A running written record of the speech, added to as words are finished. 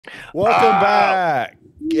Welcome back,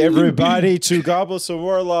 everybody, to Goblets and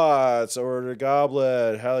Warlocks, or the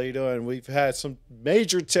Goblet. How you doing? We've had some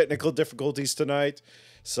major technical difficulties tonight.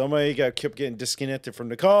 Somebody kept getting disconnected from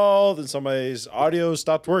the call, then somebody's audio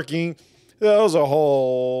stopped working. That was a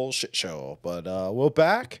whole shit show. But we're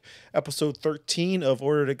back, episode 13 of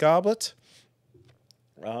Order the Goblet.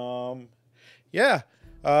 Yeah.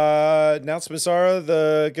 Announcements are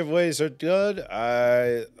the giveaways are good.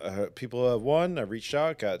 People have won. I reached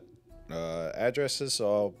out, got addresses,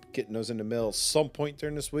 so I'll get those in the mail some point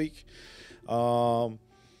during this week. Dragonlance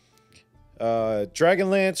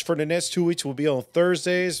for the next 2 weeks will be on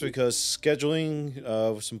Thursdays because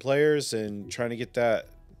scheduling with some players and trying to get that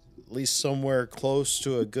at least somewhere close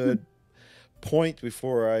to a good point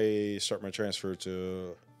before I start my transfer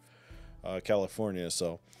to California.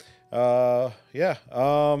 So yeah.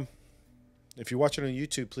 If you're watching on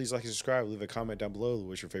YouTube, please like and subscribe. Leave a comment down below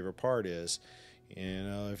what your favorite part is.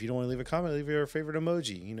 And if you don't want to leave a comment, leave your favorite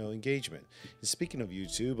emoji, engagement. And speaking of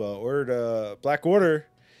YouTube, Black Order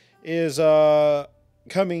is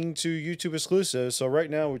coming to YouTube exclusive. So right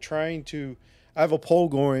now I have a poll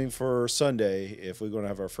going for Sunday if we're going to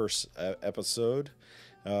have our first episode.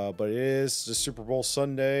 But it is the Super Bowl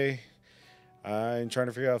Sunday. I'm trying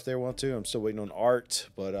to figure out if they want to. I'm still waiting on art,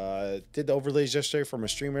 but did the overlays yesterday for my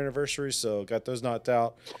stream anniversary, so got those knocked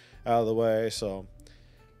out of the way. So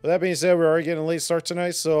with that being said, we're already getting a late start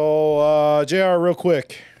tonight. So JR, real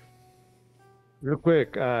quick, JR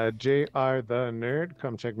the Nerd,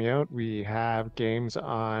 come check me out. We have games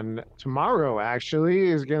on tomorrow, actually,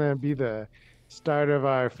 is going to be the start of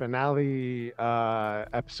our finale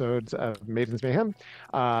episodes of Maiden's Mayhem.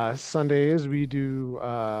 Sundays, we do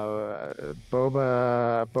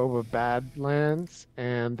Boba Badlands,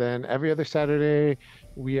 and then every other Saturday,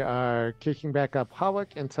 we are kicking back up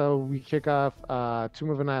Hawk until we kick off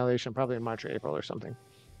Tomb of Annihilation, probably in March or April or something.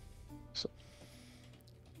 So.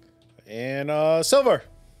 And Silver.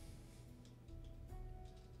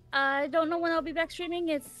 I don't know when I'll be back streaming.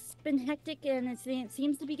 It's been hectic and it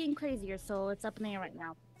seems to be getting crazier, so it's up in the air right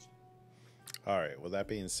now. All right. With that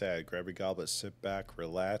being said, grab your goblet, sit back,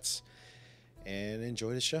 relax, and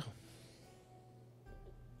enjoy the show.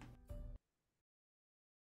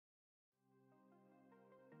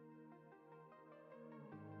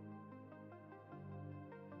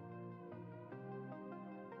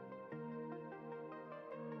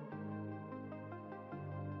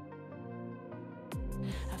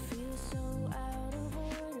 I feel so out of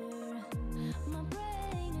order. My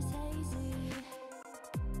brain is hazy.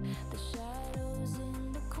 The shadows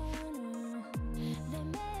in the corner, they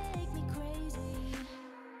make me crazy.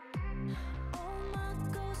 All my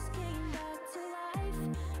ghosts came back to life.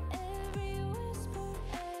 Every whisper,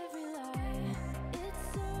 every lie.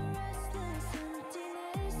 It's a restless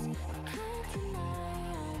emptiness. I can't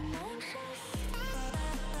deny I'm anxious.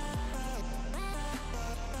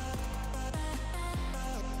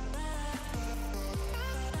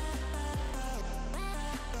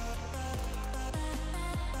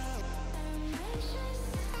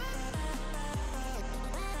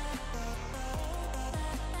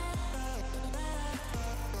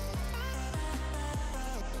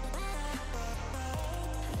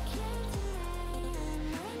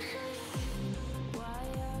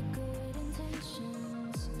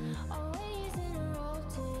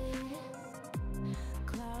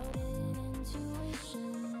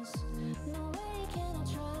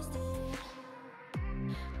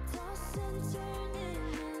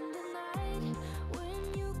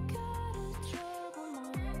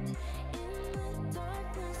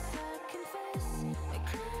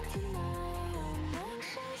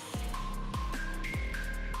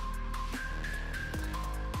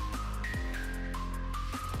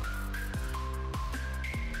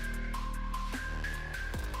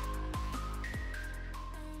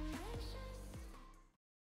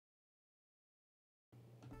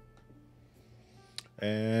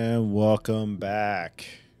 And welcome back.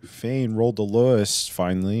 Fane rolled the lowest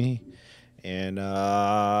finally, and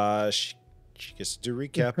she gets to do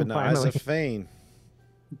recap in the eyes of Fane.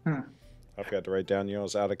 I forgot to write down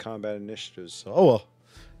y'all's out of combat initiatives. Oh well.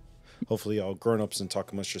 Hopefully y'all grown-ups and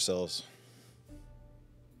talk amongst yourselves.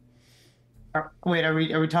 Wait, are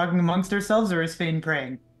we talking amongst ourselves, or is Fane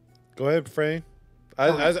praying? Go ahead, Fane.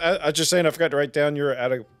 I just saying I forgot to write down your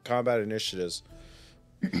out of combat initiatives.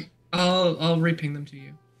 I'll reping them to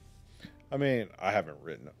you. I mean, I haven't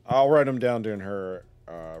written them. I'll write them down during her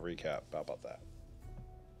recap. How about that?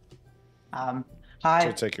 Hi,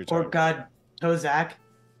 So take your time. Orc God Tozak.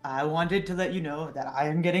 I wanted to let you know that I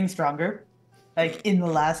am getting stronger. Like, in the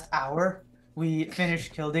last hour, we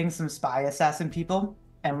finished killing some spy assassin people,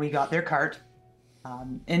 and we got their cart.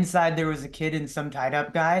 Inside there was a kid and some tied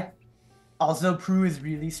up guy. Also, Prue is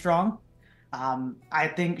really strong. I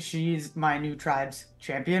think she's my new tribe's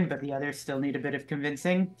champion, but the others still need a bit of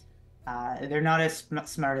convincing. They're not as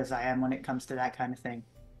smart as I am when it comes to that kind of thing.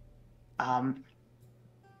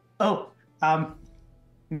 Oh,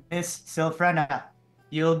 Miss Silfrena,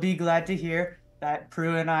 you'll be glad to hear that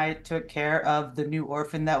Prue and I took care of the new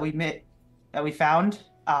orphan that we found.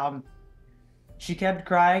 She kept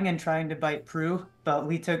crying and trying to bite Prue, but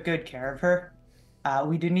we took good care of her.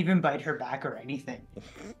 We didn't even bite her back or anything.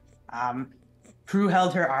 Prue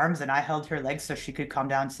held her arms and I held her legs so she could calm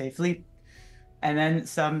down safely. And then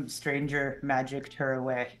some stranger magicked her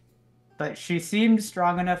away. But she seemed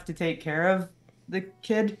strong enough to take care of the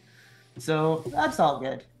kid, so that's all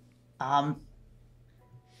good.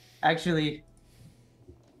 Actually,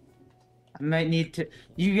 I might need to...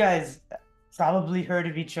 You guys probably heard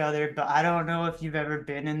of each other, but I don't know if you've ever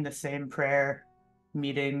been in the same prayer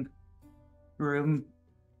meeting room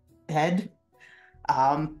head.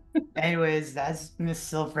 Anyways, that's Miss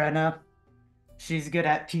Silfrena. She's good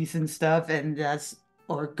at peace and stuff, and that's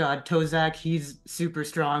God Tozak. He's super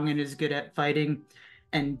strong and is good at fighting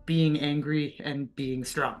and being angry and being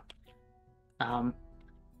strong. God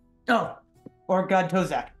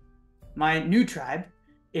Tozak. My new tribe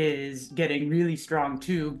is getting really strong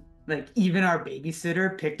too. Like, even our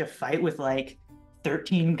babysitter picked a fight with like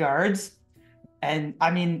 13 guards. And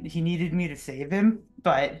I mean, he needed me to save him,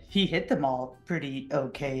 but he hit them all pretty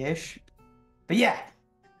okay-ish. But yeah,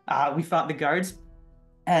 we fought the guards,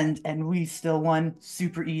 and we still won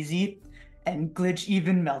super easy. And Glitch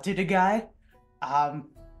even melted a guy.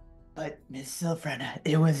 But Miss Silfrena,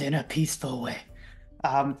 it was in a peaceful way.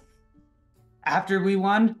 After we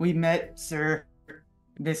won, we met Sir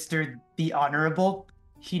Mr. the Honorable.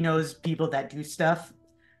 He knows people that do stuff.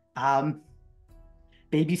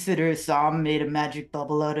 Babysitter Sam made a magic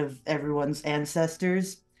bubble out of everyone's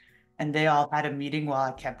ancestors, and they all had a meeting while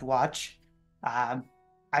I kept watch. I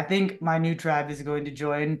think my new tribe is going to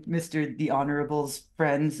join Mr. the Honorable's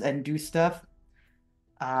friends and do stuff.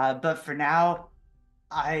 But for now,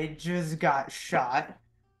 I just got shot,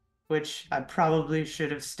 which I probably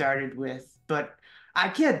should have started with, but I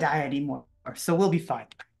can't die anymore, so we'll be fine.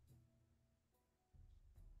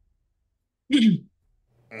 You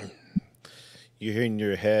hearing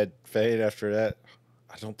your head fade after that?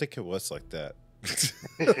 I don't think it was like that.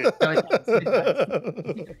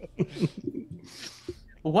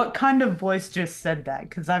 What kind of voice just said that?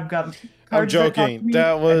 Because I've got. I'm cards that talk to joking. me.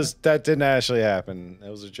 That didn't actually happen.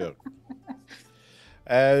 That was a joke.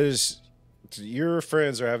 As your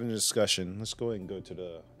friends are having a discussion, let's go ahead and go to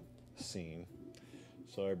the scene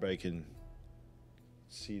so everybody can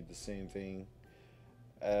see the same thing.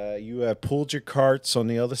 You have pulled your carts on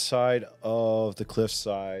the other side of the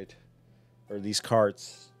cliffside, or these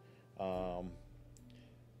carts, and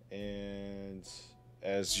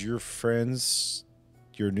as your friends,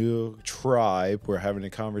 your new tribe, were having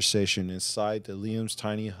a conversation inside the Liam's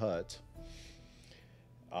tiny hut.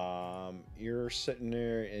 You're sitting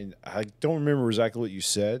there, and I don't remember exactly what you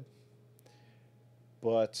said,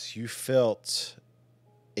 but you felt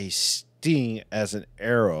a sting as an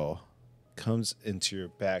arrow comes into your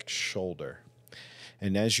back shoulder.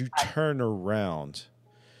 And as you turn around,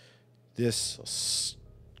 this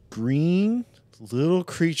green little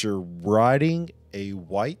creature riding a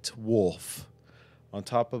white wolf on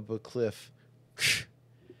top of a cliff.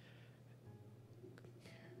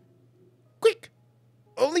 Quick!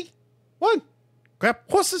 Only one! Grab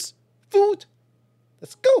horses, food!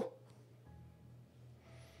 Let's go!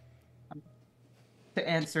 To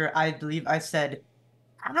answer, I believe I said,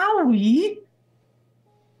 "Owie."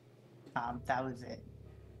 That was it.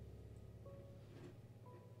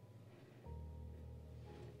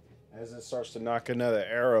 As it starts to knock another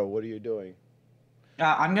arrow, what are you doing?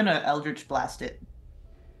 I'm gonna Eldritch Blast it.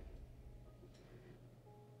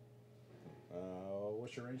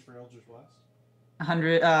 What's your range for Eldritch Blast?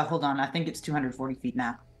 100. Hold on. I think it's 240 feet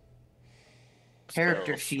now.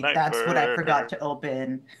 Character sheet. That's what I forgot to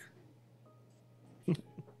open.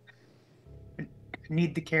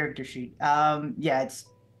 Need the character sheet. Yeah, it's.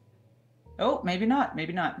 Oh, maybe not.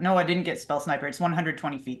 Maybe not. No, I didn't get Spell Sniper. It's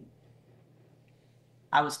 120 feet.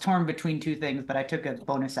 I was torn between two things, but I took a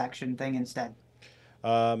bonus action thing instead.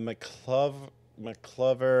 McClover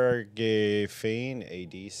gave Fane a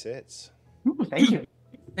D6. Ooh, thank you.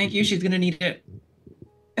 Thank you. She's gonna need it.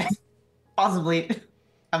 Possibly.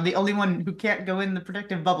 I'm the only one who can't go in the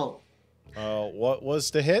protective bubble. What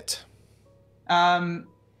was the hit?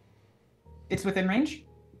 It's within range?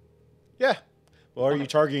 Yeah. Well, are Okay. you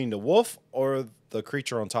targeting the wolf or the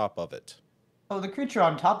creature on top of it? Oh, the creature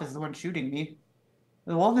on top is the one shooting me.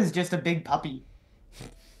 The wolf is just a big puppy.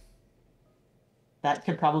 That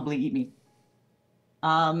could probably eat me.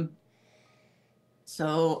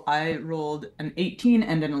 So I rolled an 18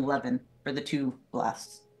 and an 11 for the 2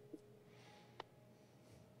 blasts.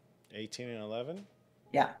 18 and 11?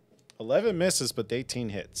 Yeah. 11 misses, but 18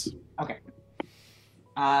 hits. Okay.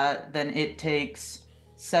 Then it takes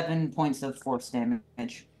 7 points of force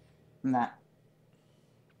damage from that.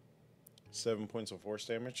 7 points of force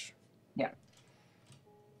damage. Yeah.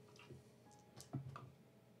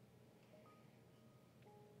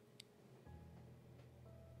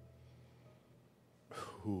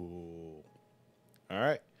 Ooh. All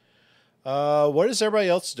right. What is everybody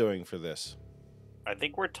else doing for this? I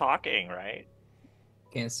think we're talking, right?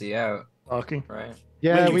 Can't see out, Talking. right?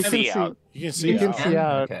 Yeah, you we can can see see. out. You can see You can out. see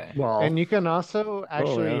out. Okay. Well, And you can also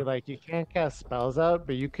actually, yeah. like, you can't cast spells out,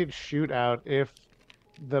 but you could shoot out if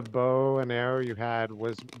the bow and arrow you had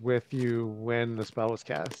was with you when the spell was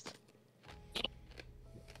cast.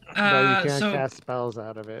 But you can't So cast spells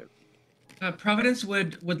out of it. Providence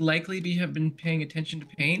would likely have been paying attention to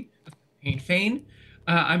Fane.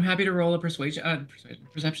 I'm happy to roll a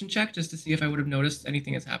perception check just to see if I would have noticed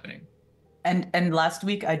anything is happening. And last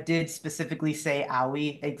week I did specifically say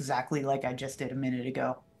owie exactly like I just did a minute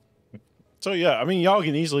ago. So yeah, I mean, y'all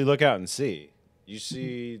can easily look out and see. You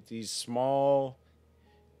see these small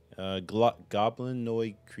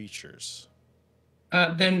goblinoid creatures.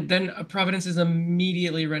 Then Providence is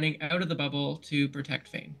immediately running out of the bubble to protect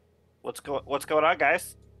Fane. What's going on,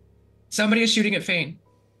 guys? Somebody is shooting at Fane.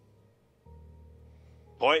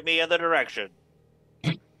 Point me in the direction.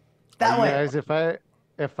 That You way. guys,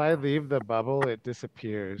 if I leave the bubble, it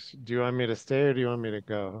disappears. Do you want me to stay or do you want me to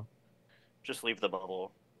go? Just leave the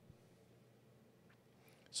bubble.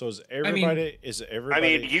 So is mean- everybody? I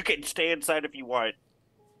mean, you can stay inside if you want.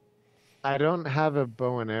 I don't have a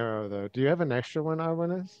bow and arrow though. Do you have an extra one,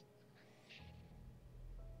 Arwinus?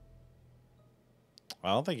 I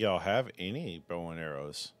don't think y'all have any bow and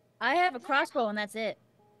arrows. I have a crossbow and that's it.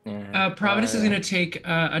 Yeah. Providence is going to take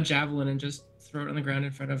a javelin and just throw it on the ground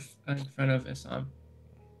in front of Isam.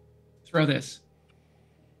 Throw this.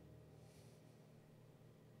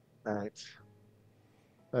 Alright.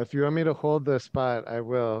 If you want me to hold the spot, I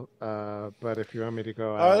will. But if you want me to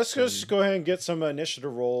go out, Let's just go ahead and get some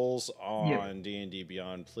initiative rolls on Yeah. D&D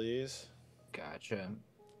Beyond, please. Gotcha.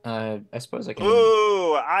 I suppose I can.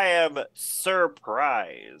 Ooh, I am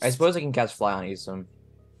surprised. I suppose I can cast Fly on Isam,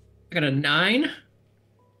 I got a 9,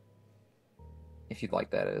 if you'd like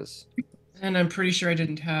that is. and I'm pretty sure I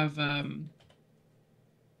didn't have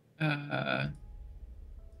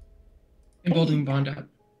emboldening bond up.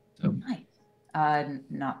 So Nice.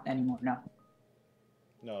 Not anymore. No.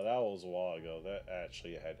 No, that was a while ago. That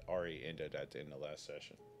actually had already ended at the end of last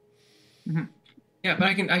session. yeah, but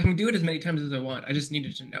I can do it as many times as I want. I just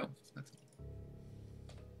needed to know. That's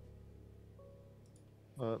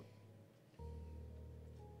Well,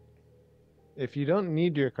 if you don't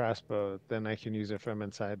need your crossbow, then I can use it from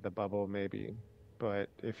inside the bubble, maybe. But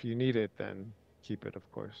if you need it, then keep it, of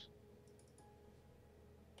course.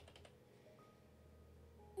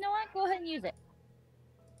 You know what? Go ahead and use it.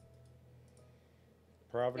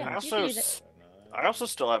 Providence. Yeah, you can use it. I also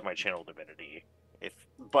still have my channel divinity,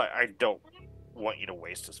 but I don't want you to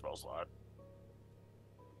waste a spell slot.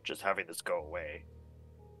 Just having this go away.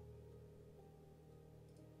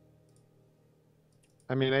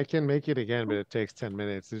 I mean, I can make it again, but it takes 10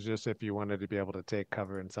 minutes. It's just if you wanted to be able to take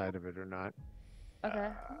cover inside of it or not. Okay.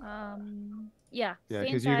 Yeah. Yeah, stay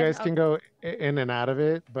because you inside. guys can go in and out of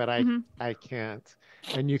it, but Mhm. I can't.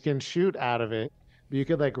 And you can shoot out of it, but you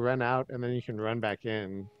could like run out and then you can run back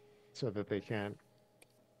in so that they can't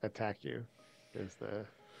attack you. Is the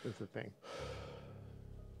thing.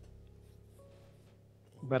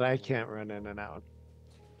 But I can't run in and out.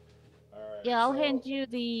 Alright, Yeah, I'll so- hand you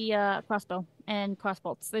the crossbow and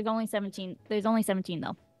crossbolts. There's only 17. There's only 17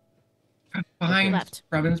 though. behind Left.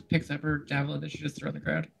 Providence picks up her javelin that she just threw in the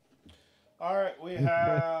crowd. All right, we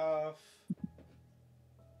have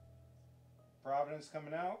Providence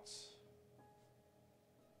coming out.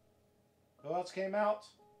 Who else came out?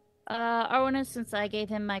 Arwinus, since I gave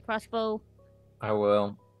him my crossbow. I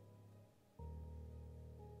will.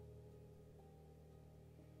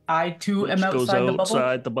 I too Which am goes outside the bubble.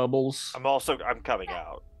 outside the bubbles. I'm coming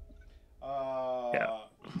out. Yeah.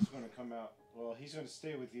 He's going to come out. Well, he's going to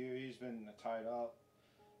stay with you. He's been tied up.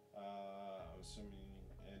 I'm assuming.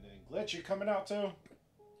 And then Glitch, you coming out too?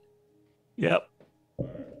 Yep.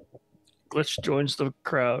 Glitch joins the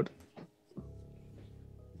crowd.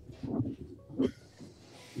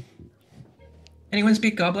 Anyone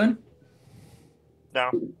speak Goblin?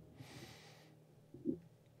 No.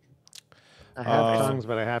 I have Uh, tongues,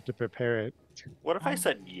 but I have to prepare it. What if I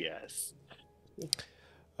said yes?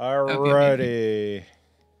 Alrighty.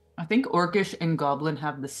 I think Orcish and Goblin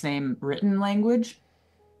have the same written language.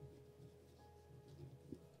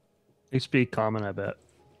 They speak common, I bet.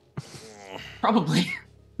 Probably.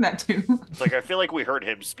 That too. It's like I feel like we heard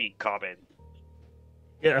him speak common.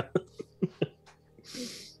 Yeah.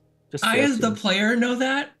 Just I, as the guessing. player, know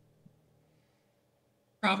that.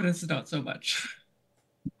 Providence is not so much.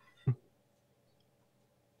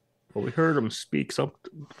 Well, we heard him speak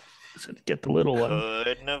something. Said get the little one.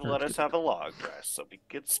 Couldn't have let us have a long rest so we could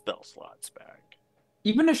get spell slots back.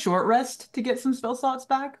 Even a short rest to get some spell slots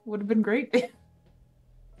back would have been great. Do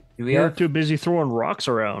we We were have? too busy throwing rocks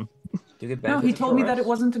around. Do we get No, benefits he of told me short that it rest?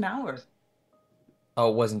 wasn't an hour. Oh,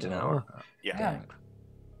 it wasn't an hour. Yeah. Dang.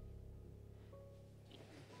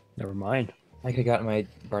 Never mind. I could have gotten my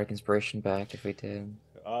bardic inspiration back if we did.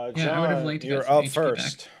 John, Yeah, I would have liked to get you're some up HP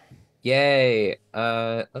first. Yay!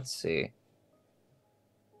 Let's see.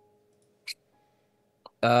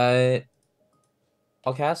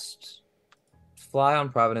 I'll cast Fly on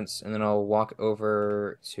Providence, and then I'll walk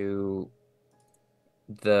over to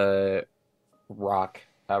the rock,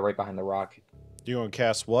 right behind the rock. You gonna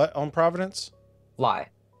cast what on Providence? Fly.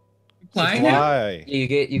 Flying now? Fly.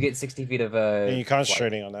 Yeah, you get 60 feet of And you're flight.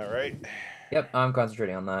 concentrating on that, right? Yep, I'm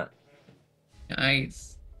concentrating on that.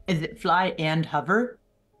 Nice. Is it fly and hover?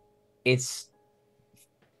 It's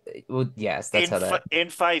well, yes, that's how that. In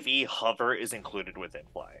 5e, hover is included within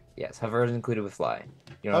fly. Yes, hover is included with fly.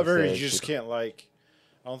 You don't have However, to you just keep- can't like.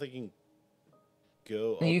 I don't think you can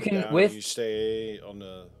go. No, you up and can- down, with- You stay on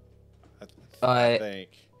the. I Uh, think.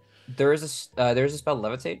 There's a spell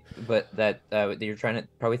levitate, but that you're trying to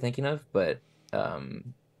probably thinking of, but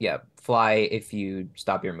yeah, fly. If you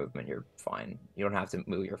stop your movement, you're fine. You don't have to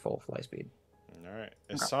move your full fly speed. All right,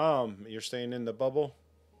 Sam, you're staying in the bubble.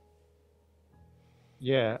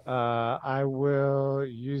 Yeah, I will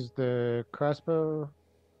use the crossbow.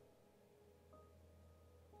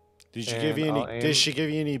 Did she give And you any? I'll aim- Did she give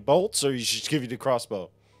you any bolts, or you just give you the crossbow?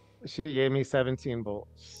 She gave me 17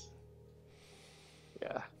 bolts.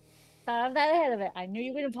 Yeah. Thought of that ahead of it. I knew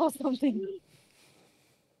you were gonna post something.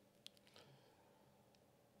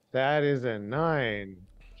 That is a 9.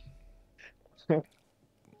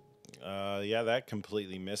 Yeah, that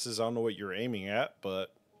completely misses. I don't know what you're aiming at,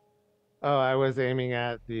 but Oh, I was aiming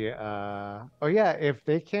at the oh yeah, if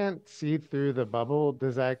they can't see through the bubble,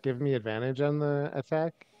 does that give me advantage on the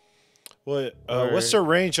attack? what? What's the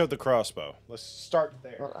range of the crossbow? Let's start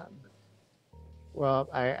there. Well,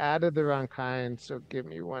 I added the wrong kind, so give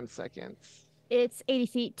me 1 second. It's 80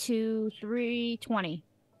 feet to 320.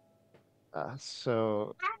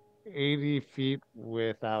 So 80 feet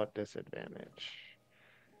without disadvantage.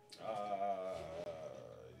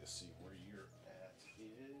 Let's see where you're at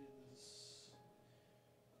is.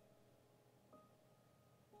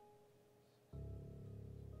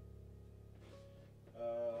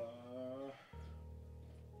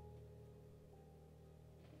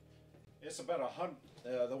 It's about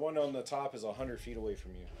 100. The one on the top is 100 feet away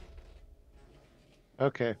from you.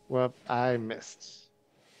 Okay, well, I missed.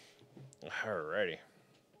 Alrighty.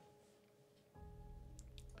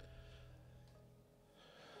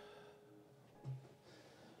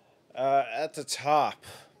 At the top.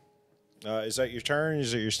 Is that your turn?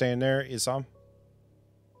 Is it you're staying there, Isam?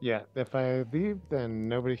 Yeah, if I leave, then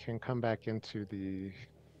nobody can come back into the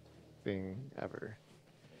thing ever.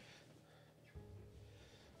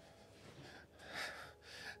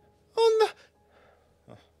 Oh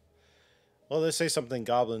no. Well, let's say something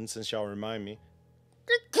goblin since y'all remind me.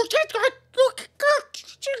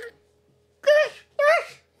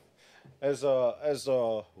 As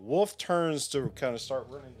a wolf turns to kind of start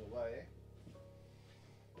running away.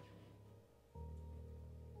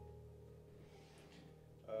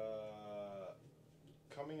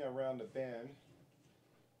 Coming around the bend.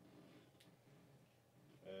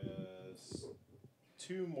 As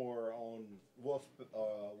two more on wolf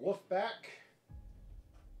back.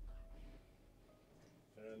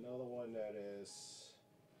 And another one that is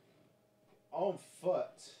on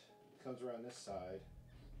foot comes around this side.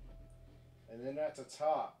 And then at the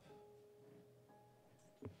top,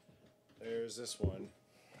 there's this one.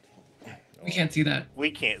 We can't see that.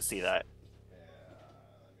 We can't see that. Yeah,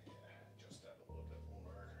 let me adjust that a little bit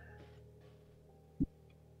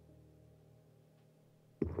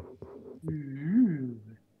more. Mm.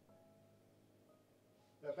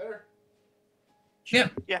 That better? Yeah.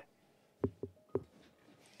 Yeah.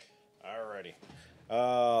 Alrighty.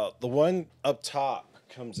 The one up top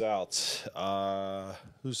comes out.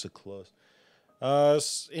 Who's the close?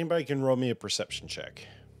 Anybody can roll me a perception check.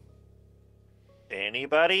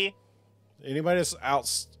 Anybody? Anybody that's out?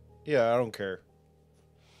 Yeah, I don't care.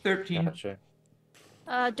 13. Gotcha.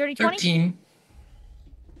 Dirty 20. 13.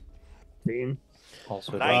 15.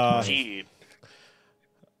 Also, 19.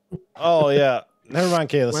 Oh yeah. Never mind,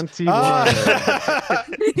 Kalis.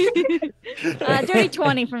 21. Dirty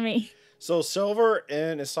 20 for me. So Silver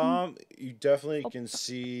and Assam, you definitely can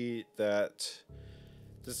see that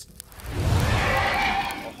this.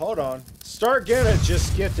 Oh, hold on. Start Geta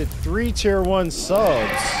just gifted 3 tier 1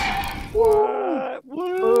 subs. What?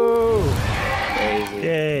 Ooh. crazy.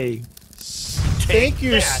 Yay. Thank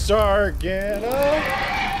you, Star Geta.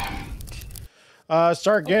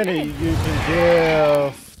 Star Geta, you can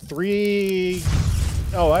give 3.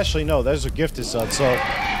 Oh, actually, no. There's a gifted sub. So,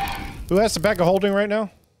 who has the bag of holding right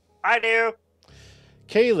now? I do.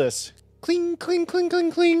 Kalis. Cling, cling, cling,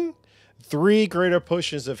 cling, cling. 3 greater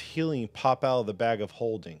potions of healing pop out of the bag of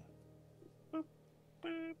holding.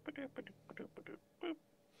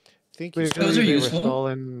 Thank you. Clearly Those are they useful. were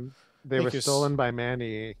stolen. They Thank were you. stolen by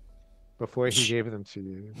Manny before he gave them to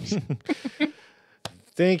you.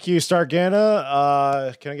 Thank you,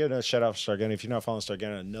 Stargana. Can I get a shout out for Stargana? If you're not following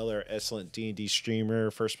Stargana, another excellent D&D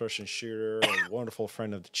streamer, first person shooter, a wonderful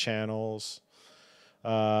friend of the channels.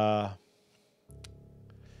 But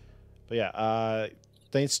yeah,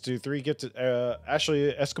 thanks to 3 gifted,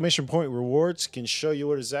 actually exclamation point rewards can show you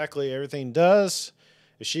what exactly everything does.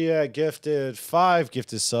 If she had gifted 5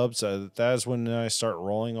 gifted subs, that is when I start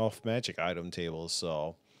rolling off magic item tables.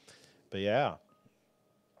 So, but yeah.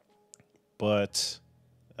 But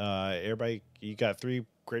everybody, you got 3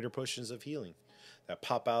 greater potions of healing that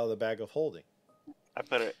pop out of the bag of holding. I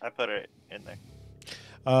put it in there.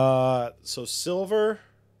 So Silver,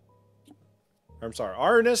 I'm sorry,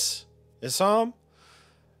 Arnis, Isam,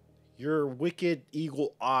 your wicked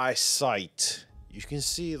eagle eye sight. You can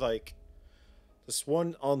see like this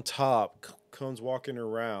one on top comes walking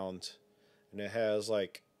around, and it has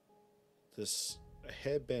like this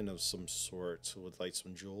headband of some sort with like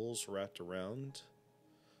some jewels wrapped around.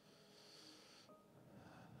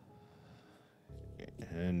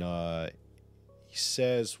 And he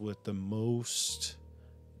says with the most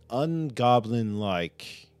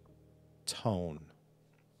ungoblin-like tone,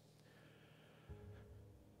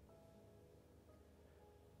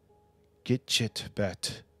 "Get it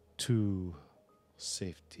back to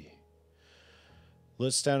safety."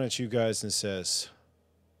 Looks down at you guys and says,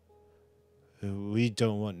 "We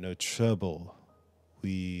don't want no trouble.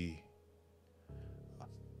 We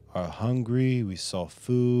are hungry. We saw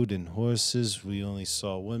food and horses. We only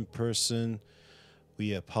saw one person.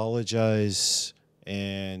 We apologize,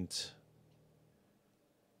 and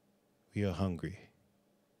we are hungry."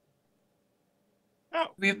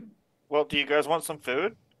 Oh, We have well, do you guys want some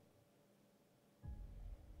food?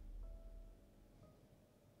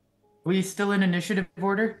 We still in initiative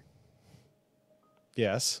order?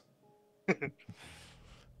 Yes. But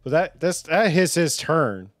that is his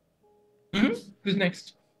turn. Who's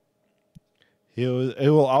next? It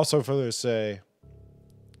will also further say,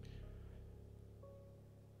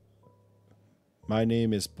 "My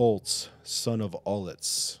name is Boltz, son of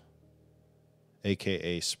Olitz,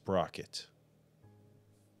 aka Sprocket."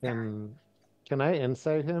 Can I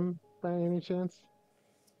insight him by any chance?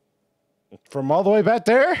 From all the way back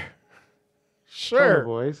there? Tone of Sure.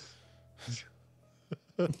 voice.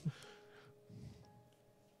 All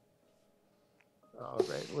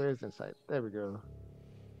right, where's insight? There we go.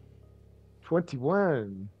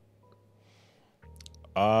 21.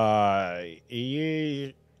 The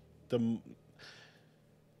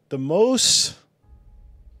most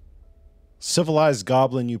civilized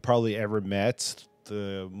goblin you probably ever met,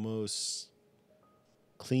 the most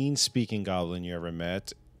clean speaking goblin you ever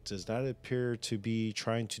met, does not appear to be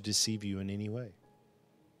trying to deceive you in any way.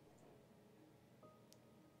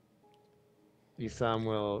 Isam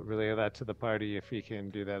will relay that to the party if he can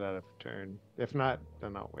do that out of turn. If not,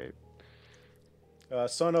 then I'll wait.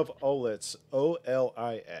 Son of Olitz,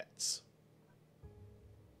 Olits.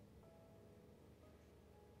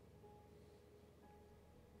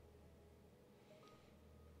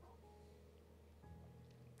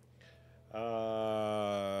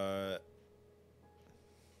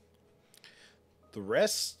 The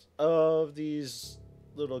rest of these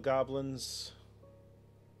little goblinoids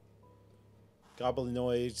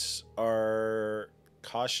are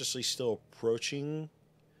cautiously still approaching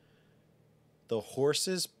the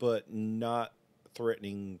horses, but not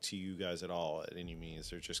threatening to you guys at all at any means.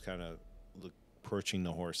 They're just kind of approaching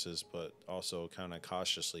the horses, but also kind of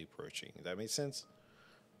cautiously approaching. That makes sense?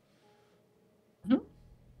 Mhm.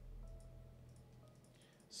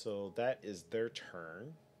 So that is their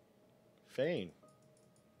turn. Fane.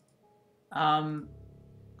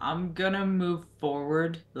 I'm gonna move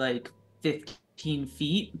forward like 15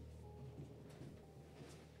 feet.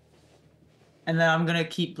 And then I'm gonna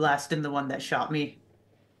keep blasting the one that shot me.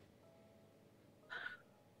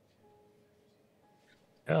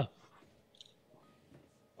 Yeah.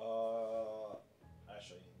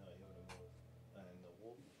 Actually, no, he would have moved. And the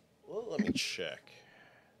wolf. Well, let me check.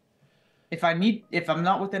 If I'm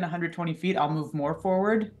not within 120 feet, I'll move more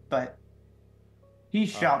forward, but he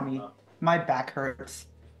shot me. My back hurts.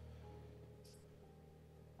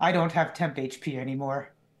 I don't have temp HP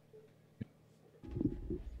anymore.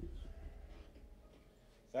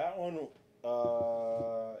 That one,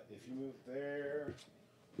 if you move there.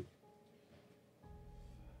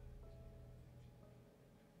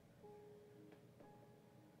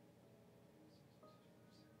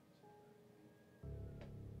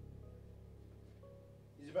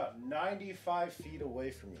 He's about 95 feet away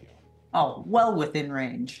from you. Oh, well within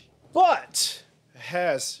range. But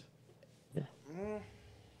has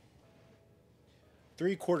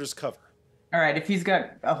 3/4 cover. All right, if he's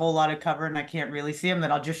got a whole lot of cover and I can't really see him,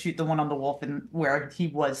 then I'll just shoot the one on the wolf and where he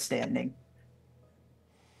was standing.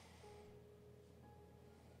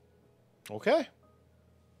 Okay.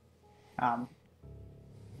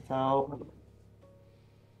 So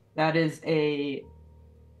that is a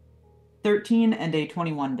 13 and a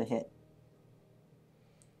 21 to hit.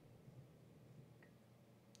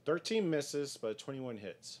 13 misses, but 21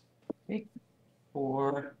 hits. Okay.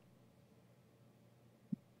 For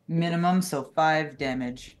minimum, so 5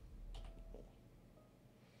 damage.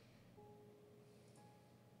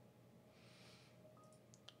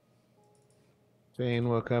 Fane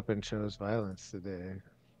woke up and chose violence today.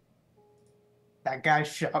 That guy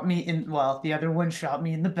shot me in, well, the other one shot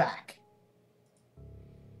me in the back.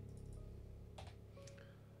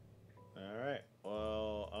 All right.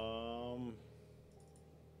 Well,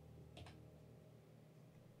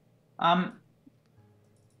 I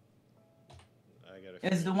gotta.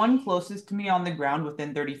 Is the one closest to me on the ground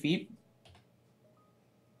within 30 feet?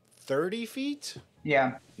 30 feet?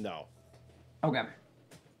 Yeah. No. Okay.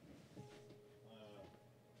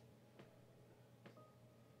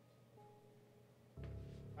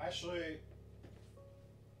 Actually,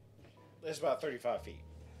 it's about 35 feet.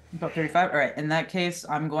 About 35? All right. In that case,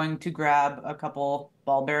 I'm going to grab a couple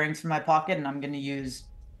ball bearings from my pocket and I'm going to use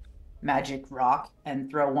magic rock and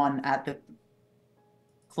throw one at the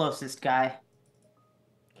closest guy.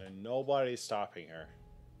 And nobody's stopping her.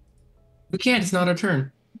 We can't. It's not our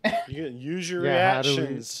turn. You can use your Yeah, how do we-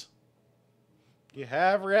 reactions. You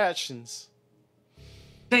have reactions.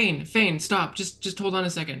 Fane, stop. Just hold on a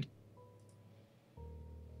second.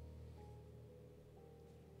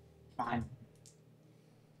 Fine.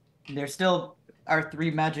 There still are 3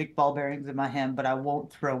 magic ball bearings in my hand, but I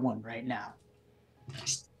won't throw one right now.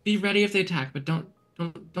 Just be ready if they attack, but don't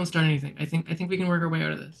start anything. I think we can work our way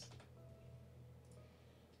out of this.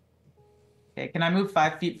 Okay, can I move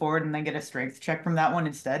 5 feet forward and then get a strength check from that one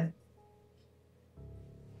instead?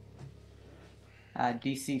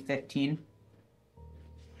 DC 15.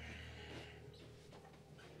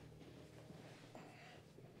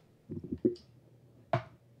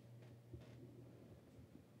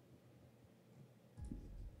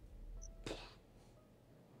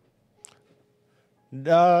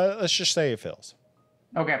 Let's just say it fails.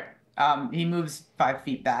 Okay. He moves 5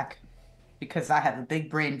 feet back because I have a big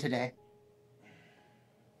brain today.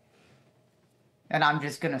 And I'm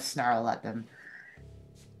just gonna snarl at them.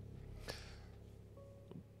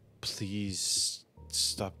 Please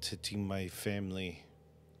stop hitting my family.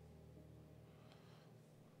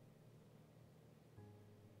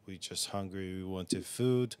 We just hungry. We wanted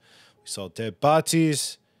food. We saw dead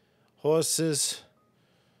bodies, horses.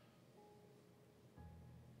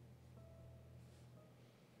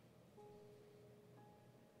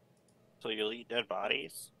 So you'll eat dead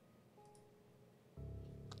bodies?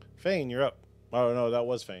 Fane, you're up. Oh no, that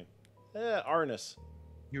was Fane. Arnis.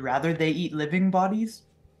 You rather they eat living bodies?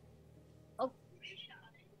 I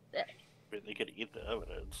mean, they could eat the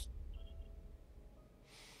evidence.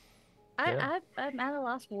 I'm at a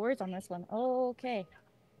loss for words on this one. Okay.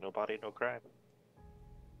 No body, no crime.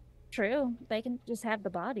 True. They can just have the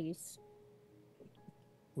bodies.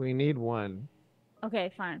 We need one. Okay,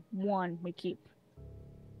 fine. One we keep.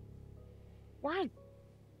 Why?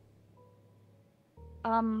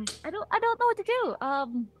 I don't know what to do. I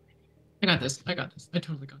got this. I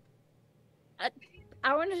totally got this.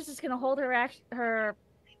 Arwen is just gonna hold her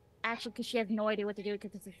action because she has no idea what to do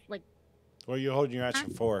because it's like. What are you holding your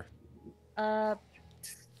action for? Uh.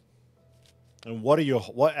 And what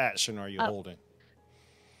action are you holding?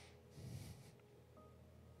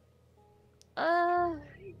 I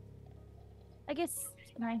guess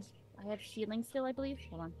Can I have healing still, I believe.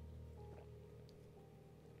 Hold on.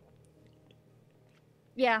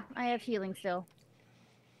 Yeah, I have healing still.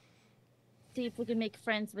 See if we can make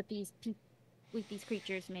friends with these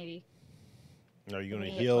creatures, maybe. Are you gonna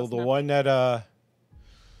Maybe get heal close the enough. one that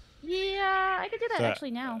Yeah, I could do that that-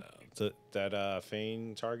 actually now. that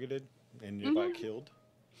Fane targeted and you got killed?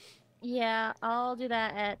 Yeah, I'll do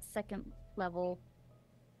that at second level.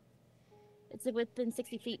 It's within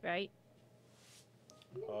 60 feet, right?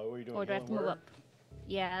 What are you doing? Or do I have to healing move word? up?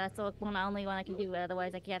 Yeah, that's the only one I can do.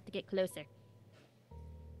 Otherwise, I have to get closer.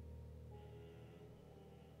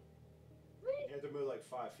 You have to move like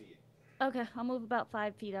 5 feet. Okay, I'll move about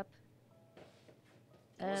 5 feet up.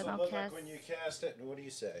 What does And it I'll look cast. like when you cast it? And what do you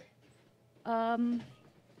say?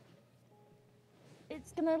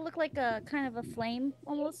 It's gonna look like a kind of a flame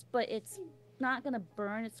almost, but it's not gonna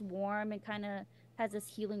burn. It's warm and kind of has this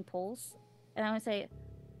healing pulse. And I'm gonna say,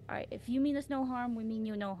 all right, if you mean us no harm, we mean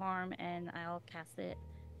you no harm, and I'll cast it,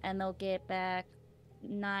 and they'll get back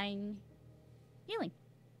 9 healing.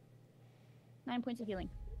 9 points of healing.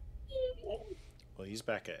 Well, he's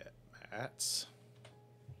back at Matt's.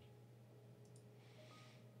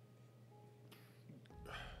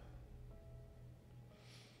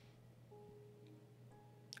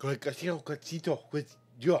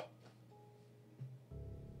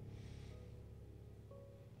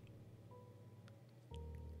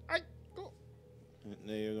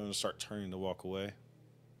 Now you're gonna start turning to walk away.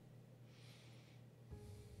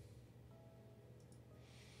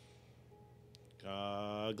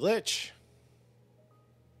 Glitch.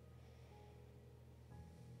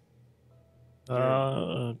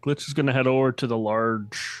 Glitch is gonna head over to the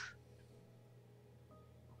large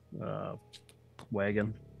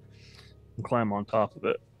wagon and climb on top of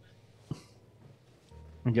it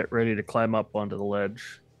and get ready to climb up onto the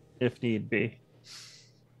ledge if need be.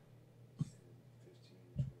 15,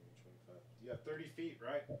 20, 25. You got 30 feet,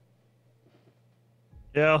 right?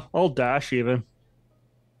 Yeah, I'll dash even.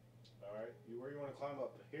 All right. Where you want to climb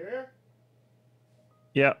up? Here?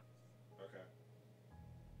 Yeah. Okay.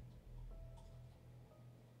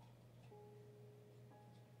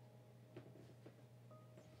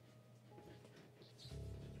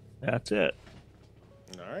 That's it.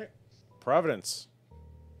 All right. Providence.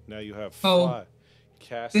 Now you have Oh, fly.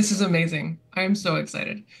 Cast. This is amazing. I am so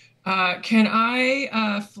excited. Can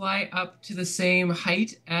I fly up to the same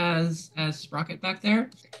height as Sprocket back there,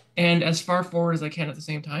 and as far forward as I can at the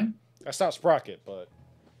same time? That's not Sprocket, but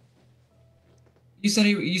You said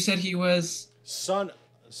he was. son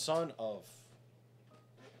of.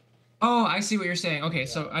 Oh, I see what you're saying. Okay,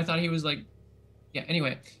 so I thought he was like. Yeah.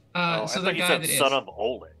 Anyway, I so the thought you guy said that is. son of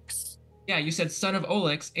Olix. Yeah, you said son of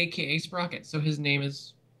Olix, aka Sprocket. So his name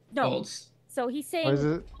is No. Boltz. So he's saying is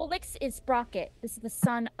it? Olix is Sprocket. This is the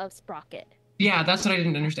son of Sprocket. Yeah, that's what I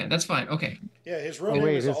didn't understand. That's fine. Okay. Yeah, his real Oh, name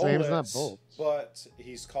wait, is his name's not Boltz, Boltz. but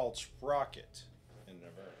he's called Sprocket in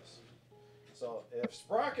Nevers. So if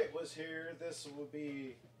Sprocket was here, this would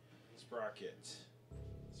be Sprocket.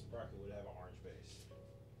 Sprocket would have an orange base.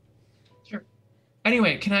 Sure.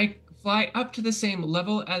 Anyway, can I fly up to the same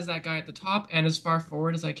level as that guy at the top and as far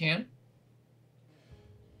forward as I can?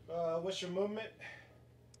 What's your movement?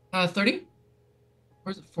 30?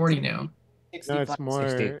 Or is it 40 now? No, it's more.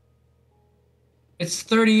 60. It's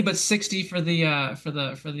 30, but 60 for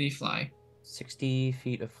the fly. 60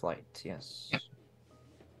 feet of flight, yes. Yep.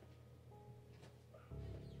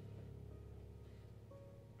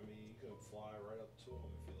 I mean, you can fly right up to him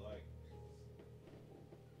if you like.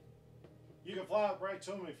 You can fly up right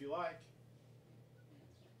to him if you like.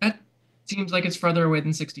 That seems like it's farther away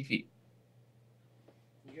than 60 feet.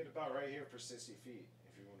 You get about right here for 60 feet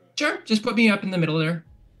if you want to. Sure, just put me up in the middle there.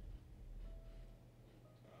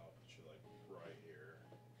 I'll put you like right here.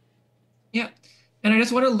 Yeah. And I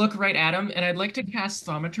just want to look right at him, and I'd like to cast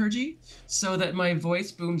Thaumaturgy so that my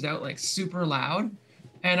voice booms out like super loud.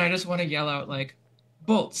 And I just want to yell out like,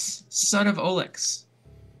 Boltz, son of Olix.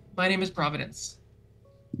 My name is Providence.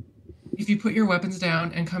 If you put your weapons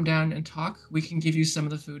down and come down and talk, we can give you some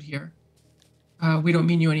of the food here. We don't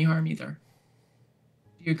mean you any harm either.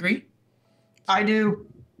 Do you agree? I do.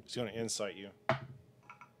 He's going to insight you.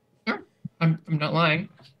 Sure. I'm not lying.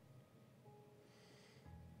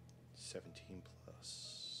 17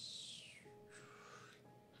 plus.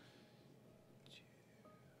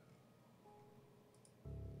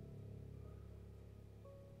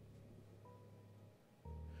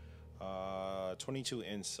 Uh, 22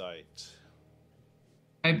 insight.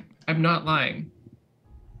 I'm not lying.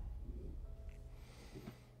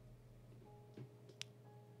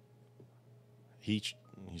 He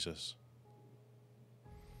says,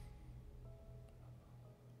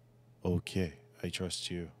 "Okay, I trust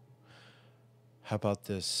you. How about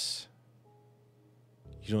this?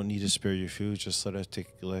 You don't need to spare your food. Just let us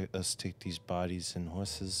take these bodies and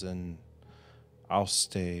horses, and I'll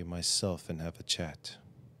stay myself and have a chat.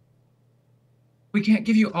 We can't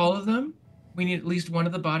give you all of them. We need at least one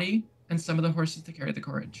of the body and some of the horses to carry the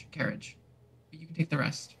carriage. But you can take the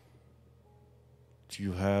rest. Do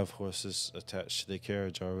you have horses attached to the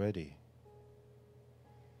carriage already?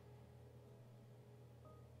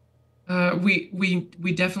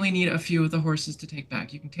 We definitely need a few of the horses to take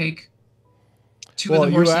back. You can take two Well, of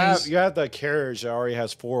the horses. you have the carriage that already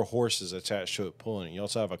has 4 horses attached to it pulling. You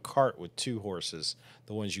also have a cart with 2 horses,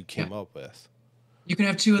 the ones you came up with. You can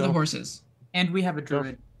have 2 of the Don't- horses. And we have a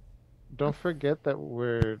druid. Don't forget that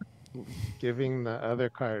we're giving the other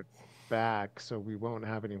cart back, so we won't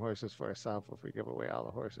have any horses for ourselves if we give away all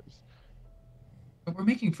the horses. But we're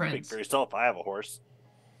making Speak friends. for yourself. I have a horse.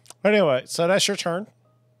 Anyway, so that's your turn.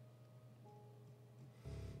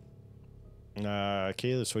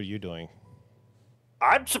 Kalis, what are you doing?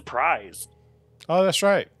 I'm surprised. Oh, that's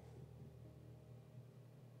right.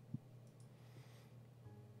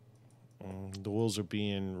 The wolves are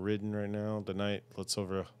being ridden right now. The night looks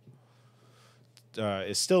over.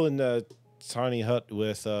 It's still in the tiny hut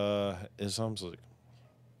with his arms. Like,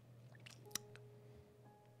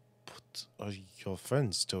 what are your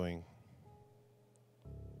friends doing?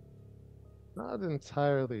 Not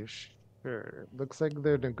entirely sure. Looks like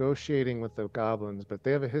they're negotiating with the goblins, but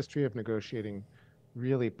they have a history of negotiating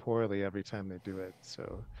really poorly every time they do it.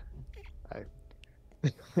 So I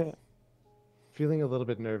feeling a little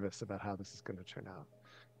bit nervous about how this is going to turn out.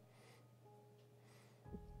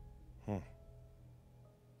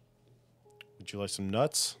 Would you like some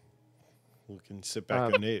nuts? We can sit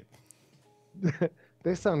back and eat.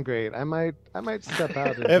 They sound great. I might step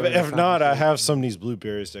out. And If, join the if not, I have conversation. some of these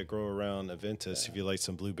blueberries that grow around Aventus. If you like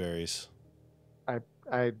some blueberries.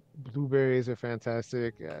 Blueberries are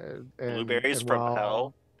fantastic. Blueberries from while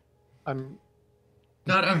hell. I'm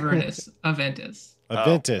Not Avernus, Aventus.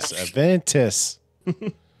 Aventus. Aventus.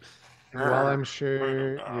 while I'm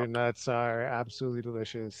sure your nuts are absolutely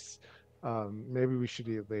delicious. Maybe we should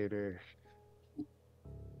eat later.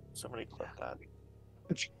 Somebody clip that.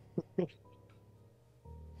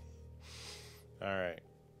 All right.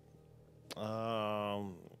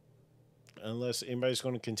 Unless anybody's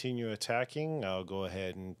going to continue attacking, I'll go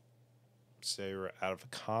ahead and say we're out of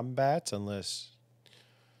combat. Unless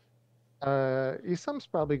Isam's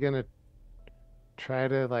probably gonna try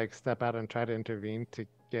to like step out and try to intervene to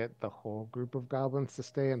get the whole group of goblins to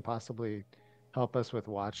stay and possibly help us with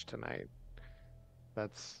watch tonight.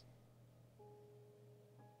 That's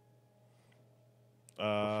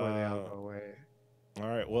before they all go away. All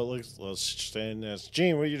right. Well, let's stay in this.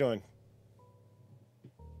 Gene, what are you doing?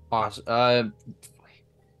 Awesome.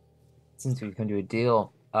 Since we can do a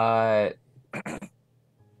deal, I'll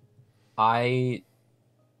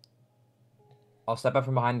step out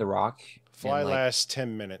from behind the rock. Fly and, like, lasts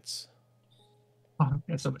 10 minutes. Oh,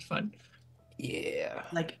 that's so much fun. Yeah.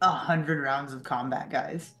 Like 100 rounds of combat,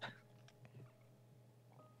 guys.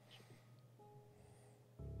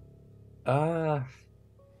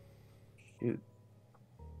 Shoot.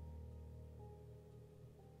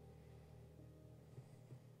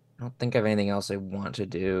 I don't think I have anything else I want to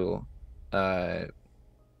do.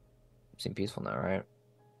 Seem peaceful now, right?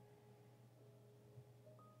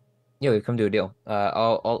 Yeah, we've come to a deal.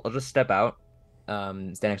 I'll just step out,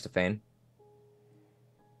 stand next to Fane.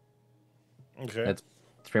 Okay. That's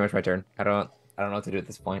pretty much my turn. I don't know what to do at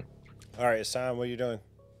this point. All right, Sam, what are you doing?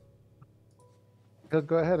 He'll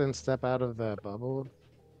go ahead and step out of the bubble.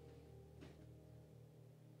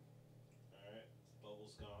 All right.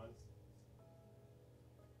 Bubble's gone.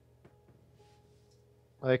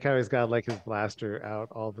 I like how he's got like his blaster out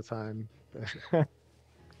all the time.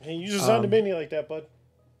 Hey, you just sounded mini like that, bud.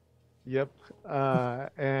 Yep.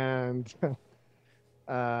 And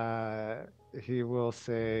he will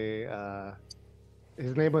say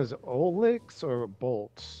his name was Olix or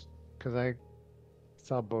Boltz, because I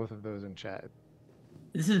saw both of those in chat.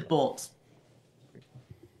 This is Boltz.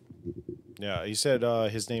 Yeah, he said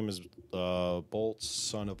his name is Boltz,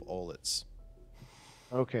 son of Olitz.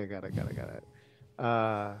 Okay, got it.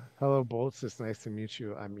 Hello, Boltz. It's nice to meet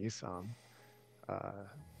you. I'm Isam.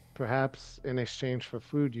 Perhaps in exchange for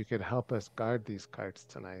food, you could help us guard these carts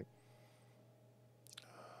tonight.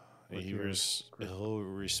 With your He'll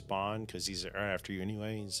respond because he's after you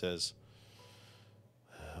anyway. He says,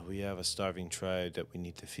 "We have a starving tribe that we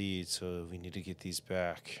need to feed, so we need to get these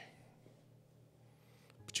back.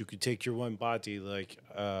 But you could take your one body like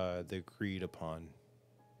they agreed upon."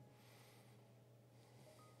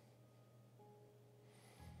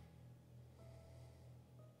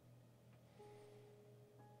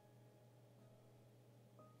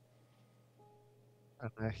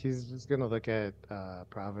 He's just gonna look at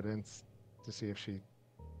Providence to see if she.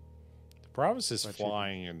 The province is What she-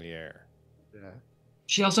 flying in the air. Yeah.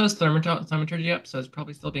 She also has thaumaturgy up, so it's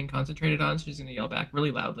probably still being concentrated on. So she's gonna yell back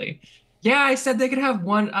really loudly. Yeah, I said they could have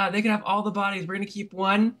one. They could have all the bodies. We're gonna keep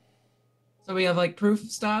one, so we have like proof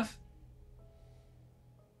stuff.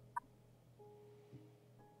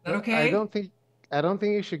 Is that okay? I don't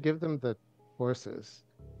think you should give them the horses.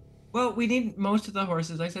 Well, we need most of the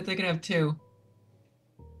horses. I said they could have 2.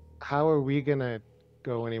 How are we gonna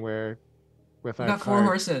go anywhere with We our got 4 cart?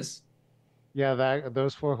 horses. Yeah,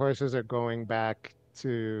 those 4 horses are going back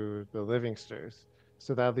to the Livingsters.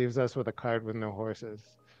 So that leaves us with a cart with no horses.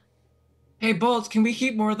 Hey, Boltz, can we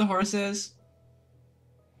keep more of the horses?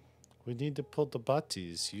 We need to pull the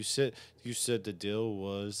butties. You said the deal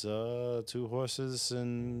was 2 horses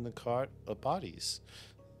and the cart of bodies,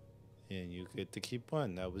 and you get to keep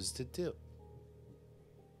one. That was the deal.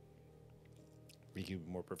 Make it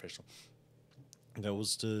more professional. That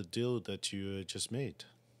was the deal that you just made.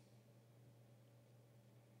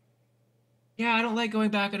 Yeah, I don't like going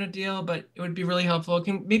back on a deal, but it would be really helpful.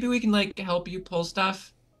 Maybe we can like help you pull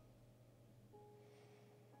stuff?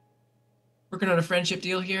 Working on a friendship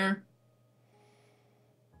deal here.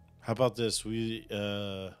 How about this? We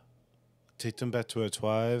take them back to a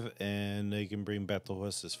tribe, and they can bring back the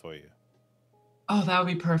horses for you. Oh, that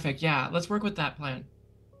would be perfect. Yeah, let's work with that plan.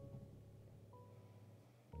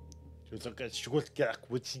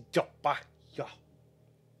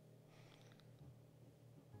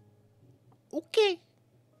 Okay.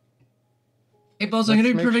 Hey, Boltz, I'm Let's gonna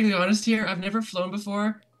be make perfectly honest here. I've never flown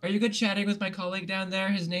before. Are you good chatting with my colleague down there?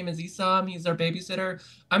 His name is Isam. He's our babysitter.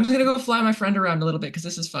 I'm just gonna go fly my friend around a little bit because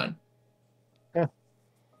this is fun.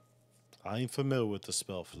 I ain't familiar with the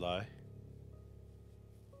spell fly.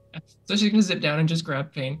 So she's gonna zip down and just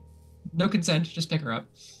grab Fane. No consent, just pick her up.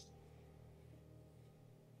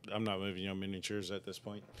 I'm not moving your miniatures at this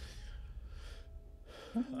point.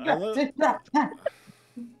 All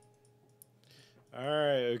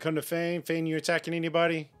right, we come to Fane. Fane, you attacking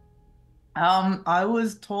anybody? I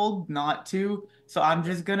was told not to, so I'm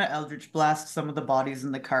just gonna Eldritch Blast some of the bodies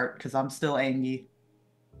in the cart because I'm still angry.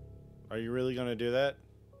 Are you really gonna do that?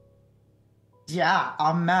 Yeah,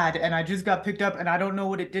 I'm mad, and I just got picked up, and I don't know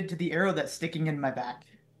what it did to the arrow that's sticking in my back.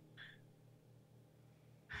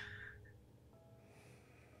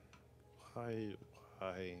 Why?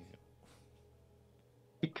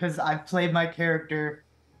 Because I've played my character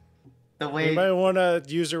the way. You might want to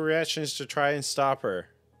use your reactions to try and stop her.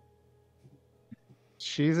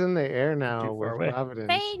 She's in the air now Too with far away. Providence.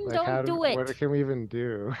 Fane, don't how do it. What can we even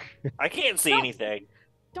do? I can't see No. anything.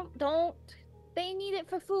 Don't. They need it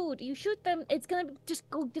for food. You shoot them, it's gonna just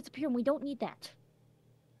go disappear, and we don't need that.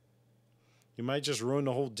 You might just ruin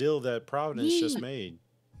the whole deal that Providence just Yee. made.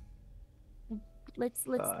 Let's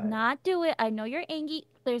not do it. I know you're angry.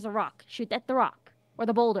 There's a rock. Shoot at the rock or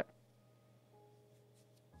the boulder.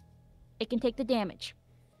 It can take the damage.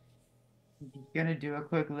 Gonna do a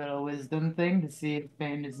quick little wisdom thing to see if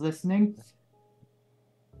Fane is listening.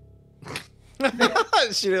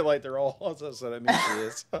 She didn't like the roll. That's what I mean. She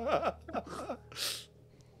is.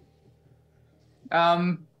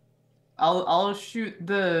 I'll shoot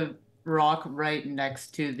the rock right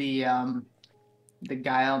next to the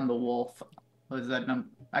guy on the wolf. What is that number?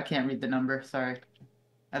 I can't read the number. Sorry.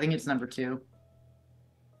 I think it's number 2.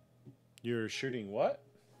 You're shooting what?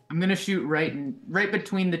 I'm gonna shoot right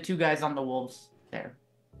between the 2 guys on the wolves there.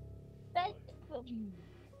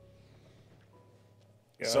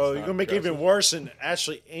 Yeah, So that's you're not gonna make it even aggressive. worse and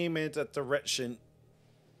actually aim it at the direction.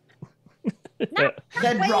 Not that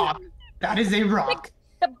Dead way. rock. That is a rock.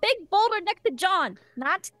 The big boulder next to John.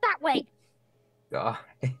 Not that way. God.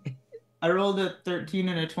 I rolled a 13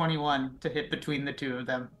 and a 21 to hit between the 2 of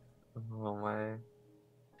them. Oh my.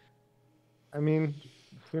 I mean,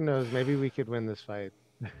 who knows? Maybe we could win this fight.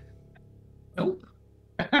 Nope.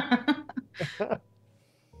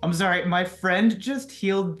 I'm sorry, my friend just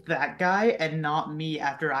healed that guy and not me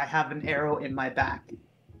after I have an arrow in my back.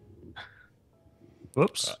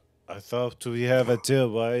 Whoops. I thought we have a deal.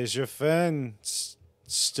 Why is your friend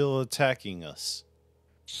still attacking us?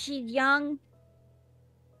 She's young.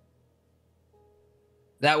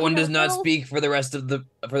 That one know, does not little- speak for the rest of the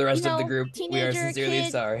group. We are teenager, sincerely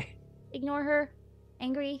kid. sorry. Ignore her.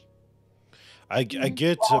 Angry. I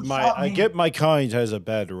get Oh, shot I me. get my kind has a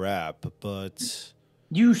bad rap, but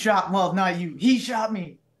You shot, well, not you. He shot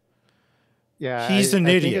me. Yeah, He's an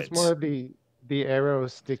I think idiot. it's more the arrow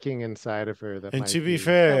sticking inside of her that. and might to be be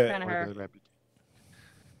fair, Kinda more her. the rep-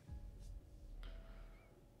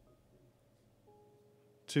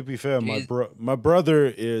 my Jeez. brother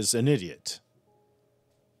is an idiot.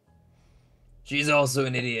 She's also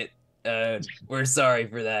an idiot. We're sorry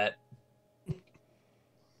for that. You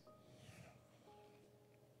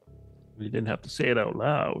didn't have to say it out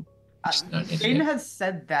loud. She's not an Jane idiot. has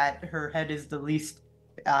said that her head is the least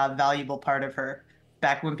valuable part of her.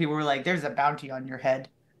 Back when people were like, "There's a bounty on your head,"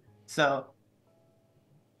 so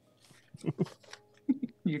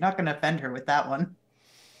you're not gonna offend her with that one.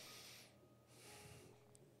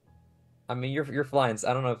 I mean, you're flying. So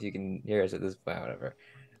I don't know if you can hear us at this point. Whatever.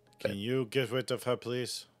 Can you get rid of her,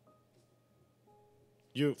 please?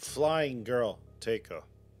 You flying girl, take her.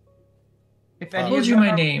 If I any I told of you them my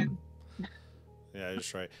are- name. Yeah,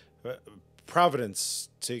 that's right. Providence,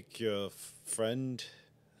 take your friend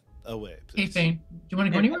away, Hey, please. Fane, do you want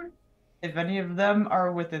to go anywhere? If any of them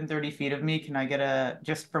are within 30 feet of me, can I get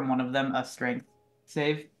just from one of them, a strength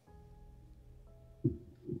save?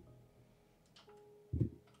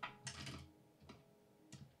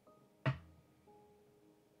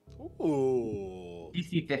 Ooh.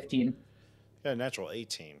 DC 15. Yeah, natural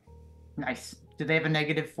 18. Nice. Do they have a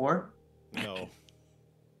 -4? No.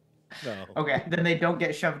 No. Okay, then they don't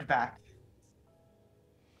get shoved back.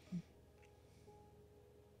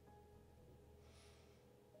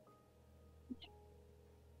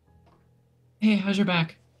 Hey, how's your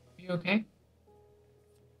back? Are you okay?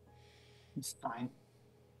 It's fine.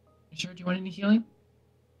 You sure? Do you want any healing?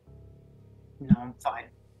 No, I'm fine.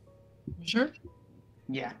 You sure?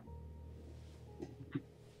 Yeah.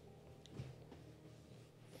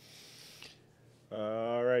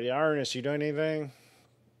 Alrighty, Arnis, you doing anything?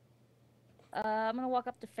 I'm gonna walk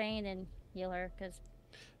up to Fane and heal her, because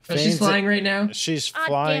Oh, she's Fane's- flying right now. She's Ah,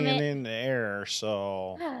 flying damn it. in the air,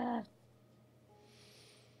 so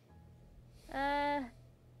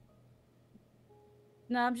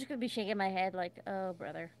no, I'm just gonna be shaking my head like, oh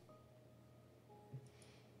brother.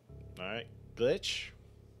 alright. Glitch.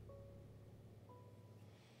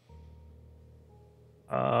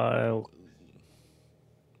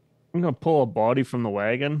 I'm gonna pull a body from the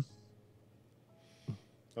wagon.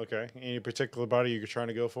 Okay. Any particular body you're trying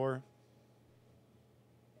to go for?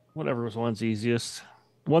 Whatever one's easiest.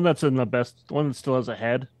 One that's in the best. One that still has a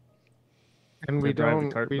head. And to we drive don't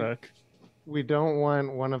the cart back. we don't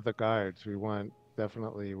want one of the guards. We want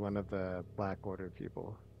definitely one of the Black Order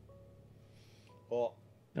people. Well,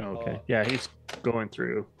 Okay. Yeah, he's going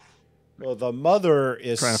through. well, the mother Trying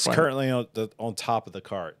is to find it. currently on top of the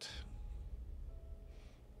cart.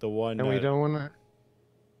 The one. And we that- don't want to.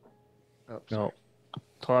 Oh, sorry. No.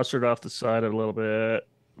 Toss it off the side a little bit.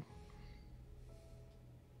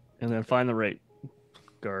 And then find the right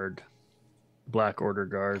guard. Black Order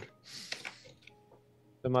guard.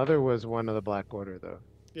 The mother was one of the Black Order, though.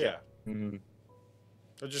 Yeah. Mm.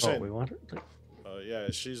 I'm just Oh, saying. we want her. Yeah,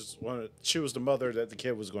 she's one. She was the mother that the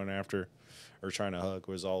kid was going after, or trying to hug.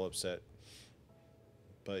 Was all upset.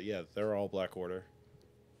 But yeah, they're all Black Order.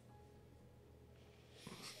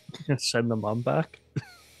 Send the mom back.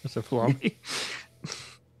 As a flummy.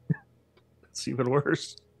 It's even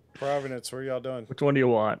worse. Providence, where y'all doing? Which one do you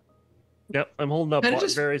want? Yep, I'm holding up Kinda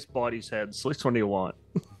just- various bodies' heads. Which one do you want?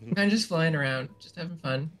 I'm just flying around, just having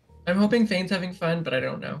fun. I'm hoping Fane's having fun, but I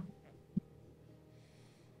don't know.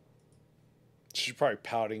 She's probably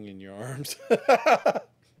pouting in your arms.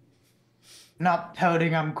 Not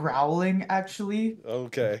pouting, I'm growling, actually.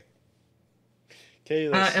 Okay.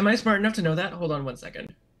 Kayla. Am I smart enough to know that? Hold on one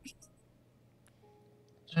second.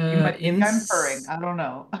 You might think I'm Ins- purring, I don't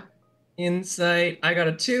know. Insight. I got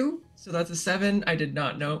a 2, so that's a 7. I did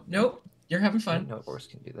not know. Nope. You're having I didn't fun. know horse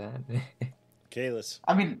can do that. Kalis.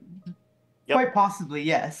 I mean, Yep. quite possibly,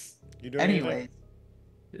 yes. You doing anything?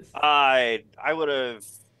 Anyways. I would have.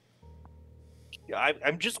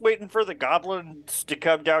 I'm just waiting for the goblins to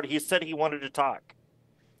come down. He said he wanted to talk.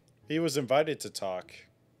 He was invited to talk.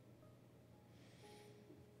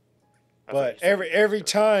 I thought But you said he every wanted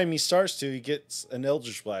to. time he starts to, he gets an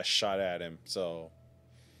Eldritch Blast shot at him. So,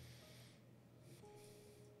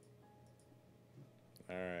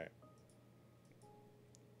 all right.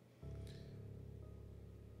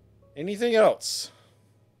 Anything else?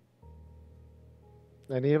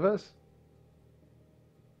 Any of us?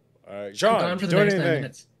 All right, I'm John, gone for the doing next 9 anything?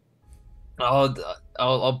 minutes.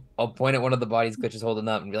 I'll point at one of the bodies Glitch is holding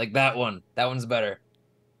up and be like, that one's better.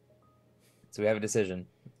 So we have a decision.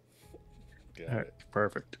 Got All right, it.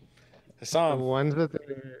 perfect. The Hassan, ones that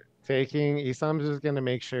they're taking, Isam's just gonna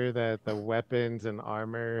make sure that the weapons and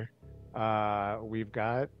armor we've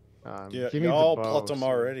got. yeah, he needs a y'all bow, plucked them so-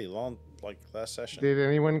 already, like last session. Did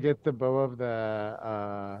anyone get the bow of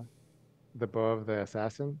the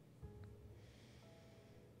assassin?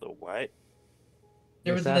 The what?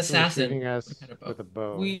 There was an was assassin. shooting us What kind of bow? with a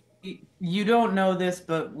bow. You don't know this,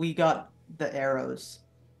 but we got the arrows.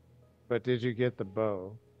 But did you get the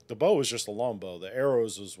bow? The bow was just a longbow. The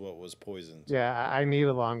arrows was what was poisoned. Yeah, I need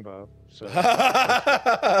a longbow. So,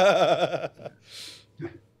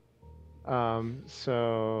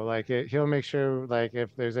 so like he'll make sure like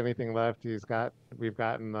if there's anything left, we've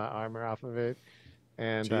gotten the armor off of it,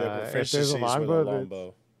 and So you have if there's a proficiencies with a longbow,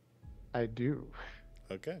 longbow. I do.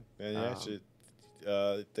 Okay. And Um, actually,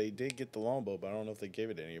 they did get the longbow, but I don't know if they gave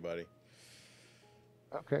it to anybody.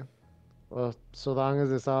 Okay. Well, so long as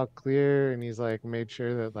it's all clear and he's like made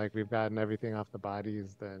sure that like we've gotten everything off the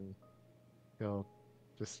bodies, then he'll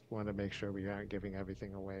just want to make sure we aren't giving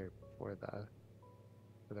everything away for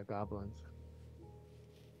the goblins.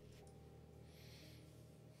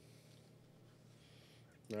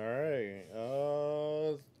 All right.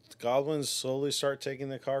 The goblins slowly start taking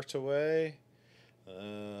the carts away,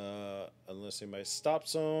 unless anybody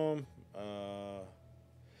stops them.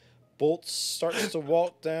 Boltz starts to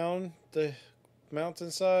walk down the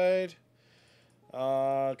mountainside,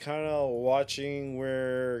 kind of watching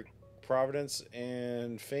where Providence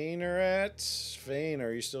and Fane are at. Fane,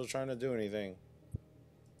 are you still trying to do anything?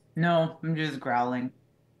 No, I'm just growling.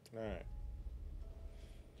 All right.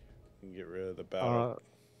 You can get rid of the battle.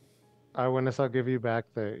 I'll give you back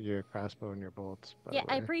your crossbow and your bolts. By Yeah,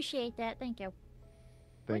 the I way. appreciate that. Thank you.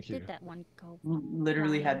 Thank Where you. did that one go?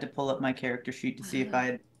 Literally had to pull up my character sheet to see if I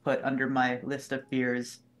had put under my list of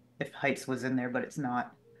fears if heights was in there, but it's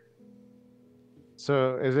not.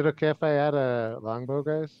 So, is it okay if I add a longbow,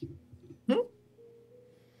 guys?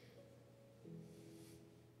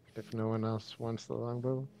 If no one else wants the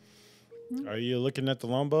longbow? Are you looking at the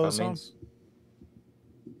longbow? By Sam? means.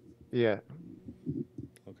 Yeah.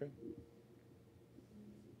 Okay.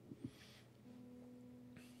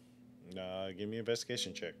 Give me an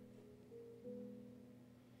investigation check.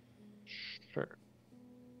 Sure.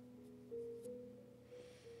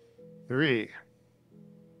 3.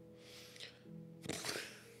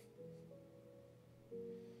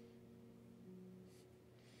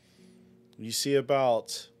 You see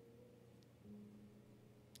about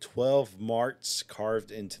 12 marks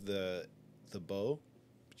carved into the bow,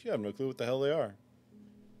 but you have no clue what the hell they are.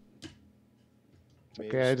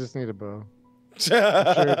 Okay, I just need a bow.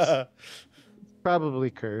 Sure, probably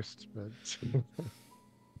cursed, but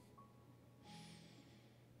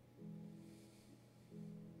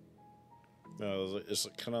No, it's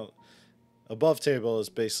kind of above table is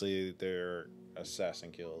basically their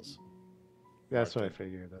assassin kills. that's what I Marked it.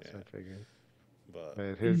 figured. That's what I figured. But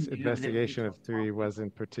But his You investigation of literally 3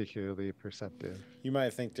 wasn't particularly perceptive. you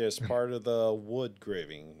might think there's part of the wood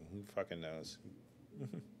graving. Who fucking knows?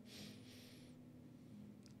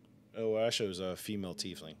 Oh, well, actually, it was a female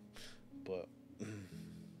tiefling. But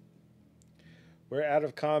we're out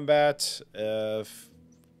of combat. If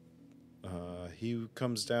he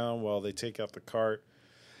comes down while they take out the cart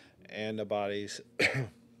and the bodies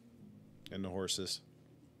and the horses.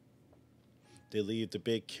 They leave the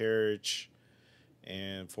big carriage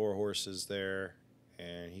and 4 horses there,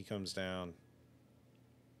 and he comes down.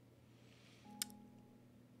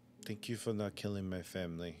 Thank you for not killing my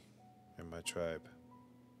family and my tribe.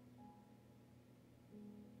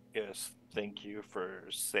 Yes, thank you for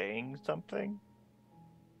saying something.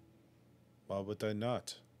 Why would I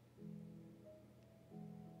not?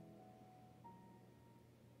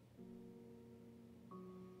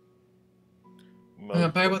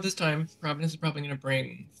 By about this time, Providence is probably going to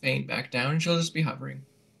bring Fane back down, and she'll just be hovering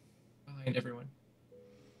behind everyone.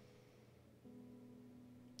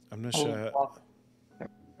 I'm not I'll sure. walk-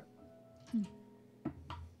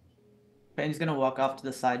 Fane's gonna walk off to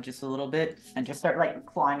the side just a little bit and just start like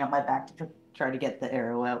clawing on my back to try to get the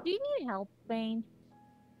arrow out. Do you need help, Bane?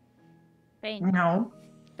 Bane, No.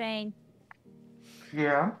 Bane,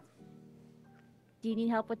 Yeah. do you need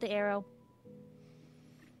help with the arrow?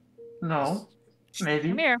 No. Maybe.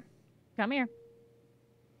 Come here. Come here.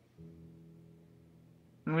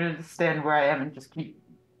 I'm gonna just stand where I am and just keep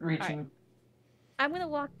reaching. I'm gonna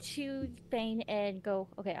walk to Bane and go,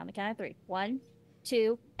 okay, on the count of 3. 1,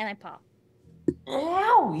 2, and I pop.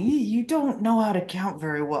 Owie, you don't know how to count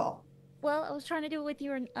very well. Well, I was trying to do it with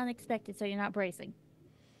you unexpected, so you're not bracing.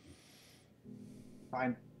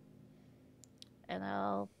 Fine. And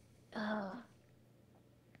I'll. Do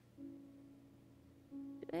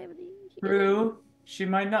I have any here? True. She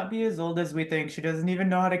might not be as old as we think. She doesn't even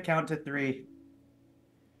know how to count to 3.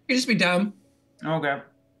 You just be dumb. Okay.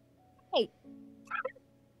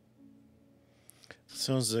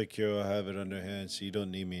 Sounds like you have it underhand, so you don't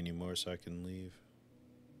need me anymore, so I can leave.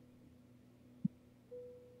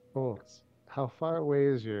 Boltz, how far away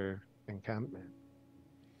is your encampment?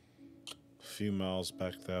 A few miles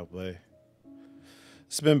back that way.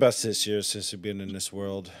 It's been about 6 years since we've been in this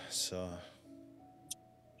world, so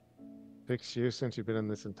 6 years since you've been in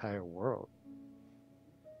this entire world.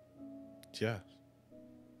 yeah.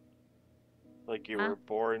 Like you Huh? were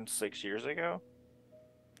born 6 years ago?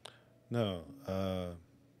 No,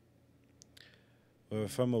 we're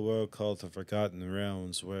from a world called the Forgotten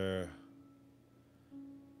Realms, where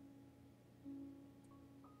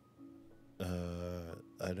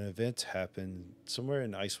an event happened somewhere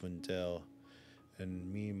in Icewind Dale,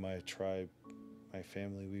 and me and my tribe, my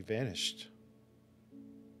family, we vanished.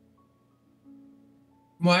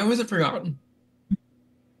 Why was it forgotten?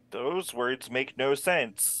 Those words make no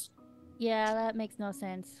sense. Yeah, that makes no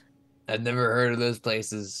sense. I've never heard of those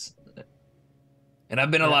places, and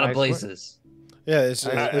I've been a Yeah, lot of I swear- places. Yeah, it was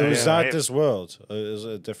yeah. not this world. It was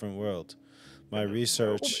a different world. My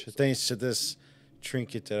research, thanks to this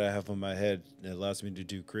trinket that I have on my head, it allows me to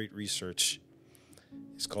do great research.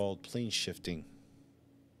 It's called plane shifting.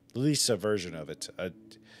 At least a version of it.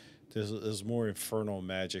 There's more infernal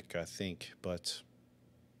magic, I think, but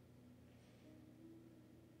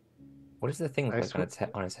What does the thing look I like on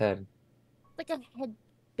on his head? Like a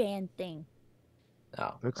headband thing.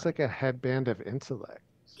 Oh, Looks like a headband of intellect.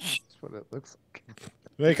 That's what it looks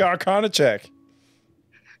make an Arcana check.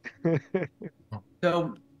 like.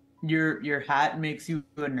 So your hat makes you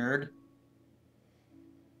a nerd.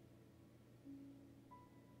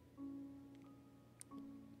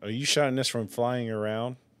 Are you shouting this from flying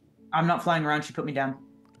around? I'm not flying around. She put me down.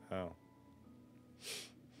 Oh.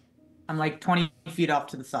 I'm like 20 feet off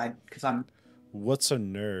to the side because I'm What's a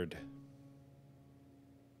nerd?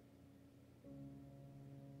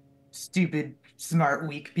 stupid, smart,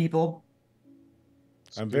 weak people.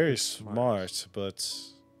 I'm very smart, but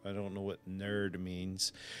I don't know what nerd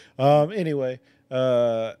means. Anyway,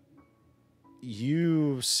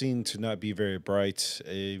 you seem to not be very bright,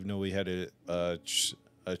 even though we had a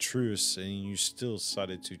truce, and you still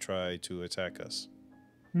decided to try to attack us.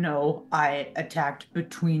 No, I attacked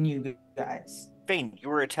between you guys. Vane, you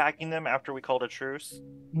were attacking them after we called a truce?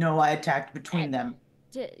 No, I attacked between them.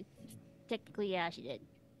 Technically, yeah, she did.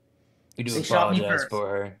 you do They shot me apologize first. for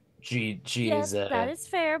her. She Yes, is that is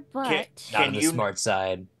fair, but not Can on the you- smart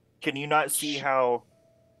side. Can you not see how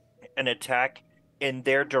an attack in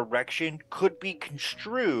their direction could be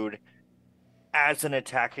construed as an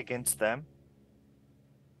attack against them?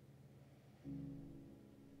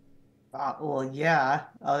 Well, yeah.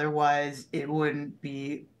 Otherwise, it wouldn't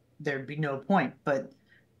be. There'd be no point. But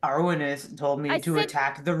Arwinis told me I to said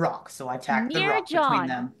attack the rock, so I attacked the near rock John. between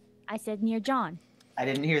them. I said near John. I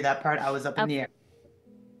didn't hear that part. I was up in the air.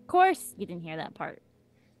 Of course, you didn't hear that part.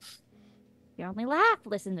 You only laugh.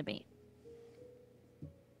 Listen to me.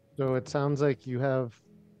 So it sounds like you have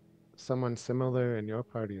someone similar in your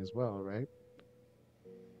party as well, right?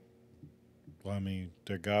 Well, I mean,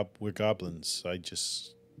 we're goblins. I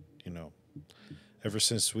just, ever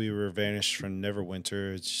since we were vanished from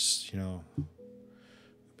Neverwinter, it's just,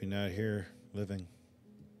 been out here living.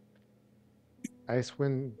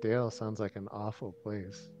 Icewind Dale sounds like an awful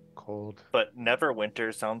place. Cold. But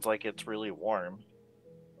Neverwinter sounds like it's really warm.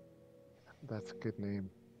 That's a good name.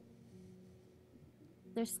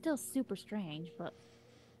 They're still super strange, but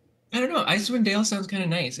I don't know. Icewind Dale sounds kind of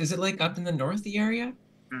nice. Is it like up in the north, the area?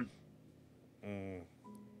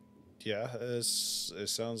 Yeah, it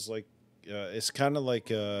sounds like it's kind of like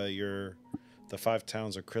the 5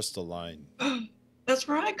 towns of Crystalline. That's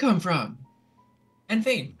where I come from. And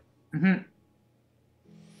Vane. Mhm.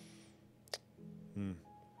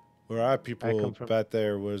 Where our I people come from- back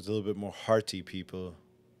there was a little bit more hearty people.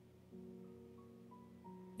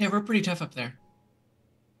 Yeah, we're pretty tough up there.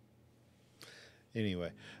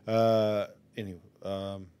 Anyway,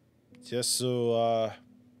 just so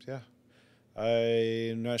yeah,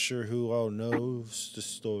 I'm not sure who all knows the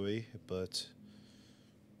story, but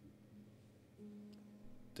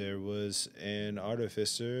there was an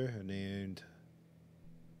artificer named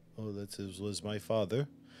was my father.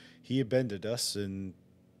 He abandoned us and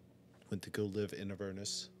went to go live in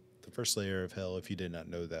Avernus, the first layer of hell, if you did not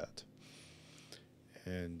know that.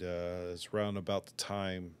 And it's around about the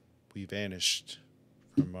time we vanished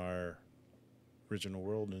from our original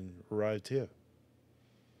world and arrived here.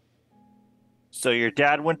 So your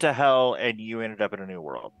dad went to hell and you ended up in a new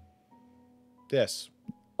world. Yes.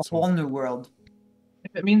 A whole new world.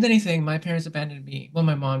 If it means anything, my parents abandoned me. Well,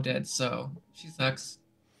 my mom did, so she sucks.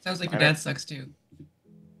 Sounds like your dad sucks too.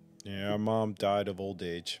 Yeah, our mom died of old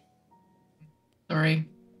age. Sorry.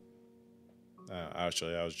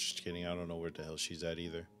 Actually, I was just kidding. I don't know where the hell she's at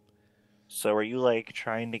either. So are you like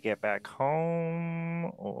trying to get back home,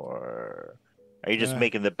 or are you just Uh.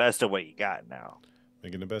 making the best of what you got now?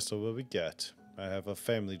 Making the best of what we get. I have a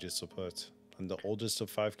family to support. I'm the oldest of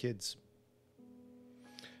 5 kids.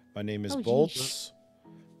 My name is Oh, Boltz.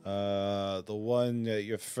 The one that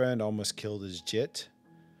your friend almost killed is Jit,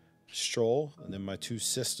 Stroll, and then my 2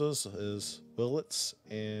 sisters is Willits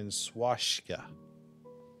and Swashka.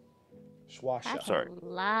 That's Sorry. a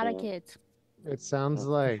lot of kids. It sounds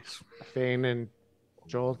like Fane and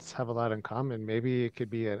Jolts have a lot in common. Maybe it could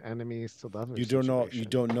be an enemies to lovers. You don't know. You situation.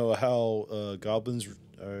 don't know how goblins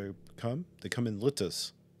come. They come in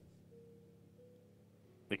litters.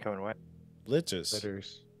 They come in what? Litters.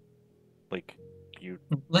 Litters. Like you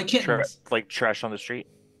Like kittens. like trash on the street?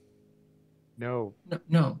 No.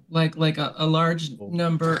 No, like a large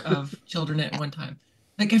number of children at one time.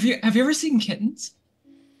 Like, have you ever seen kittens?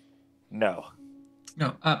 No.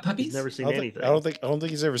 No, puppies. He's never seen I don't, anything. think, I don't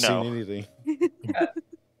think he's ever No. seen anything.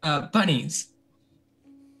 Bunnies.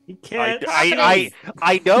 He can't.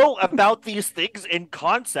 I know about these things in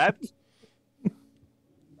concept.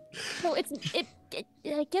 No, it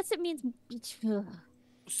I guess it means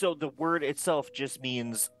So the word itself just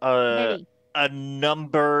means many. a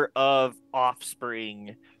number of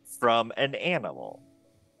offspring from an animal.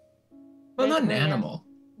 Well, not an Basically, yeah. animal.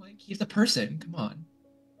 Like, he's a person. Come on.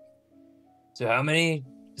 So how many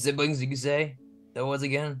siblings did you say that was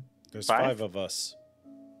again? There's 5? 5 of us.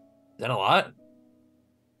 Is that a lot?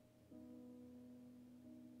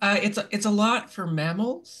 It's a lot for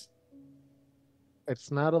mammals.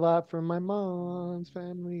 It's not a lot for my mom's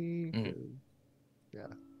family. Mm.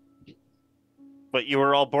 But you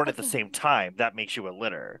were all born at the same time. That makes you a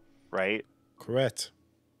litter, right? Correct.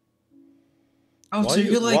 Oh, why so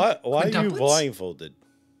you, you're like why are you quintuplets? blindfolded?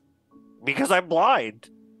 Because I'm blind.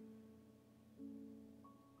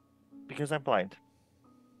 Because I'm blind.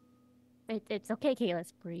 It's okay, Kayla.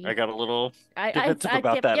 Breathe. I got a little I defensive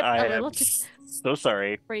about yep, that. Yep, I a am little. Just so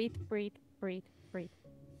sorry. breathe, breathe, breathe, breathe.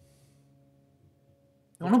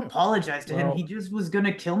 Don't apologize to him. Well- He just was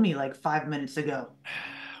gonna kill me like 5 minutes ago.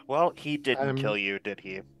 Well, he didn't I'm- kill you, did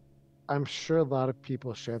he? I'm sure a lot of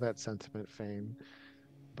people share that sentiment, Fane.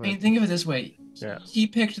 I mean, But think of it this way. Yeah. He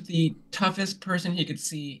picked the toughest person he could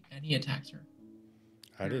see, and he attacked her.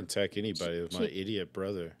 I didn't attack anybody. It was my She- idiot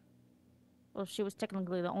brother. Well, she was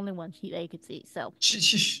technically the only one they could see. So Shh,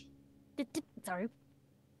 shh, shh. sorry.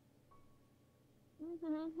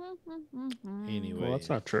 Anyway. Well, that's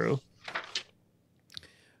not true.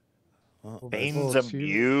 Well, Bane's Boltz, you-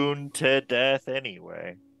 immune to death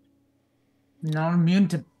anyway. Not immune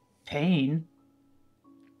to pain.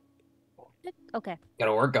 Okay.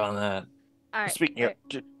 Gotta work on that. All right. Speaking all of,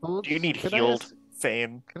 right. do you need Could I healed, ask-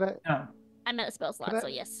 Fane? Could I, No. I'm at a spell slot, Could I- so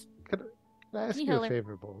yes. could I ask You you a healer.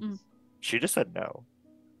 favor, Boltz? Mm. She just said no.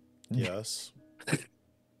 Yes.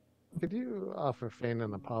 Could you offer Fane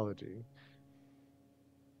an apology?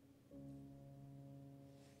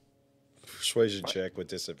 Persuasion check with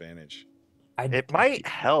disadvantage. It might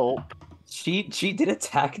help. She did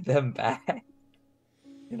attack them back.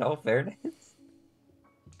 In all fairness.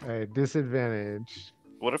 All right, disadvantage.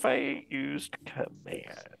 What if I used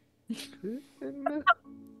command? Okay,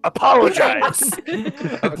 Apologize.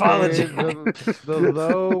 Apology. the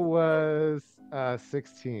low was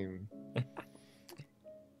 16.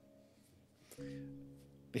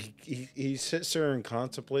 He sits there and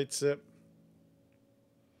contemplates it.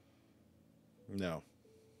 No.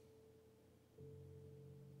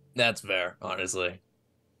 That's fair, honestly.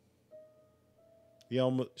 He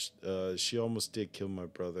almost, she almost did kill my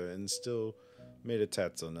brother and still made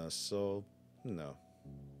attacks on us. So, no.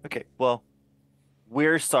 Okay, well,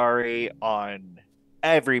 we're sorry on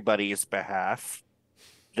everybody's behalf.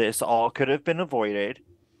 This all could have been avoided.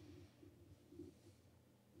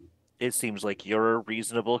 It seems like you're a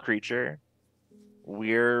reasonable creature.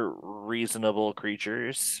 We're reasonable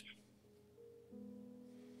creatures.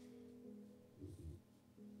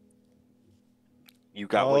 You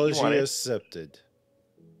got what you Apology wanted. accepted.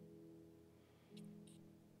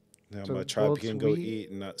 Now So, my tribe Boltz, can go we- eat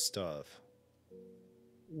and not starve.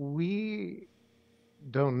 We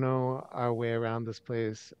don't know our way around this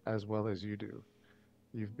place as well as you do.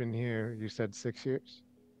 You've been here, you said 6 years?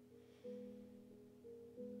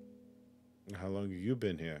 How long have you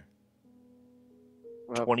been here?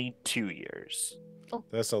 Well, 22 years.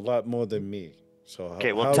 That's a lot more than me. So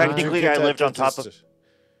Okay, well, how would you technically get I that lived on top of- distance?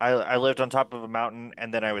 I lived on top of a mountain,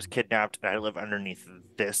 and then I was kidnapped, and I live underneath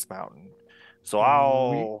this mountain. So We-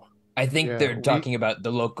 I'll... I think Yeah, they're we- talking about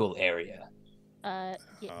the local area. Yeah,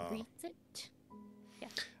 Oh. reads it.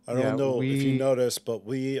 I don't Yeah, know if you we- noticed, but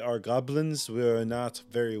we are goblins. We are not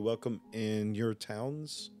very welcome in your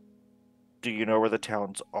towns. Do you know where the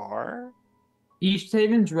towns are? East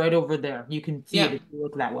Haven's right over there. You can see Yeah. it if you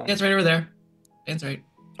look that way. Yeah, it's right over there. That's right.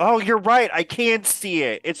 Oh, you're right. I can see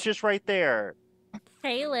it. It's just right there.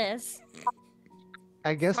 Kalis,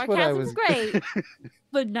 I guess what I sarcasm's was great,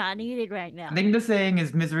 but not needed right now. I think the saying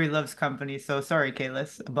is misery loves company. So sorry,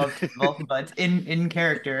 Kalis, above table, but in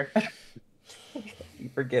character. You're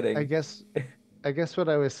forgetting. I guess what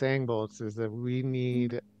I was saying, Boltz, is that we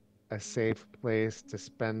need a safe place to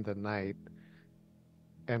spend the night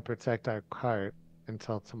and protect our cart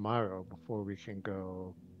until tomorrow before we can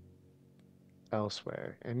go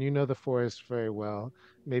elsewhere. And you know the forest very well.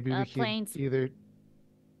 Maybe we could Plains. either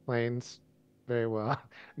plains very well.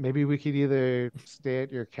 Maybe we could either stay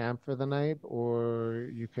at your camp for the night, or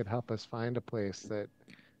you could help us find a place that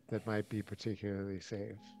might be particularly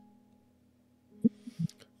safe.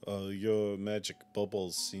 Your magic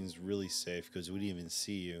bubbles seems really safe because we didn't even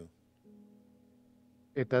see you.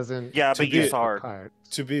 It doesn't. Yeah, To but you be- saw our cart.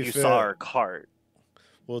 To be you fair, saw our cart.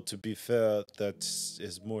 well, to be fair, that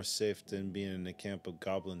is more safe than being in a camp of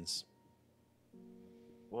goblins.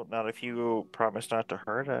 Well, not if you promise not to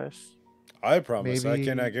hurt us. I promise. I Maybe-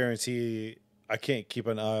 cannot guarantee. I can't keep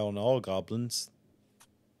an eye on all goblins.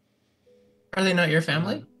 Are they not your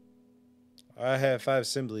family? I have 5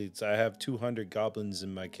 siblings. I have 200 goblins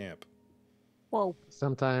in my camp. Whoa.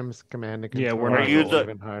 Sometimes command and Yeah, control we're not is you the-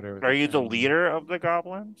 even harder. with Are you the family. leader of the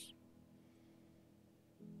goblins?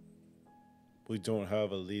 We don't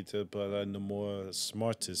have a leader, but I'm the more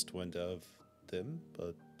smartest one of them.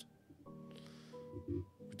 But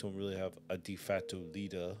we don't really have a de facto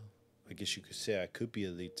leader. I guess you could say I could be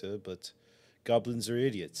a leader, but goblins are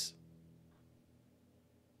idiots.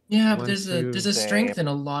 Yeah, but Once there's a you- strength in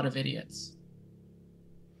a lot of idiots.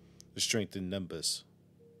 The strength in numbers.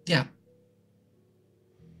 Yeah.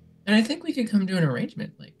 And I think we could come to an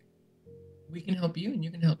arrangement. Like, we can help you and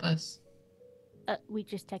you can help us. We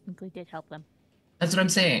just technically did help them. That's what I'm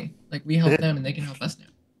saying. Like, we help them and they can help us now.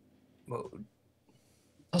 Well,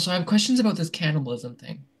 Also, I have questions about this cannibalism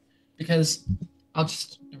thing. Because I'll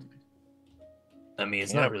just. Never mind. I mean,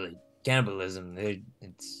 it's Yeah. not really cannibalism.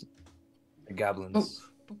 It's they're goblins.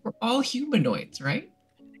 But we're all humanoids, right?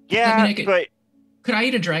 Yeah, I could- but Could I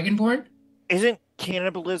eat a dragonborn? isn't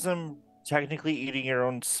cannibalism technically eating your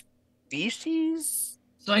own species?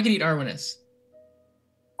 So I could eat Arwanis.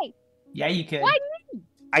 Yeah, you could. Why?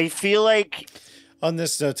 I feel like On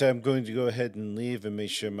this note, I'm going to go ahead and leave and make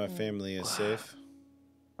sure my family is safe.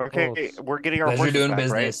 okay, Boltz. we're getting our Pleasure horses doing back,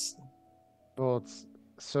 business. Well,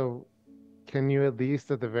 so can you at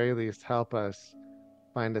least, at the very least, help us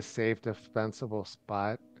find a safe, defensible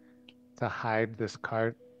spot to hide this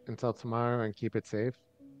cart until tomorrow and keep it safe?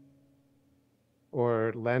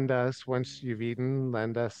 Or lend us, once you've eaten,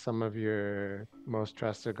 lend us some of your most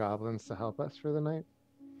trusted goblins to help us for the night?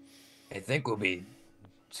 I think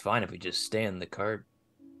it's fine if we just stay in the cart.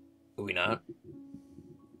 Will we not?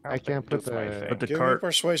 I can't put That's my the- thing. But the Give me a cart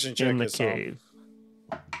persuasion check. in the Hassan. cave.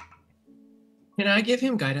 Can I give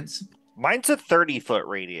him guidance? mine's a 30-foot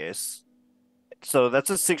radius. So that's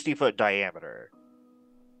a 60-foot diameter.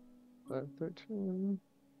 13.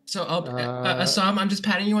 So I'll Uh, Assam, I'm just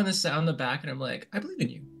patting you on the back, and I'm like, I believe in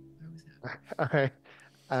you. I always have. Okay.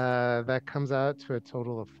 That comes out to a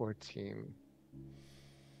total of 14.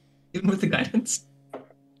 Even with the guidance.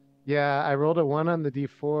 Yeah, I rolled a 1 on the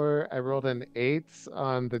D4. I rolled an 8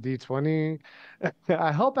 on the D20.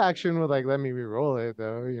 I hope action would like let me re-roll it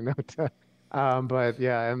though, but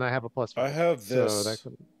yeah, and I have a plus 5. I have So this. that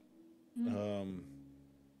could...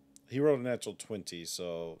 He rolled a natural 20,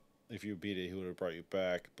 so if you beat it, he would have brought you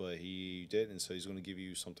back, but he didn't, so he's going to give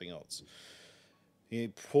you something else. He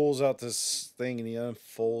pulls out this thing and he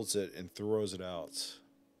unfolds it and throws it out.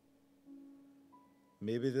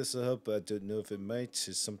 Maybe this will help, but I don't know if it might.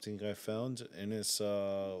 It's something I found, and it's,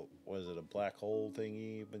 what is it, a black hole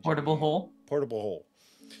thingy? Portable hole. Portable hole.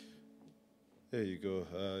 There you go.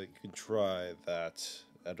 You can try that.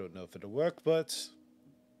 I don't know if it'll work, but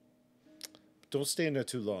don't stay in there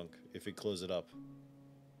too long. If you close it up,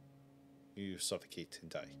 you suffocate and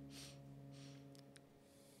die.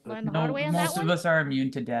 Learn the hard way on that Most of one. us are immune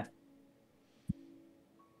to death.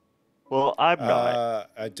 Well, I'm not.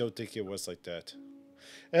 I don't think it was like that.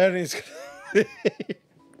 And he's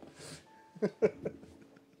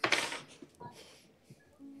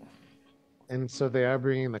And so they are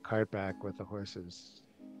bringing the cart back with the horses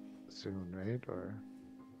soon, right? Or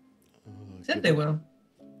Said they will.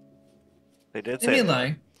 They did They say may that.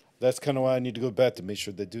 lie. That's kind of why I need to go back to make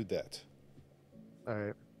sure they do that. all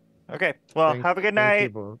right. Okay, well, have a good Thank you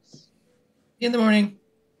night. both. See you in the morning.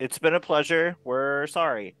 It's been a pleasure. We're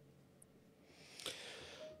sorry.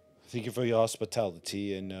 Thank you for your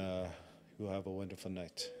hospitality, and you'll have a wonderful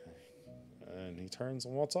night. And he turns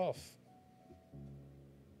and walks off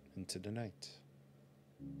into the night.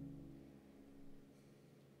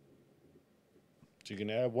 So you can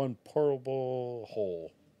add one portable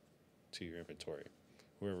hole to your inventory.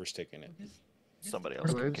 Whoever's taking it. Somebody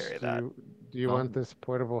else can Glitch, carry do that. you Oh. want this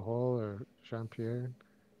portable hole or Jean-Pierre?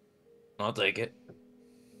 I'll take it.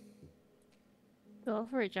 Go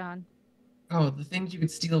for it, John. Oh, the things you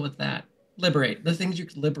could steal with that. Liberate. The things you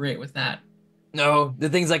could liberate with that. No, the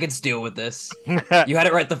things I could steal with this. You had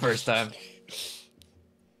it right the first time.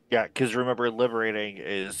 Yeah, because remember, liberating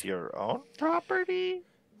is your own property.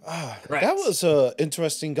 Correct. That was an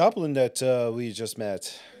interesting goblin that we just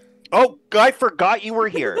met. Oh, I forgot you were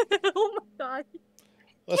here. Oh my god.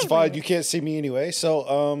 That's Hey, fine. man. You can't see me anyway.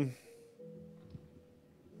 So,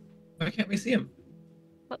 Why can't we see him?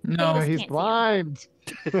 But No, Bayless He's can't see him. blind.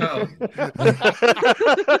 Oh.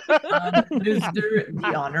 Mr.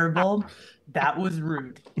 the Honorable, that was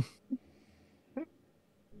rude.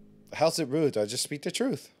 how's it rude? I just speak the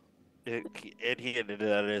truth. And he admitted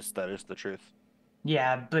that is the truth.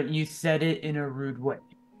 Yeah, but you said it in a rude way.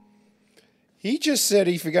 He just said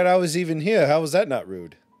he forgot I was even here. How was that not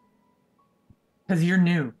rude? Because you're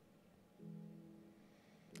new.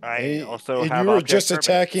 I And- also and have you were object just permanence.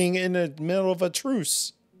 attacking in the middle of a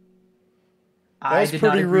truce. That I was did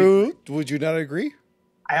not pretty agree. rude. Would you not agree?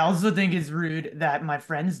 I also think it's rude that my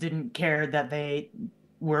friends didn't care that they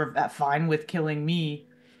were fine with killing me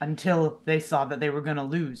until they saw that they were going to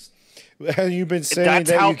lose. Have you been saying That's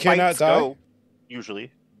that how you cannot fights die? go,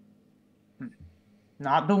 usually.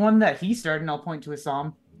 Not the one that he started, and I'll point to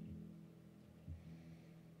Assam.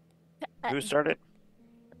 Who started?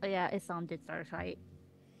 Oh, yeah, Isam did start a fight.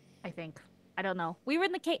 I think. I don't know. We were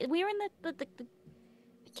in the we were in the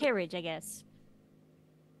carriage, I guess.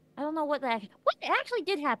 I don't know what actually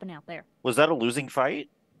did happen out there. Was that a losing fight?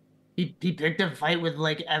 He picked a fight with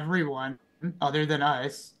like everyone other than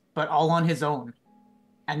us, but all on his own.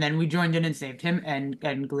 And then we joined in and saved him, and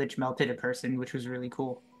Glitch melted a person, which was really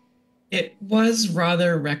cool. It was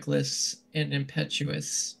rather reckless and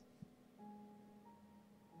impetuous.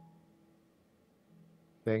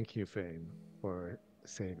 Thank you, Fane, for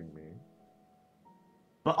saving me.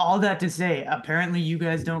 But all that to say, apparently you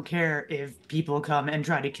guys don't care if people come and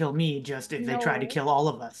try to kill me, just if they try to No. kill all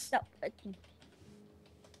of us. No,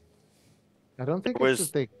 I don't think Was-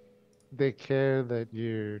 it's that they care that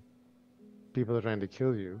people are trying to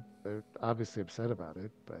kill you. They're obviously upset about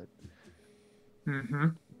it, but Mm-hmm.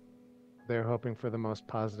 they're hoping for the most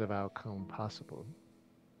positive outcome possible.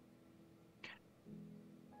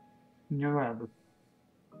 You're right.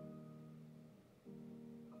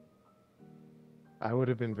 I would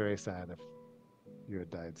have been very sad if you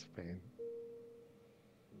had died, Fane.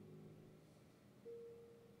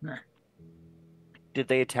 Did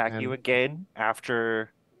they attack you And- again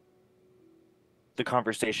after the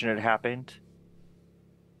conversation had happened?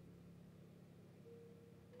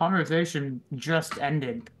 Conversation just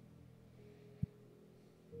ended.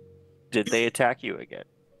 Did they attack you again?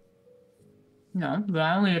 No, but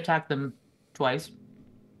I only attacked them twice.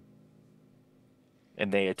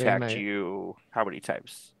 And they attacked might- you how many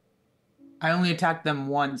times? I only attacked them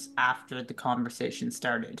once after the conversation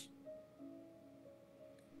started.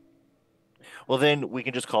 Well, then we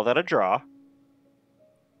can just call that a draw.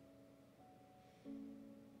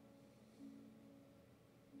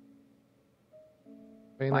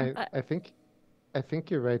 Fane, Fine. I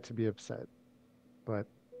think you're right to be upset, but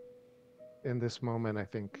in this moment, I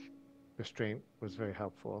think restraint was very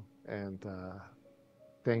helpful, and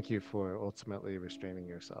thank you for ultimately restraining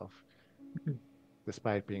yourself.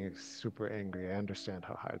 Despite being super angry, I understand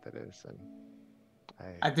how hard that is, and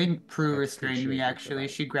I think Prue I restrained appreciate me, you for actually.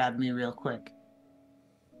 that. She grabbed me real quick.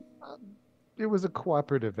 It was a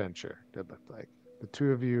cooperative venture, it looked like. The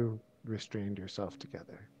two of you restrained yourself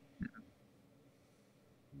together.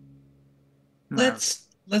 Let's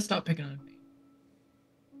stop picking on me.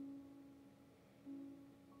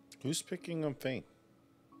 Who's picking on Fane?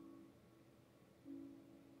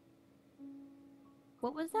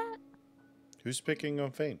 what was that? Who's picking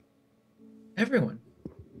on Fane? Everyone.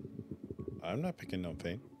 I'm not picking on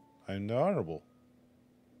Fane. I'm the honorable.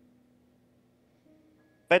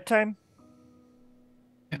 Bedtime?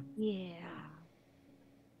 Yeah.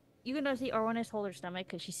 You can see Orwanis hold her stomach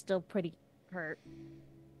because she's still pretty hurt.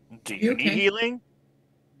 Do You you need okay? healing?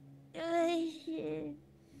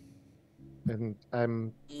 And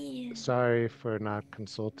I'm sorry for not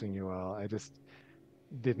consulting you all. I just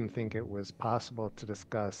didn't think it was possible to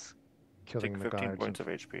discuss killing Take the 15 guards points in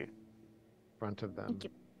of HP. front of them. Thank you.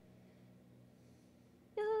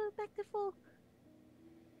 Back to full.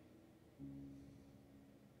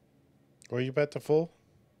 Were you bet to full?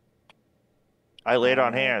 I laid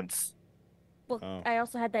on Uh, hands. Well, Oh. I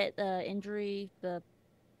also had that injury, the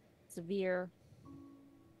severe.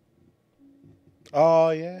 Oh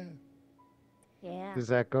yeah. Yeah. Does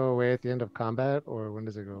that go away at the end of combat, or when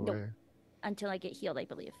does it go Nope. away? Until I get healed, I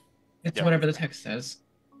believe. It's Yeah. whatever the text says.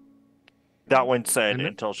 That one said And it-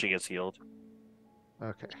 until she gets healed.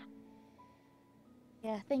 Okay.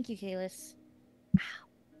 Yeah. Thank you, Kalis.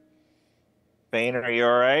 Bane, are you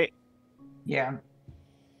alright? Yeah.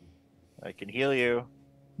 I can heal you.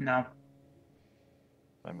 No.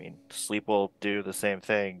 I mean, sleep will do the same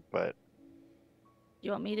thing, but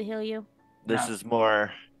You want me to heal you? this No. is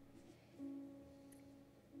more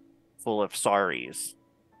full of sorries.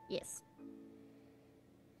 Yes.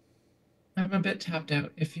 I'm a bit tapped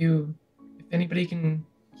out. If anybody can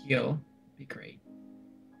heal, it'd be great.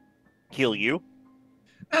 Heal you?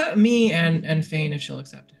 Me and Fane if she'll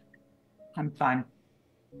accept it. I'm fine.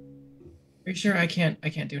 Are you sure I can't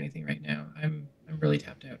do anything right now? I'm really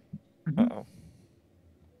tapped out. Uh-oh.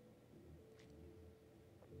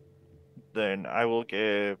 Then I will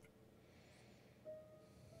give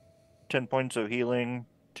 10 points of healing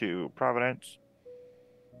to Providence.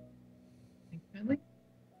 Thank you kindly.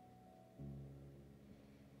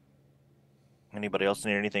 Anybody else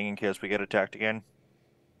need anything in case we get attacked again?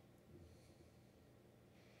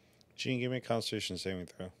 Gene, give me a Constitution saving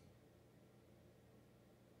throw.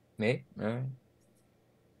 Me? All right.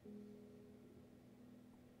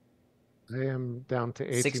 I am down to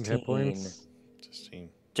 18 16. hit points. 16.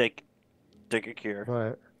 Take a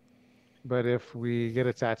cure. But if we get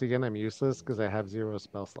attacked again, I'm useless because I have 0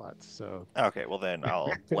 spell slots. So Okay, well then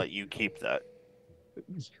I'll let you keep that.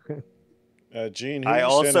 Gene, who I are you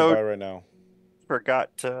also- standing by right now?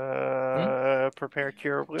 Forgot to prepare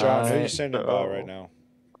cure wounds. John, who are Uh, you standing by right now?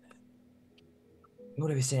 Who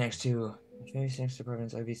would I be standing next to? If I be standing next to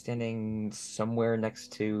Providence, I'd be standing somewhere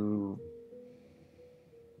next to.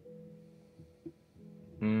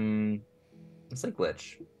 It's like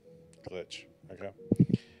Glitch. Glitch. Okay.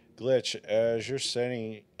 Glitch, as you're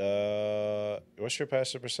standing, what's your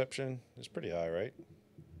passive perception? It's pretty high, right?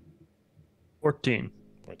 14.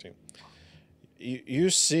 14. You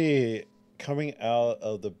see coming out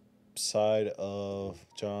of the side of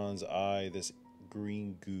John's eye this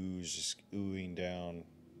green goo just oohing down.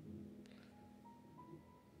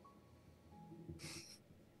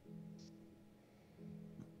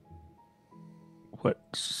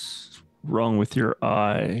 What's wrong with your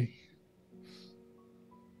eye?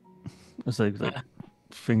 It's like the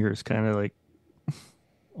fingers kind of like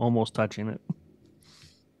almost touching it.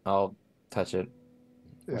 I'll touch it.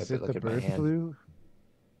 Wipe is it, it look the at my bird hand. flu?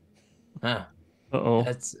 Huh. Uh-oh.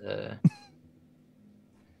 That's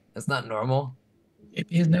not normal.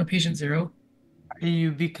 AP is now patient 0. Are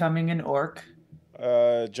you becoming an orc?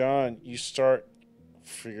 John, you start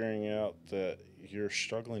figuring out that you're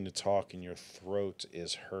struggling to talk and your throat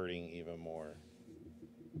is hurting even more.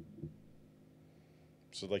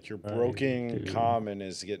 So like your broken do. common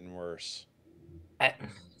is getting worse.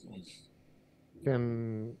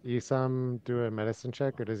 Can Isam do a medicine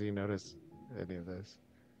check, or does he notice any of this?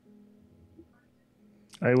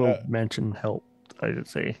 I will mention help, I should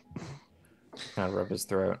say. Kind of rub his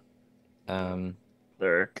throat.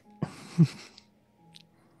 Lyric.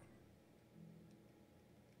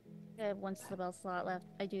 I have one spell slot left.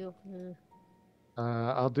 I do.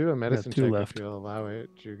 I'll do a medicine 2 check left. if you'll allow it,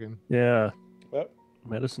 Jugan. Yeah, Well,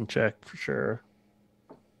 medicine check for sure.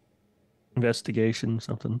 Investigation,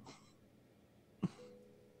 something.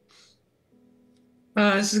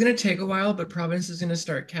 This is gonna take a while, but Providence is gonna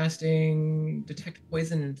start casting Detect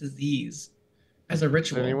Poison and Disease as a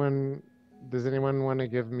ritual. Does anyone want to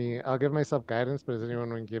give me? I'll give myself guidance, but does anyone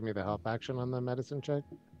want to give me the help action on the medicine check?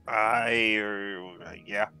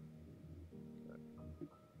 Yeah.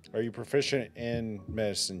 are you proficient in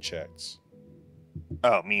medicine checks?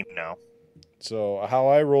 Oh, me no. So how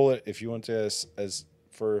I roll it, if you want to, as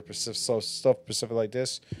for stuff specific like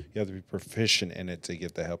this, you have to be proficient in it to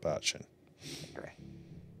get the help action.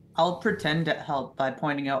 I'll pretend to help by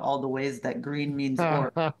pointing out all the ways that green means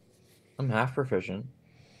orc. I'm half proficient.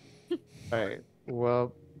 All right.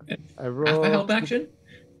 Well, I Half a rolled help action?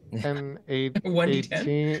 an 1d10?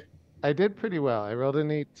 18. I did pretty well. I rolled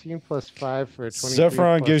an 18 plus 5 for a 23.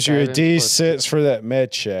 Zephron plus gives you a guidance plus D6 for that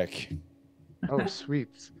med check. Oh,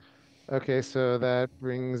 sweet. Okay, so that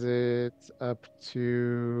brings it up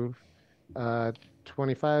to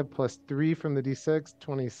 25 plus 3 from the D6,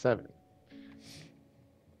 27.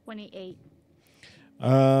 28.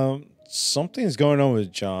 Something's going on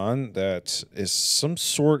with John that is some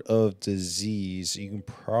sort of disease. You can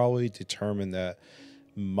probably determine that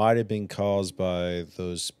might have been caused by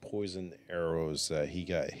those poison arrows that he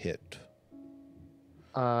got hit.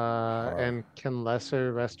 And can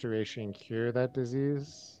lesser restoration cure that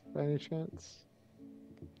disease? by any chance?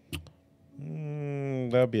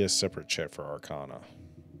 That'd be a separate check for Arcana.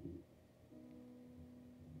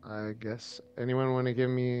 I guess. Anyone want to give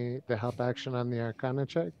me the help action on the Arcana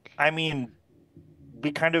check? I mean,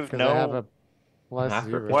 we kind of Because I have know a plus Half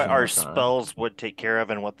 0. what our Arcana. spells would take care of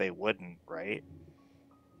and what they wouldn't, right?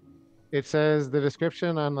 It says the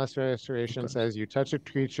description on Lesser Restoration says you touch a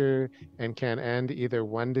creature and can end either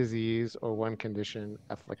one disease or one condition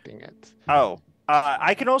afflicting it. Oh,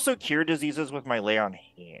 I can also cure diseases with my lay on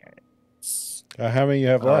hands. How many you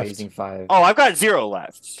have Oh, left? using 5. Oh, I've got 0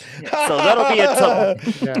 left. So that'll be a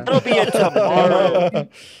Yeah. that'll be a tomorrow.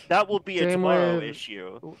 That will be a Same tomorrow with-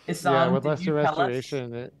 issue. Yeah, Isam, with did Lesser you tell us?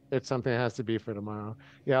 Restoration, it's something that has to be for tomorrow.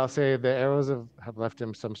 Yeah, I'll say the arrows have left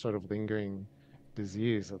him some sort of lingering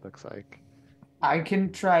disease, it looks like. I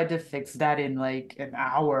can try to fix that in like an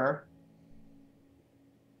hour.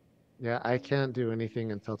 Yeah, I can't do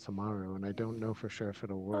anything until tomorrow, and I don't know for sure if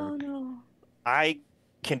it'll Oh work. no. I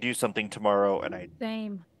can do something tomorrow, and I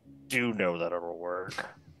Same. do know that it'll work.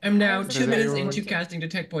 I'm now Does 2 minutes everyone- into casting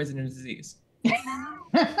Detect Poison and Disease.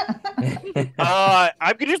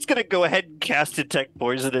 I'm just gonna go ahead and cast Detect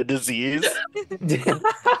Poison and Disease. Do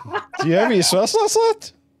you have any spell slots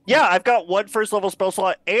left? Yeah, I've got 1 first level spell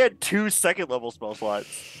slot and 2 second level spell slots.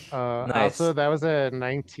 Nice. Also, that was a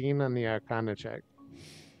 19 on the Arcana check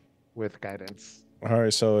with guidance. All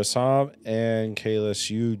right, so Assam and Kalis,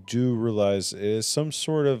 you do realize it is some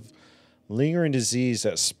sort of lingering disease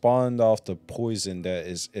that spawned off the poison that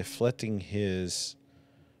is afflicting his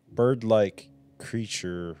bird-like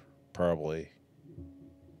creature, probably.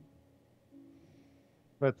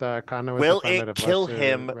 But the Arcana was Will the it of kill Lesser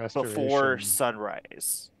him before Restoration.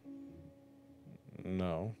 sunrise?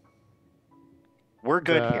 No. We're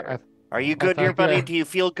good The- here. Are you I good here, thought buddy? the- Do you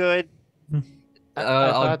feel good?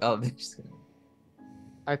 thought- just kidding.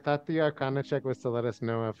 I thought the Arcana check was to let us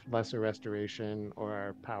know if Lesser Restoration or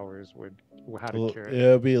our powers how to Well, cure it.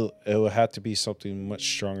 it will have to be something much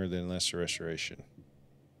stronger than Lesser Restoration.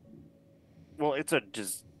 Well, it's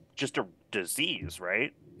just a disease,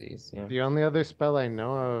 right? These, yeah. The only other spell I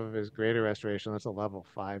know of is Greater Restoration. That's a level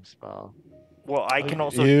 5 spell. Well, I can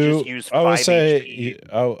also just use 5 I would say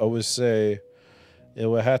HP. I would say it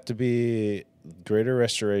would have to be Greater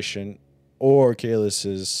Restoration or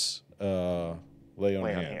Kalis's lay on Lay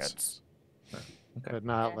on hands. hands. But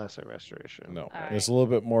not Lesser Restoration. No, All it's a little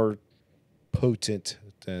bit more potent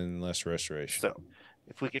than Lesser Restoration. So,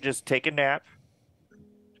 if we could just take a nap,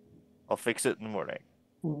 I'll fix it in the morning.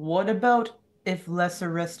 What about if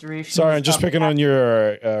Lesser Restoration? Sorry, is I'm just up picking at on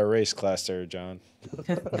your race class there, John. to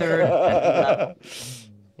 3rd level?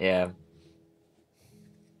 Yeah.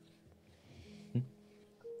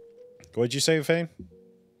 What'd you say, Fane?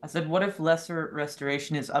 I said, what if Lesser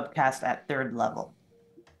Restoration is upcast at 3rd level?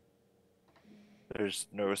 There's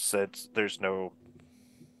no sense. There's no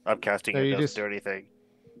upcasting. No, It you doesn't just- do anything.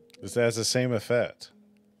 It has the same effect.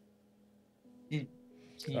 You-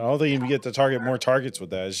 I don't think you can get to target more targets with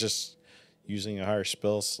that. It's just using a higher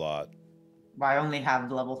spell slot. I only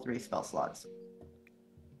have level 3 spell slots.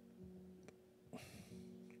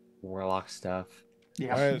 Warlock stuff.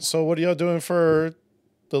 Yeah. All right, so what are y'all doing for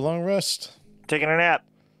the long rest? Taking a nap.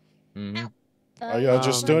 Mm-hmm. Are y'all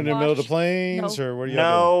just doing it in the middle of the plains, No. or what are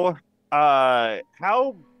y'all No.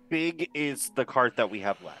 How big is the cart that we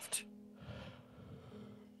have left?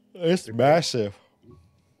 doing? It's massive.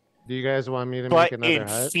 Do you guys want me to But make another in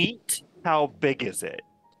hut? feet, how big is it?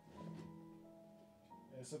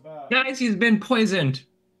 It's about Guys, he's been poisoned.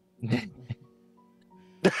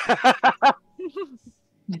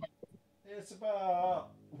 it's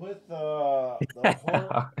about with the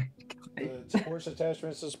horse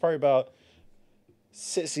attachments. It's probably about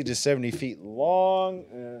 60 to 70 feet long,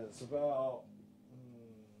 and it's about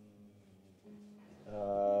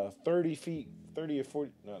 30 feet, 30 or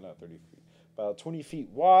 40. No, not 30 feet. About 20 feet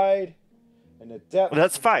wide, and the depth.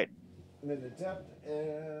 That's fine. And then the depth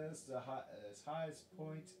is its highest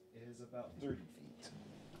point is about 30 feet.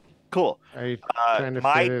 Cool. Are you Uh, trying to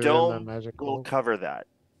my fit it in the dome magical? will cover that.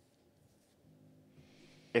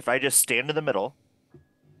 If I just stand in the middle,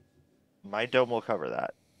 my dome will cover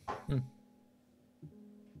that.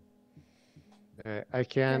 I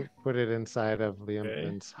can't put it inside of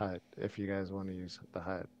Liam's hut if you guys want to use the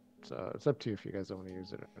hut. So it's up to you if you guys don't want to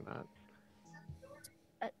use it or not.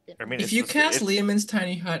 I mean, If it's you just- cast it's- Liamon's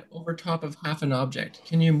tiny hut over top of half an object,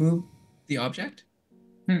 can you move the object?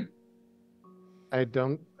 I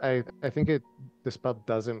don't. I think the spell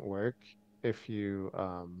doesn't work if you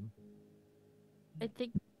I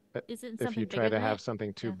think isn't if something you try bigger to than have it?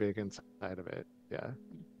 something too Yeah. big inside of it. Yeah.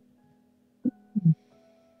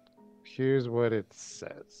 Here's what it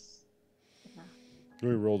says. We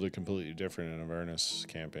rolled it completely different in Avernus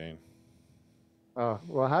campaign. Oh,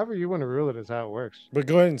 well, however you want to rule it is how it works. But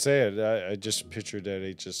go ahead and say it. I just pictured that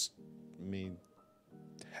it just mean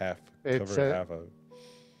It's covered half of.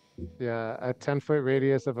 Yeah, a 10-foot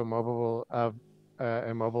radius of a mobile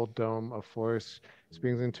dome of force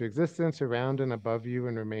springs into existence around and above you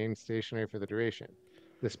and remains stationary for the duration.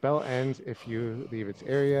 The spell ends if you leave its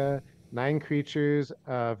area. 9 creatures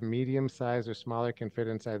of medium size or smaller can fit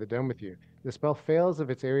inside the dome with you. The spell fails if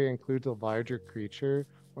its area includes a larger creature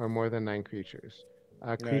or more than 9 creatures.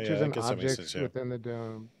 Creatures I and guess that makes objects sense, yeah. within the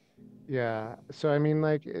dome. Yeah, so I mean,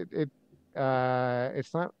 like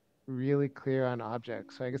it's not really clear on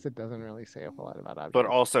objects, so I guess it doesn't really say a whole lot about objects. But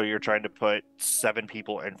also, you're trying to put 7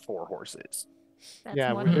 people and 4 horses. That's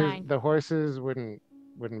yeah, more than there's- 9. the horses wouldn't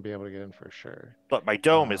be able to get in for sure. But my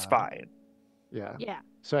dome is Uh, fine. Yeah. Yeah.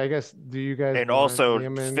 So I guess, do you guys And want also,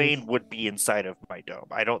 humans? Fane would be inside of my dome.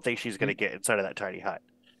 I don't think she's going to get inside of that tiny hut.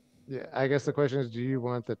 Yeah, I guess the question is, do you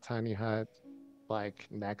want the tiny hut like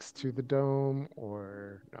next to the dome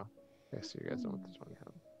or no? Yes, you guys don't want the tiny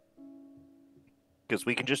hut. Because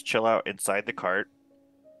we can just chill out inside the cart.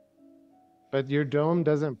 But your dome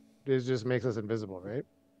doesn't, it just makes us invisible, right?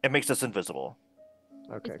 It makes us invisible.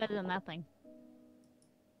 Okay. It's better than nothing.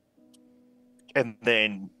 And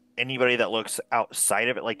then anybody that looks outside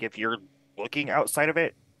of it, like if you're looking outside of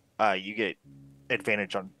it, you get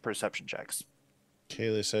advantage on perception checks.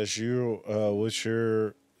 Kayla says, "You, what's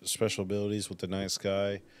your special abilities with the night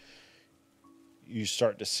sky? You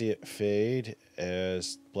start to see it fade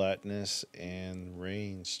as blackness and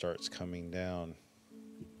rain starts coming down.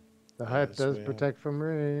 The hut Yes, does we- protect from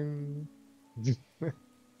rain.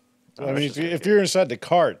 I mean, if you're inside the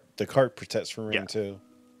cart protects from rain Yeah. too.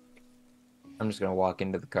 I'm just gonna walk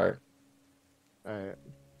into the cart. All right.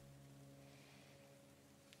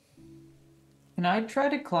 Can I try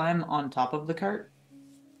to climb on top of the cart?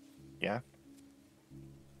 Yeah.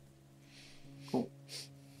 Cool.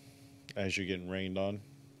 As you're getting rained on.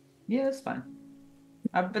 Yeah, that's fine.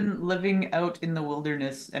 I've been living out in the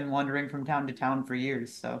wilderness and wandering from town to town for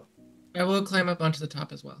years, so. I will climb up onto the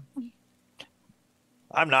top as well.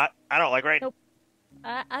 I'm not. I don't like rain. Nope.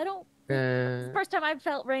 I don't. It's the Uh, first time I've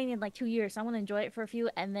felt rain in like 2 years. So I want to enjoy it for a few,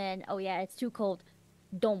 and then oh yeah, it's too cold.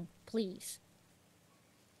 Dome, please.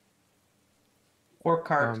 Or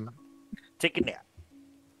cart. Take a nap.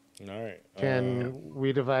 All right. Can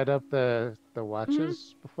we divide up the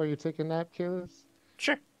watches before you take a nap, Kaylis?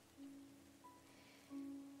 Sure.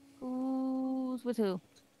 Who's with who?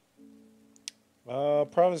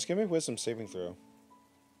 Providence, give me wisdom saving throw.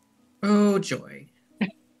 Oh joy.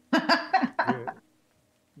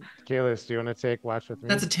 Kaylis, do you want to take watch with me?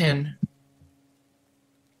 That's a 10.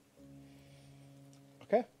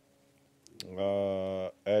 Okay.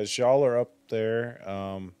 As y'all are up there,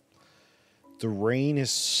 the rain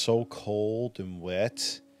is so cold and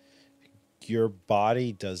wet. Your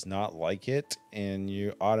body does not like it, and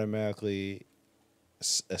you automatically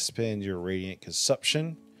spend your radiant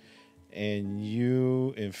consumption, and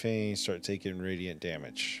you and Fane start taking radiant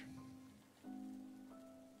damage.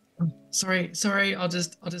 Sorry. I'll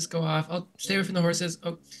just go off. I'll stay away from the horses.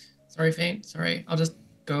 Oh, sorry, Fane. Sorry. I'll just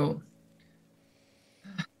go.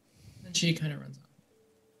 Then she kind of runs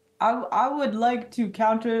off. I would like to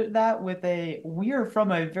counter that with we are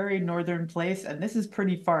from a very northern place, and this is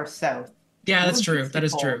pretty far south. Yeah, that's We'll true. just That get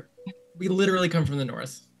is true. We literally come from the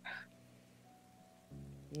north.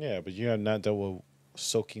 Yeah, but you have not dealt with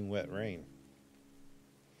soaking wet rain.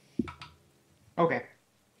 Okay.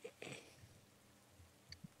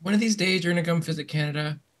 One of these days, you're gonna come visit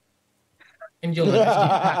Canada, and you'll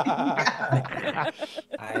understand.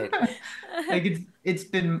 Like it's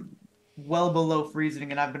been well below freezing,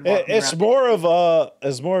 and I've been walking It's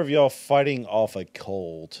around. more of y'all fighting off a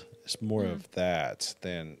cold. It's more of that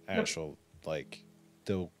than actual like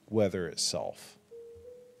the weather itself.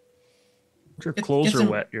 If your Get- clothes get are some-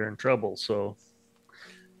 wet, you're in trouble. So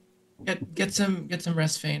Get some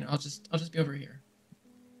rest, Fane. I'll just be over here.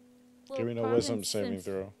 Give me no Well, wisdom Providence, saving since-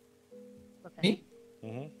 throw. Okay. Me?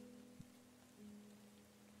 Mm-hmm.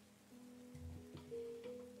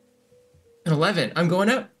 An 11. I'm going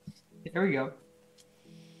up. There we go.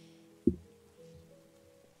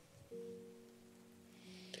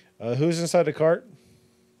 Who's inside the cart?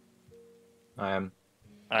 I am.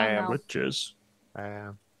 I Oh, am. no. witches.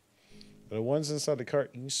 The ones inside the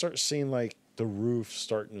cart. You start seeing like the roof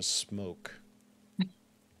starting to smoke.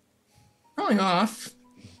 Rolling off.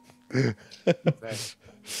 That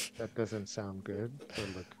doesn't sound good or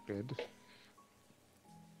look good.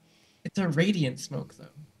 It's a radiant smoke,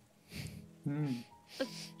 though. Hmm. I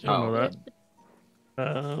don't know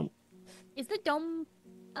that. Is the dome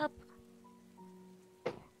up?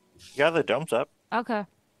 Yeah, the dome's up. Okay.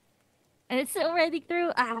 And it's still raining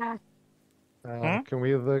through. Can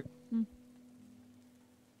we look? Hmm.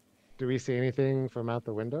 Do we see anything from out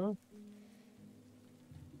the window?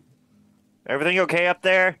 Everything okay up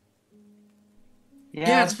there?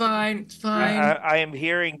 Yeah, it's fine. It's fine. I am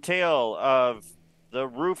hearing tale of the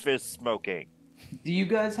roof is smoking. Do you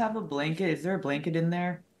guys have a blanket? Is there a blanket in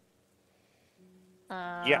there?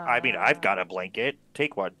 Yeah, I mean, I've got a blanket.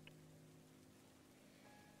 Take one.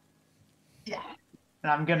 Yeah.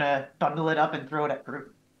 And I'm gonna bundle it up and throw it at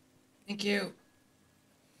Prue. Thank you.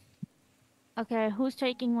 Okay, who's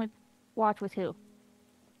taking watch with who?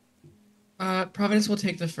 Providence will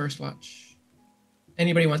take the first watch.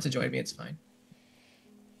 Anybody wants to join me, it's fine.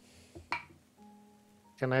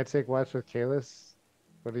 Can I take watch with Kalis?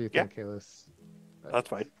 What do you think, Kalis? That's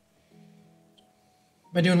fine. Am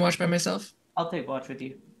I doing watch by myself? I'll take watch with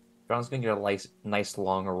you. John's gonna get a nice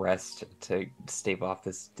long rest to stave off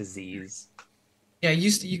this disease. Yeah,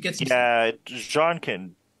 you get some. Yeah, Jean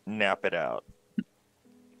can nap it out.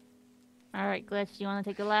 All right, Glitch, you want to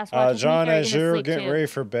take the last watch? with me, John, or are you as gonna you're sleep getting too? ready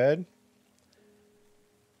for bed,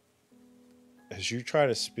 as you try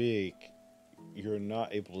to speak, you're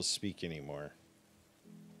not able to speak anymore.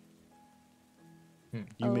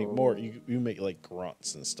 You make more. You make like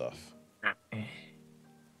grunts and stuff.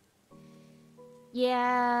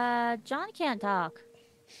 Yeah, John can't talk.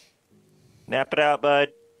 Nap it out, bud.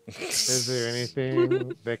 Is there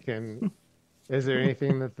anything that can? Is there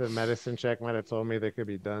anything that the medicine check might have told me that could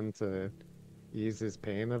be done to ease his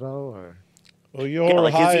pain at all? Or Well, you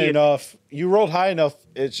rolled high enough. You rolled high enough.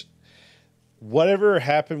 It's whatever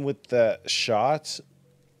happened with that shot.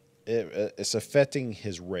 It's affecting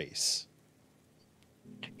his race.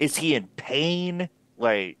 Is he in pain?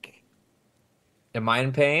 Like, am I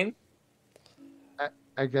in pain?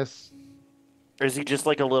 I guess. Or is he just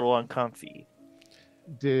like a little uncomfy?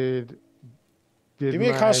 Did Give me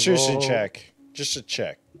a Constitution roll... check. Just a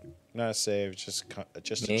check, not a save. Just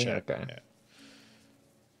a Me? check. Okay. Yeah.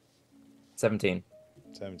 17.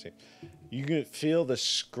 17. You can feel the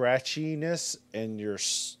scratchiness and your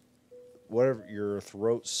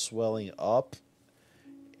throat swelling up,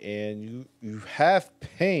 and you have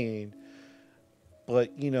pain,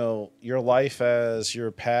 but your life as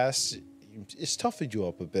your past, it's toughened you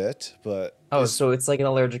up a bit. But so it's like an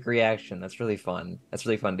allergic reaction. That's really fun. That's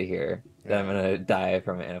really fun to hear. That I'm gonna die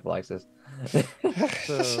from anaphylaxis.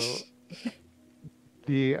 So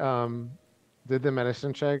did the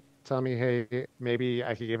medicine check tell me, hey, maybe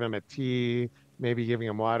I could give him a tea, maybe giving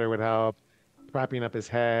him water would help, propping up his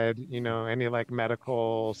head, any like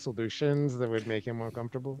medical solutions that would make him more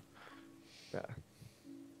comfortable? Yeah.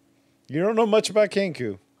 You don't know much about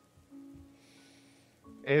Kenku.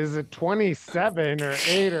 Is it 27 or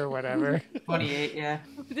 8 or whatever? 28, yeah.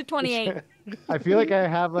 The 28. I feel like I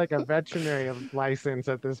have like a veterinary license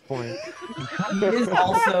at this point. He is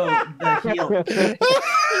also the healer. He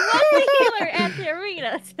was the healer at the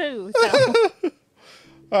arena too. So.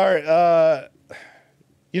 All right.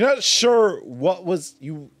 You're not sure what was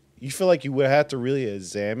you feel like you would have to really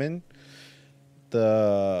examine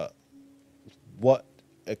what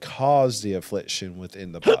caused the affliction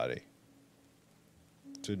within the body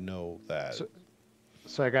to know that.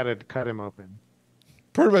 So I gotta cut him open.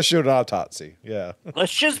 Pretty much do an autopsy. Yeah.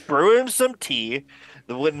 Let's just brew him some tea.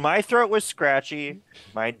 When my throat was scratchy,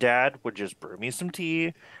 my dad would just brew me some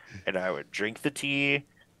tea, and I would drink the tea,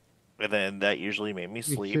 and then that usually made me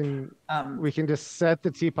sleep. We can just set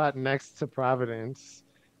the teapot next to Providence,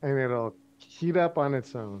 and it'll heat up on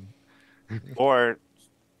its own. Or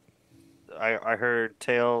I heard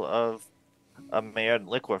tale of a man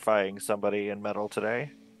liquefying somebody in metal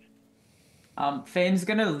today. Fane's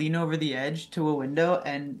gonna lean over the edge to a window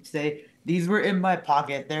and say, "These were in my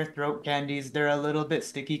pocket. They're throat candies. They're a little bit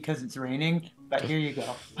sticky because it's raining, but here you go."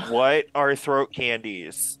 What are throat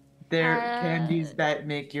candies? They're candies that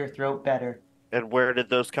make your throat better. And where did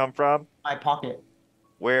those come from? My pocket.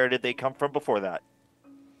 Where did they come from before that?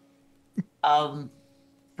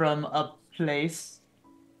 From a place.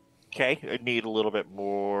 Okay, I need a little bit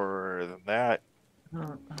more than that.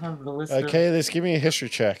 I have the list of- Okay, let's give me a history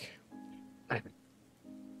check.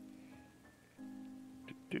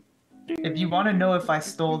 If you want to know if I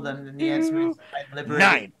stole them, then the answer is I liberated.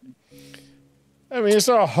 9. I mean, it's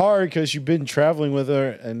not hard because you've been traveling with her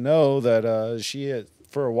and know that she had,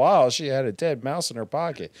 for a while, she had a dead mouse in her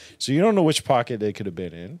pocket. So you don't know which pocket they could have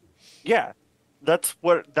been in. Yeah, that's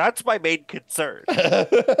my main concern.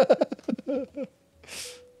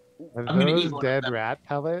 Are I'm gonna those eat one of dead them. rat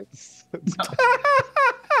pellets?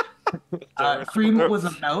 Cream was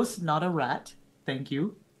a mouse, not a rat. Thank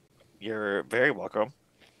you. You're very welcome.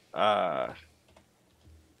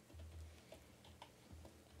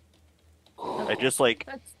 I just like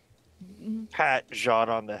That's mhm. pat Jean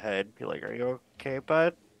on the head, be like, "Are you okay,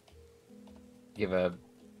 bud?" Give a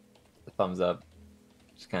thumbs up.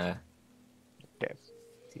 Just kind of. Okay.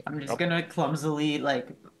 I'm just gonna clumsily, like,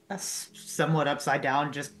 somewhat upside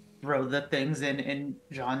down, just throw the things in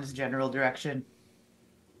Jean's general direction.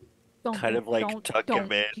 Don't Kind of like don't, tuck him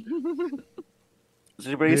don't. in. Has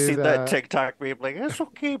anybody Dude, seen that TikTok meme? Like, it's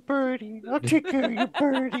okay, birdie. I'll take care of you,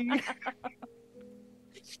 birdie.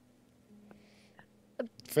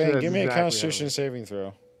 Fang, That's give me exactly a how it Constitution is. saving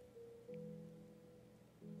throw.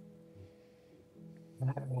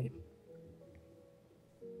 Alright.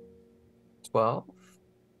 12.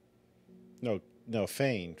 No,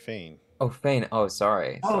 Fane. Oh, Fane. Oh,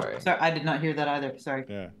 sorry. Oh, Sorry. sorry, I did not hear that either. Sorry.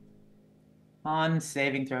 Yeah. On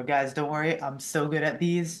saving throw, guys. Don't worry, I'm so good at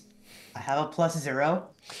these. I have a +0.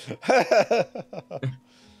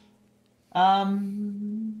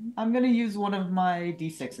 I'm gonna use one of my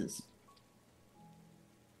d6s.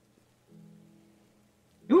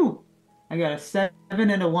 Ooh, I got a 7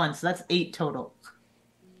 and a 1, so that's 8 total.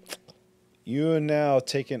 You are now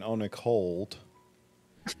taking on a cold.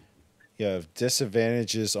 You have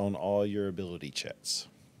disadvantages on all your ability checks.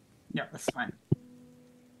 Yeah, that's fine.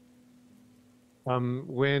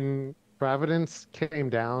 When Providence came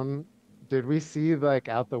down, did we see like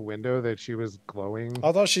out the window that she was glowing?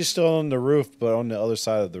 I thought she's still on the roof, but on the other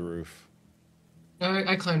side of the roof.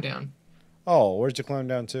 I climbed down. Oh, where'd you climb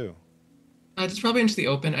down to? Just probably into the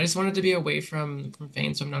open. I just wanted to be away from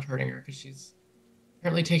Fane, so I'm not hurting her because she's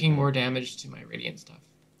apparently taking more damage to my radiant stuff.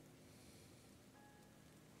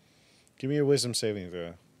 Give me a wisdom saving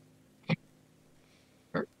throw.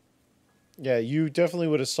 Sure. Yeah, you definitely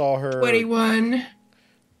would have saw her. 21.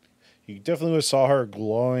 You definitely would have saw her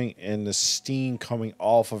glowing and the steam coming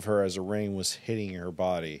off of her as the rain was hitting her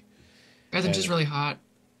body. Guys, I'm just really hot.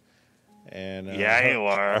 And Yeah, you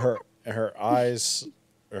are. Her eyes,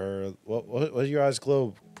 or what do your eyes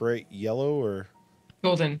glow? Bright yellow or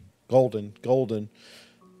Golden. golden?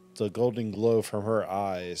 The golden glow from her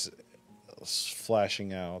eyes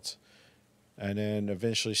flashing out. And then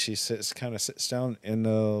eventually she sits down in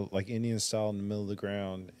the like Indian style in the middle of the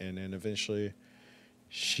ground, and then eventually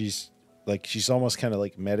she's almost kind of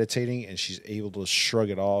like meditating, and she's able to shrug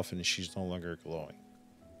it off, and she's no longer glowing.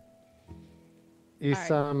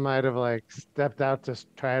 Issa might have like stepped out to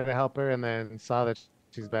try to help her, and then saw that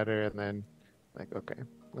she's better, and then like okay, and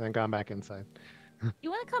then gone back inside.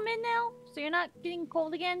 You want to come in now, so you're not getting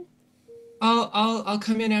cold again? I'll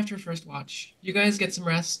come in after first watch. You guys get some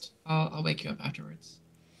rest. I'll wake you up afterwards.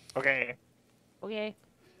 Okay. Okay.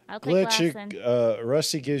 I'll take last then. Glitch,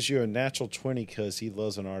 Rusty gives you a natural 20 because he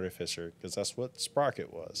loves an artificer, because that's what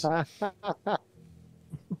Sprocket was.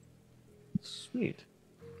 Sweet.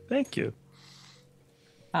 Thank you.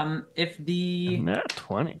 If the Nat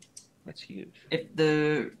 20. That's huge.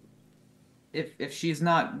 if she's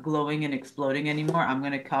not glowing and exploding anymore, I'm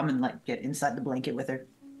gonna come and like get inside the blanket with her.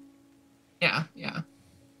 Yeah. I'll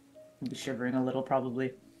be shivering a little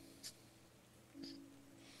probably.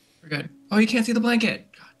 We're good. Oh, you can't see the blanket.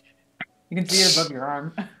 God damn it. You can see it above your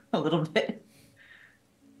arm a little bit.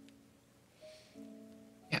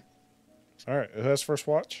 All right, who has first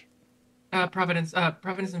watch? Providence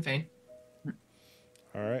and Fane.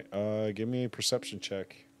 All right, give me a perception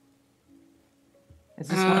check. Is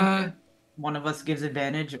this one of us gives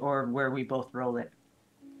advantage, or where we both roll it?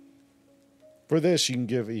 For this, you can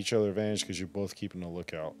give each other advantage because you're both keeping a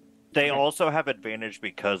lookout. They also have advantage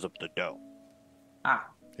because of the dough. Ah,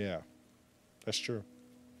 Yeah, that's true.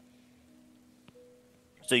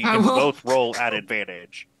 So you can both roll at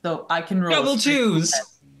advantage. so I can roll. Double a straight roll. twos.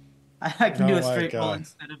 I can do Oh a my straight roll God.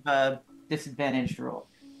 instead of a disadvantaged roll.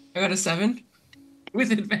 I got a 7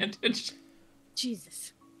 with advantage.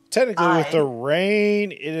 Jesus. Technically, with the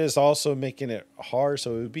rain, it is also making it hard,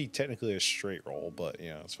 so it would be technically a straight roll, but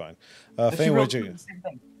yeah, it's fine. But she Fane, rolled what'd you? the same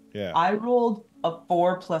thing. Yeah. I rolled a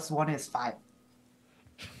 4 plus 1 is 5.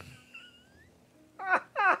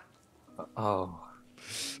 Oh.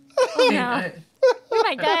 Oh Hey, no. We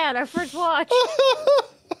might die on our first watch.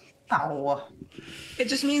 Ow. it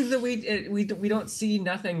just means that we don't see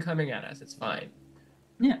nothing coming at us. It's fine.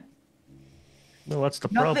 Yeah. Well, that's the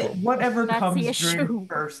Nothing, problem. whatever That's the comes issue. during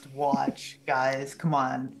first watch, guys. Come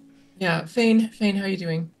on. Yeah, Fane, how you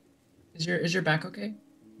doing? Is your back okay?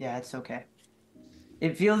 Yeah, it's okay.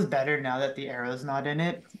 It feels better now that the arrow's not in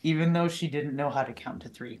it, even though she didn't know how to count to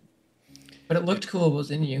 3. But it looked cool. It was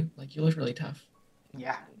in you. Like you looked really tough.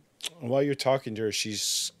 Yeah. While you're talking to her,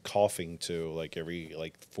 she's coughing too, like every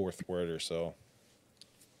fourth word or so.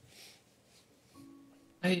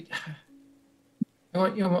 I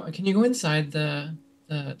want you. Can you go inside the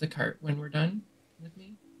cart when we're done with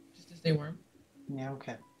me, just to stay warm? Yeah,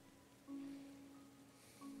 okay.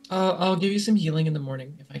 I'll give you some healing in the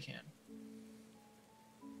morning if I can.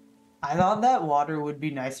 I thought that water would be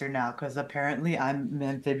nicer now because apparently I'm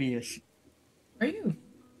amphibious. Are you?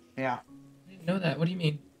 Yeah, I didn't know that. What do you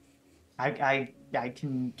mean? I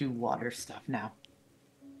can do water stuff now.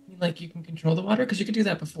 You mean like you can control the water? Because you could do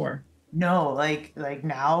that before. No, like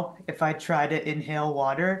now, if I try to inhale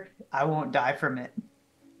water, I won't die from it.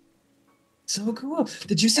 So cool.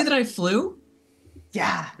 Did you see that I flew?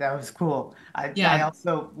 Yeah, that was cool. I Yeah.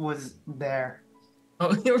 also was there.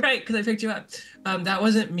 Oh, you're right, because I picked you up. That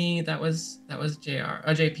wasn't me. That was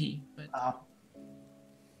JP. But that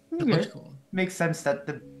Okay. looked cool. Makes sense that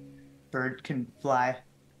the bird can fly.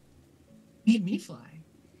 Made me fly.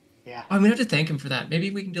 Yeah. Oh, I'm gonna have to thank him for that.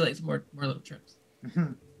 Maybe we can do like some more little trips.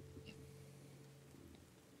 Mhm. Do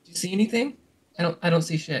you see anything? I don't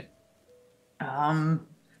see shit. I'm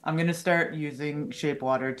gonna start using shape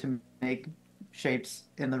water to make shapes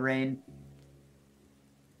in the rain.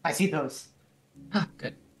 I see those. Ah,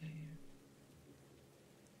 good.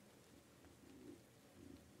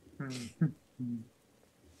 Mhm.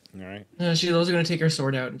 All right. Sheila's gonna take her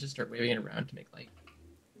sword out and just start waving it around to make light.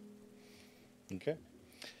 Okay.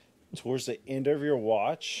 Towards the end of your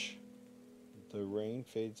watch, the rain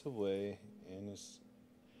fades away and the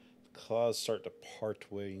clouds start to part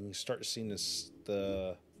away. And you start seeing the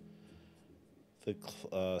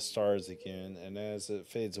stars again. And as it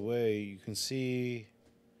fades away, you can see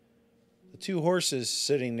the two horses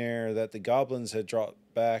sitting there that the goblins had dropped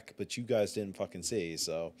back, but you guys didn't fucking see.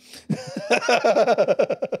 So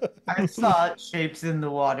I saw shapes in the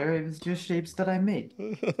water. It was just shapes that I made.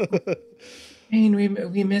 Hey, we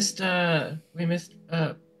missed Boltz.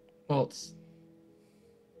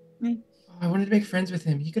 Me. Oh, I wanted to make friends with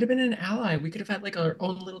him. He could have been an ally. We could have had like our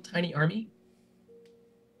own little tiny army.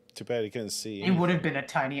 Too bad he couldn't see. It would have been a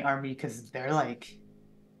tiny army because they're like.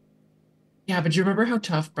 Yeah, but do you remember how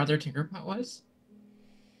tough Brother Tinkerpot was?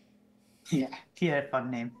 Yeah, he had a fun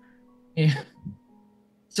name. Yeah.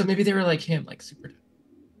 So maybe they were like him, like super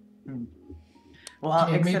tough. Well,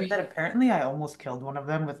 Okay, except maybe- that apparently I almost killed one of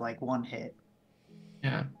them with like one hit.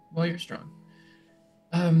 Yeah. Well, you're strong.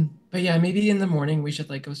 But yeah, maybe in the morning we should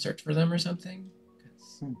like go search for them or something.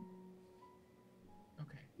 'Cause-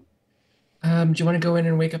 Okay. Do you want to go in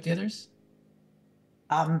and wake up the others?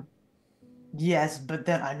 Yes, but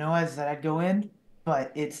then I know I said I'd go in,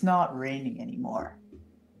 but it's not raining anymore.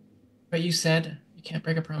 But you said you can't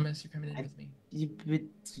break a promise. You're coming in with me.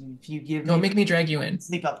 If you give Don't me make me drag you in.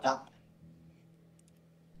 sleep up top.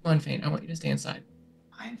 Come on, Fane. I want you to stay inside.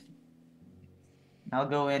 Fine. I'll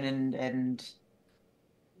go in and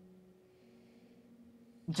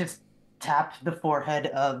just tap the forehead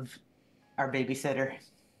of our babysitter.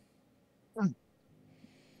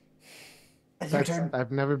 It's your turn.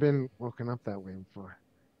 I've never been woken up that way before.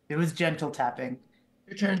 It was gentle tapping.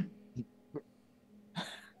 Your turn.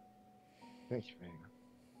 Thank you,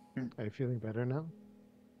 Vega. Are you feeling better now?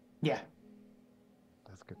 Yeah.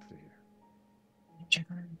 That's good to hear. Check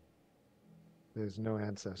her. There's no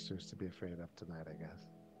ancestors to be afraid of tonight, I guess.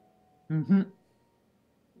 Mm-hmm.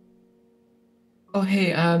 Oh,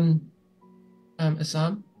 hey, Assam.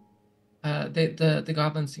 The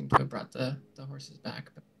goblins seem to have brought the horses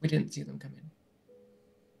back, but we didn't see them come in.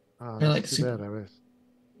 Oh, They're, that's like, too super- bad. I was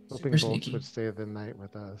hoping super Boltz sneaky. would stay the night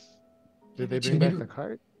with us. Yeah, Did they me too. bring back Maybe- the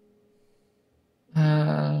cart?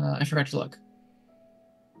 I forgot to look.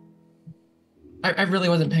 I really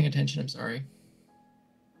wasn't paying attention. I'm sorry.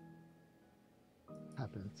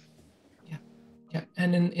 Happens. Yeah,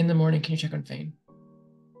 and in the morning, can you check on Fane?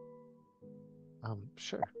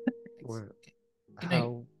 Sure. What? Good night.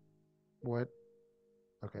 How? What?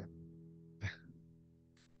 Okay.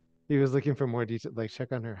 He was looking for more detail. Like,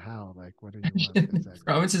 check on her. How? Like, what do you want exactly?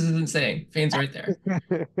 Promises isn't saying. Fane's right there.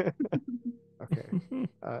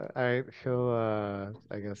 Okay. He'll.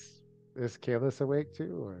 I guess. Is Kalis awake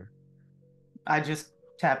too, or? I just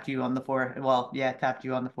tapped you on the forehead. Well, yeah, tapped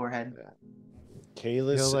you on the forehead.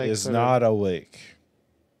 Kalis He'll, like, is sort of- not awake.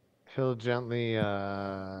 He'll gently,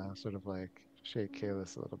 sort of like shake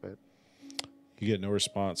Kalis a little bit. You get no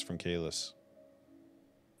response from Kalis.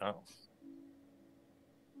 Oh.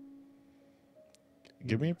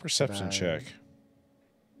 Give me a perception Nine. check.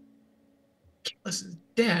 This is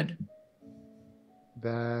dead.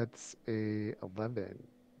 That's a 11.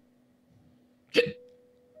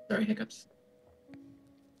 Sorry, hiccups.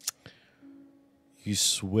 You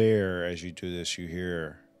swear as you do this, you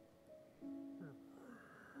hear.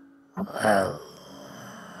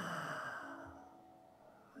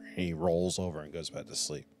 He rolls over and goes back to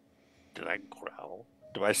sleep. Did I growl?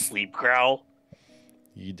 Do I sleep growl?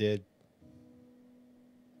 You did.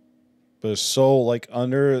 but it's so like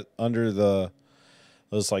under the.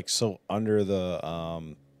 It was like so under the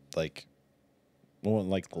like it wasn't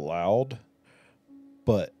like loud,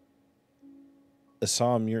 but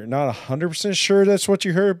Assam, you're not 100% sure that's what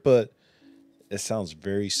you heard, but it sounds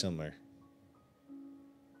very similar.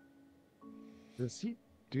 Does he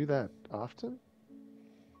do that often?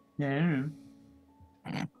 Yeah.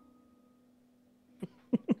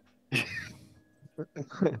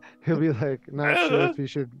 He'll be like, not sure if he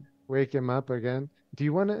should wake him up again. Do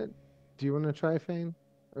you want to try Fane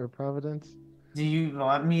or Providence? Do you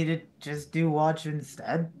want me to just do watch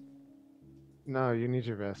instead? No, you need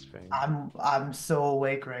your rest, Fane. I'm so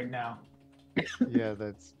awake right now. Yeah,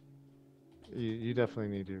 you definitely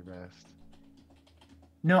need your rest.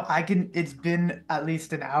 No, I can. It's been at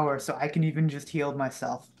least an hour, so I can even just heal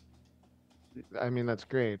myself. I mean, that's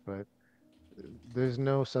great, but there's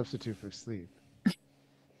no substitute for sleep. All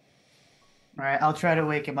right, I'll try to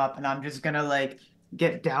wake him up, and I'm just gonna like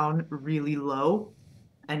get down really low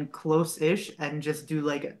and close-ish, and just do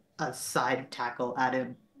like a side tackle at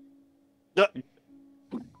him.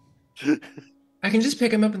 I can just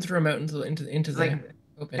pick him up and throw him out into the Like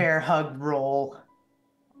open. bear hug roll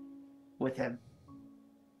with him.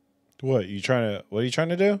 What are you trying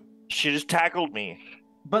to do? She just tackled me.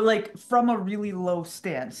 But like from a really low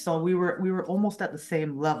stance, so we were almost at the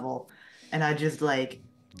same level, and I just like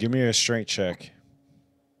Give me a strength check.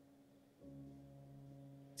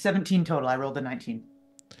 17 total. I rolled a 19.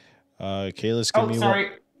 Kalis, give Oh, me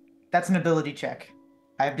sorry, that's an ability check.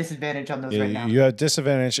 I have disadvantage on those Yeah, right now. you have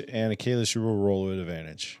disadvantage, and Kalis, you will roll with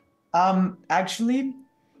advantage. Actually,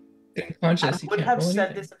 I Conscious, you would can't have roll said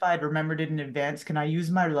anything. this if I had remembered it in advance. Can I use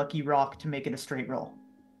my lucky rock to make it a straight roll?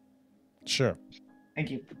 Sure. Thank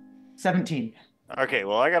you. 17. Okay,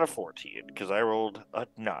 well, I got a 14 because I rolled a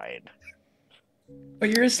 9. But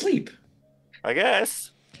you're asleep. I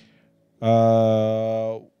guess.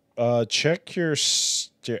 Check your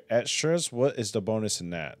extras. What is the bonus in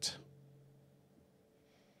that?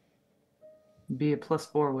 Be a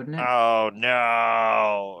 +4, wouldn't it? Oh,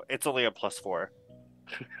 no. It's only a +4.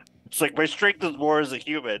 It's like my strength is more as a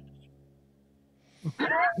human.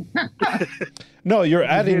 No, you're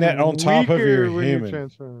adding that on top of your Weaker when you human.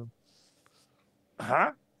 transform.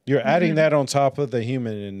 Huh? You're adding that on top of the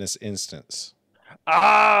human in this instance.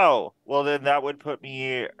 Oh! Well, then that would put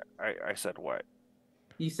me... I said what?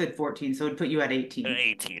 You said 14, so it would put you at 18. An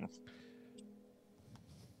 18.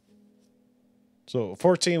 So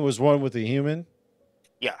 14 was one with the human?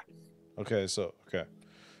 Yeah. Okay, so, okay.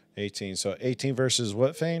 18. So 18 versus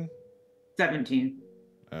what, Fane? 17.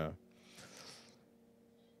 Oh.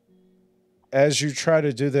 As you try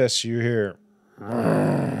to do this, you hear...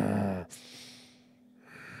 And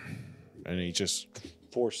he just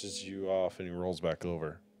forces you off and he rolls back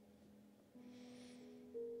over.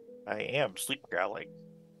 I am sleep growling.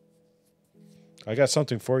 I got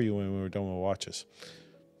something for you when we were done with watches.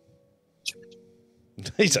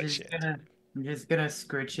 He's like, shit. I'm just gonna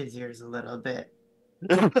scratch his ears a little bit.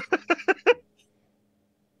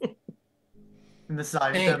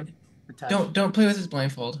 Massage Hey, them. Don't play with his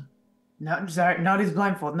blindfold. No, I'm sorry, not his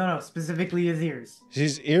blindfold. No, specifically his ears.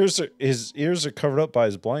 His ears are covered up by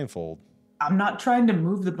his blindfold. I'm not trying to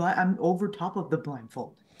move the blind. I'm over top of the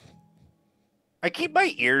blindfold. I keep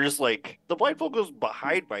my ears like... The blindfold goes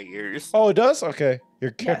behind my ears. Oh, it does? Okay. Your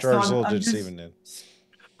character so art's a I'm- little I'm just- deceiving then.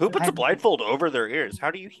 Who puts a I- blindfold over their ears? How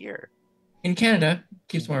do you hear? In Canada,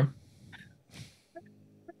 keeps warm.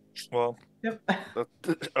 Well, Yep.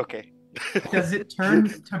 okay. Does it turn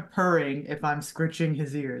to purring if I'm scratching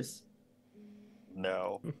his ears?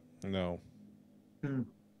 No. No. Do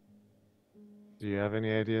you have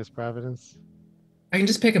any ideas, Providence? I can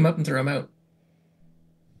just pick him up and throw him out.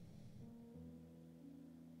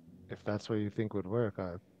 If that's what you think would work,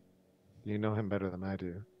 you know him better than I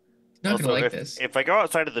do. Not Also, gonna like if, this. if I go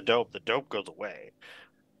outside of the dome goes away.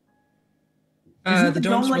 Isn't The the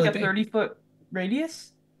dome dome's like really a big. 30-foot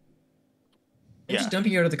radius? I'm just Yeah.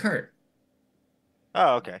 dumping you out of the cart.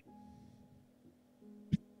 Oh, okay.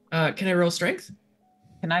 Can I roll strength?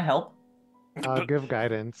 Can I help? I'll give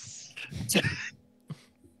guidance.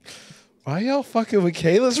 Why y'all fucking with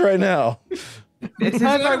Kalis right now? It's his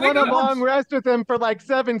Because I wake went a up. long rest with him for like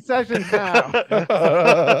 7 sessions now.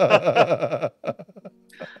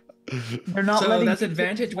 They're not So letting that's you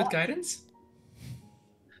advantage with walk. guidance?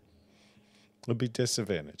 It'll be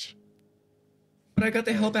disadvantage. But I got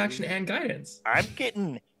the help action and guidance. I'm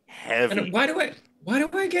getting heavy. And why do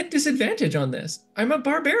I get disadvantage on this? I'm a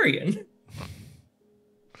barbarian.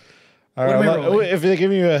 All What am I right, rolling? if they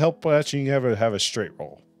give you a help action, you have a straight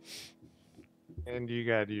roll. And you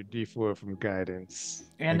got your D4 from guidance.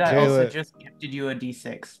 And And I also Kayla- just gifted you a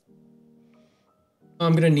D6.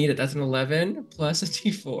 I'm gonna need it. That's an 11 plus a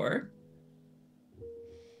D4,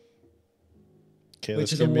 Okay, which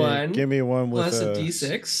let's is a 1 give me one with plus a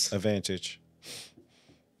D6, advantage.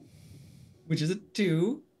 which is a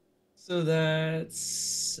 2. So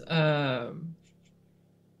that's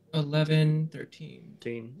 11, 13,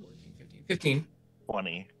 14, 15. 15.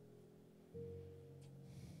 20.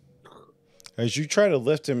 As you try to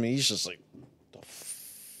lift him, he's just like, the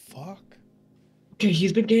fuck? Okay,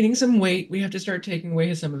 he's been gaining some weight. We have to start taking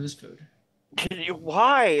away some of his food.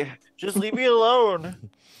 Why? Just leave me alone.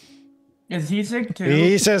 Is he sick too?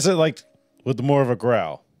 He says it like with more of a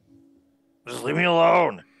growl. Just leave me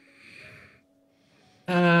alone.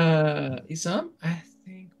 Isam, I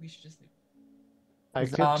think we should just leave. I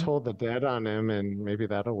could toll the dead on him, and maybe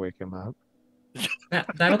that'll wake him up.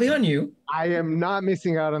 That'll be on you. I am not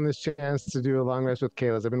missing out on this chance to do a long rest with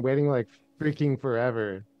Kalis. I've been waiting like freaking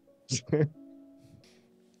forever.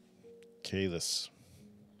 Kalis,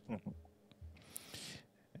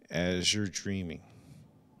 as you're dreaming,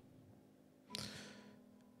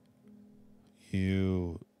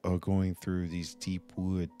 you are going through these deep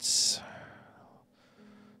woods.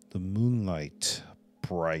 The moonlight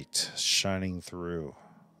bright, shining through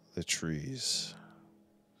the trees.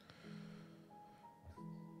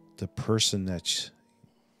 The person that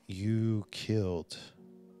you killed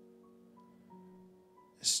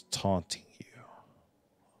is taunting you,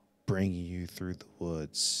 bringing you through the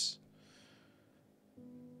woods.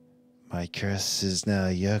 My curse is now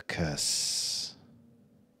your curse.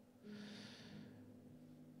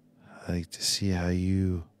 I like to see how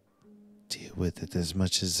you deal with it as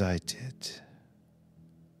much as I did.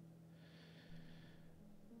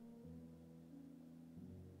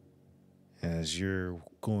 As you're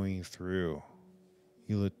going through,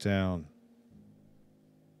 you look down.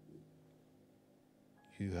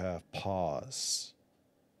 You have pause.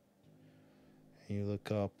 And you look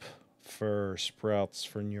up, fur sprouts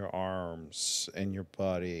from your arms and your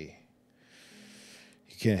body.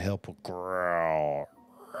 You can't help but growl.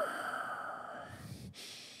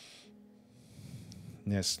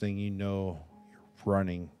 Next thing you know, you're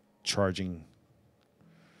running, charging.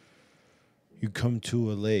 You come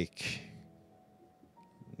to a lake.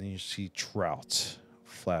 And you see trout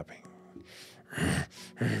flapping.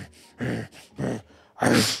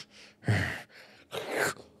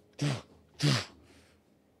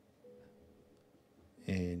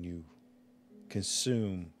 And you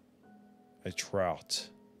consume a trout.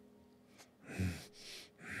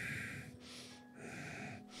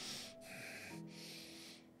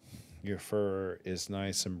 Your fur is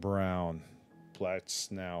nice and brown, black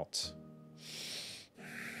snout.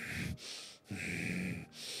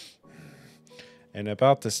 And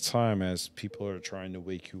about this time, as people are trying to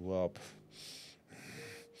wake you up,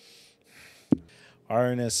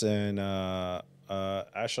 Arnis and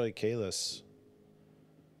Ashley Kalis,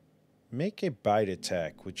 make a bite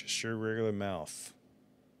attack with just your regular mouth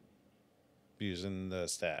using the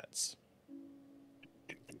stats.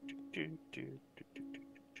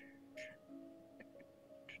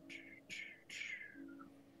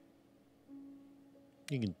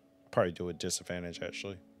 You can probably do a disadvantage,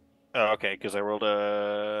 actually. Oh, okay, because I rolled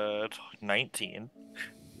a 19.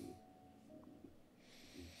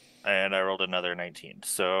 And I rolled another 19.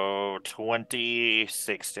 So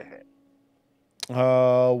 26 to hit.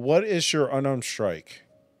 What is your unarmed strike?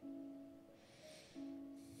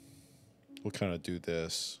 We'll kind of do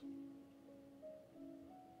this.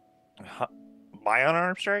 My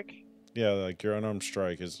unarmed strike? Yeah, like your unarmed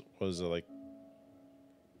strike was it like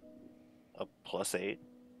A +8?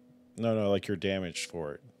 no, like your damage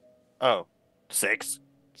for it. Oh, 6.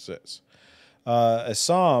 6.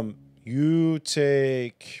 Assam, you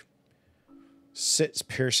take 6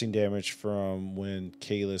 piercing damage from when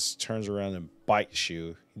Kalis turns around and bites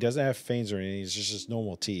you. He doesn't have fangs or anything, he's just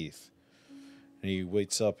normal teeth. And he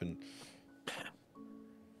wakes up and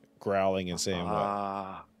growling and saying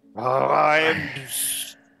what? I am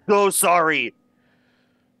so sorry.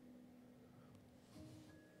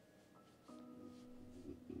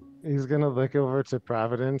 He's gonna look over to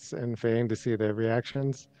Providence and Fane to see their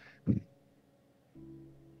reactions.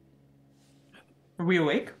 Are we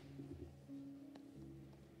awake?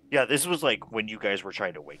 Yeah, this was like when you guys were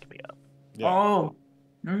trying to wake me up. Yeah. Oh,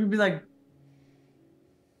 I'm gonna be like,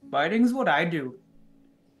 biting's what I do.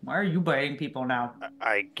 Why are you biting people now?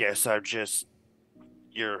 I guess I'm just...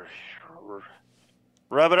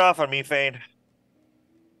 Rub it off on me, Fane.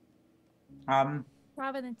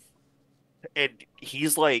 Providence. And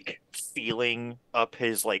he's like feeling up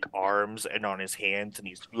his like arms and on his hands, and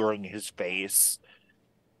he's feeling his face.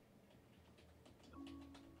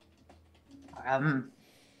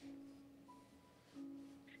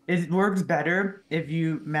 It works better if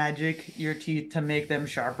you magic your teeth to make them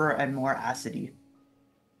sharper and more acidy. I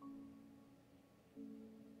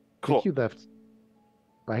Cool. think you left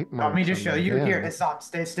bite Want me marks to on show my you? Here, hand. stop,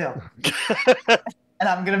 stay still. And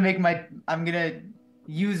I'm gonna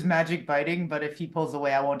use magic biting, but if he pulls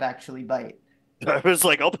away, I won't actually bite. I was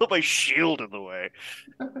like, I'll put my shield in the way.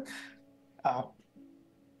 Oh.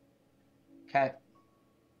 Okay.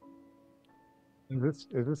 Is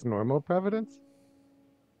this normal Providence?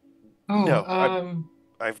 Oh, No,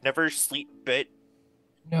 I've never sleep bit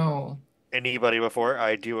no. anybody before.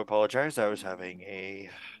 I do apologize. I was having a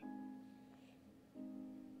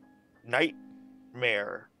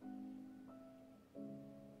nightmare.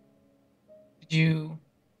 Did you?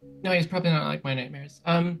 No, he's probably not like my nightmares.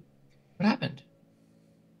 What happened?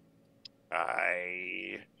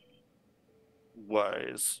 I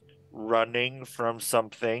was running from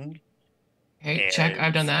something. Okay, check.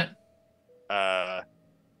 I've done And- that.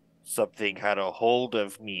 Something had a hold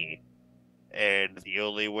of me, and the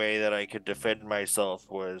only way that I could defend myself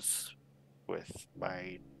was with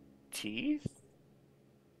my teeth.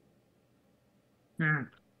 I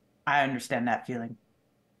understand that feeling.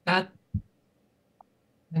 That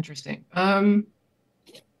interesting. I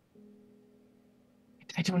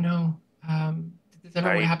don't know. Did this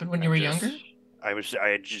ever happen when you were younger? I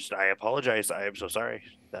apologize. I am so sorry.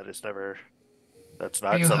 That's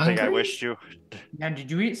Are not you something I hungry? wish to. Now,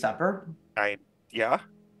 did you eat supper? Yeah.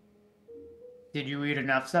 Did you eat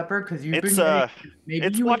enough supper? Because you've It's been maybe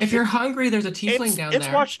it's you watch. If you're hungry, there's a tiefling down It's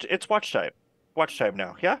there. watch time. Watch time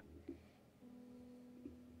now. Yeah.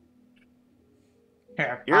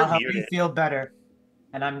 Here, You're I'll help you muted. feel better,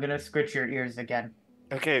 and I'm gonna scratch your ears again.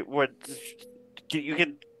 Okay. What? You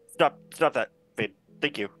can stop that, Vin.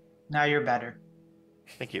 Thank you. Now you're better.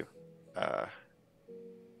 Thank you.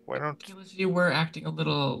 Why don't Achilles, you were acting a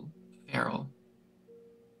little feral.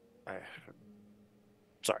 I?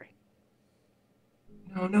 Sorry.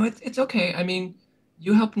 No, it's okay. I mean,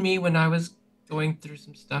 you helped me when I was going through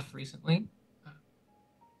some stuff recently.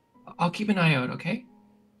 I'll keep an eye out, okay?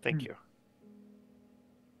 Thank you.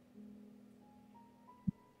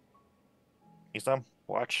 Isam,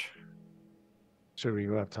 watch. Should we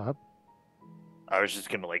go up top? I was just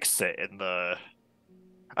gonna like sit in the.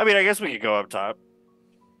 I mean, I guess we could go up top.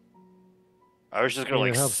 I was just gonna Yeah, it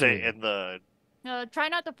like helps sit me. in the Try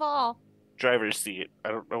not to fall. driver's seat. I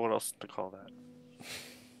don't know what else to call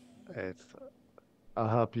that. I'll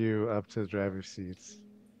help you up to the driver's seats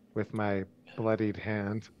with my bloodied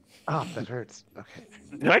hand. Oh, that hurts. Okay.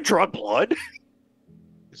 Did I draw blood?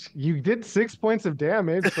 You did 6 points of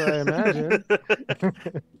damage, so I imagine.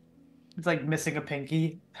 It's like missing a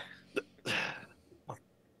pinky.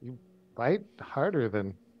 You bite harder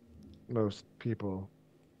than most people.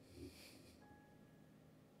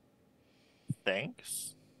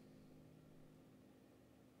 Thanks.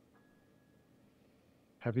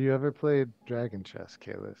 Have you ever played Dragon Chess,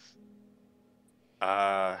 Kalis?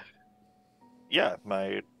 Yeah,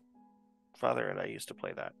 my father and I used to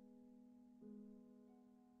play that.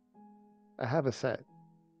 I have a set.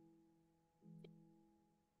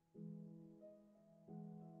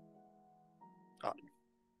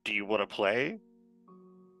 Do you want to play?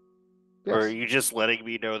 Yes. Or are you just letting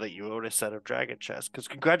me know that you own a set of Dragon Chess? Because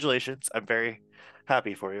congratulations, I'm very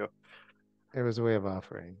happy for you. It was a way of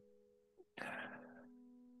offering.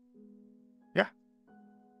 Yeah.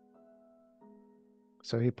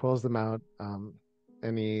 So he pulls them out,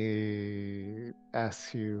 and he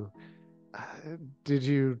asks you, did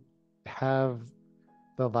you have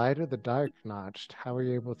the light or the dark notched? How were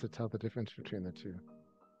you able to tell the difference between the two?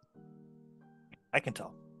 I can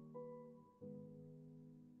tell.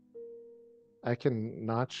 I can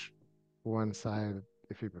notch one side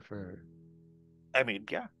if you prefer. I mean,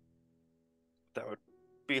 yeah. That would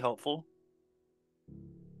be helpful.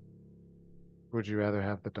 Would you rather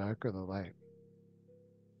have the dark or the light?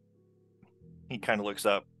 He kind of looks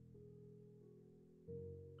up.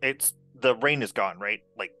 The rain is gone, right?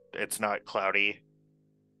 Like, it's not cloudy.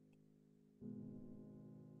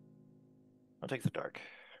 I'll take the dark.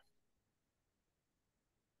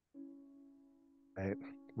 Right.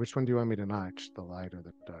 Which one do you want me to notch, the light or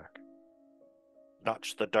the dark?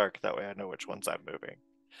 Notch the dark, that way I know which ones I'm moving.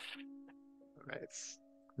 Right.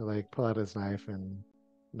 He'll like pull out his knife and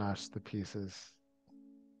notch the pieces.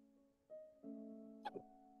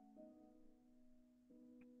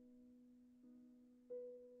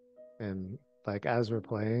 And like as we're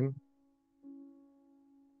playing,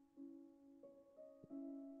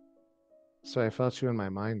 so I felt you in my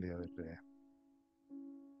mind the other day.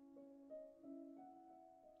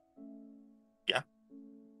 Yeah.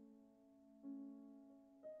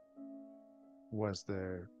 was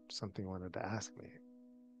there something you wanted to ask me?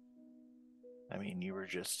 I mean, you were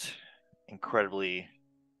just incredibly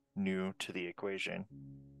new to the equation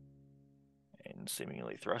and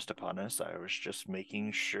seemingly thrust upon us. I was just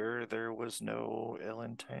making sure there was no ill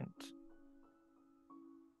intent.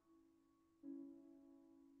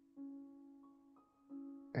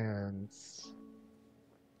 And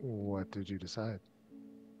what did you decide?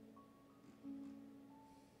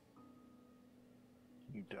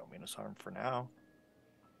 You don't mean us harm for now.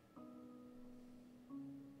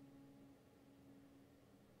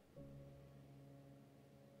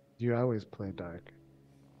 You always play dark.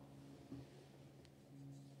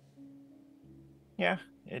 Yeah,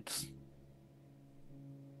 it's,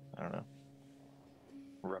 I don't know,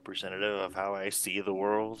 representative of how I see the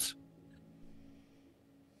world.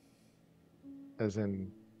 As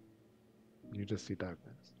in, you just see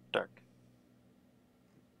darkness. Dark.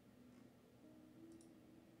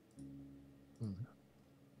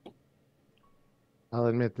 I'll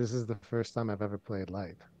admit, this is the first time I've ever played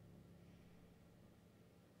light.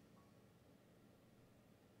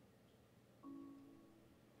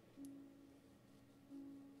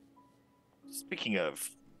 Speaking of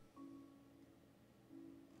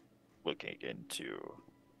looking into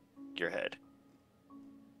your head,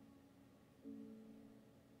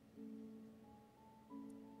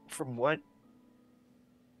 from what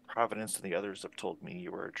Providence and the others have told me,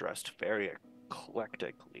 you were addressed very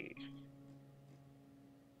eclectically.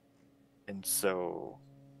 And so,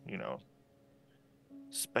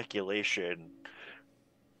 speculation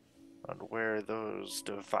on where those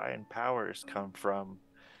divine powers come from.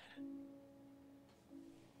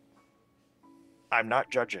 I'm not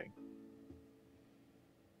judging.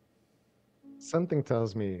 Something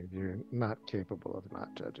tells me you're not capable of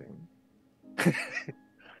not judging.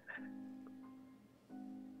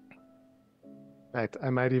 I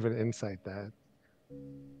might even insight that.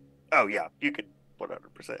 Oh yeah, you could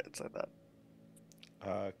 100% say that.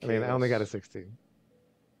 I mean, I only got a 16.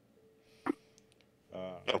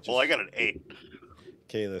 Well, I got an 8.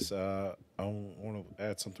 Kalis, I want to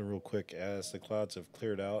add something real quick. As the clouds have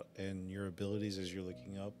cleared out and your abilities as you're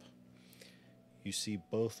looking up, you see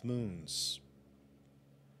both moons.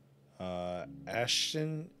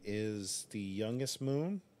 Ashton is the youngest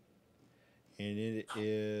moon, and it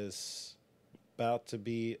is about to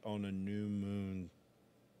be on a new moon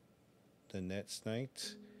the next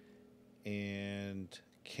night. And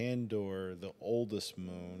Candor, the oldest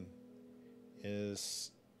moon,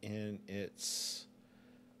 is in its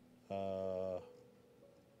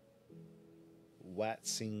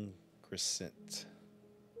waxing crescent.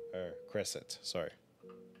 Crescent, sorry.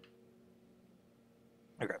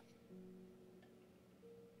 Okay.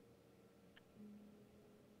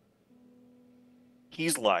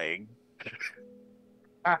 He's lying.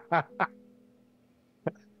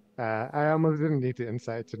 I almost didn't need to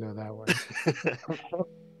insight to know that one.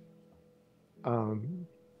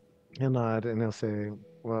 He'll nod and he'll say,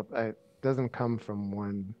 well, it doesn't come from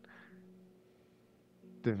one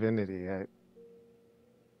divinity.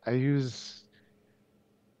 I use,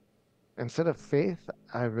 instead of faith,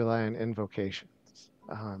 I rely on invocations.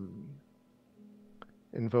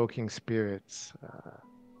 Invoking spirits,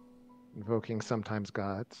 invoking sometimes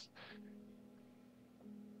gods,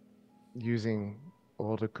 using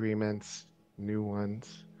old agreements, new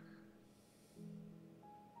ones,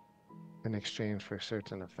 in exchange for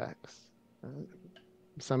certain effects.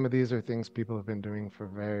 Some of these are things people have been doing for a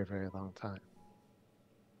very, very long time.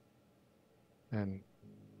 And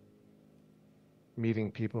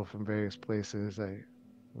meeting people from various places, I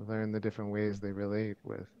learn the different ways they relate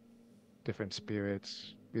with different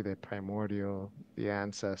spirits, be they primordial, the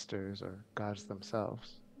ancestors, or gods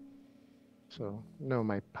themselves. So, no,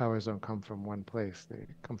 my powers don't come from one place. They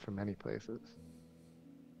come from many places.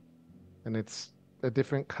 And it's a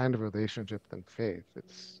different kind of relationship than faith.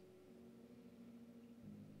 It's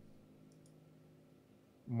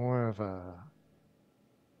more of a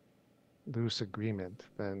loose agreement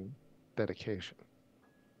than dedication.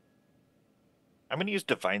 I'm going to use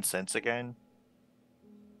Divine Sense again.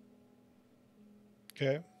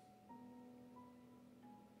 Okay.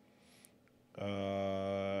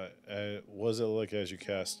 What does it look as you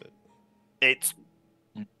cast it?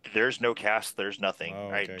 There's no cast, there's nothing.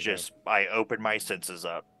 Oh, okay, I open my senses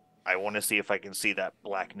up. I want to see if I can see that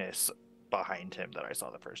blackness behind him that I saw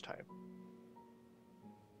the first time.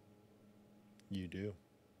 You do.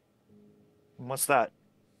 What's that?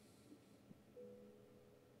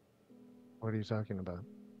 What are you talking about?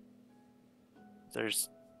 There's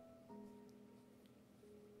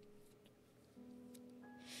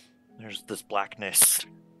this blackness.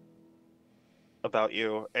 about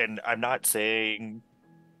you, and I'm not saying,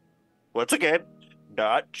 once again,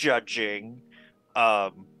 not judging.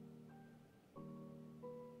 Um,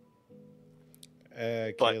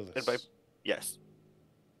 but Kalis, yes,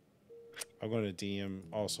 I'm going to DM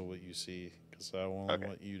also what you see because I won't Okay.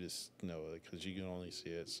 want you to know it because you can only see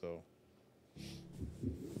it. So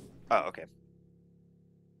oh, okay.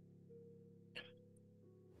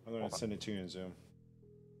 I'm going Hold to on. send it to you in Zoom.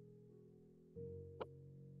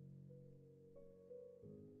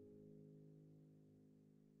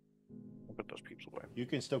 I'll put those peeps away. You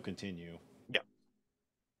can still continue.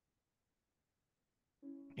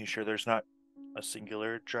 You sure there's not a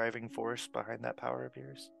singular driving force behind that power of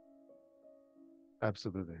yours?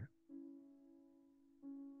 Absolutely.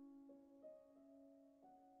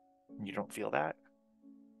 You don't feel that?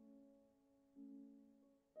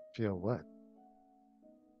 Feel what?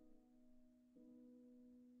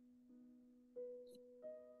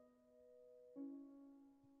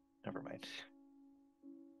 Never mind.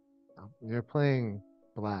 Oh, you're playing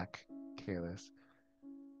black, Kalis.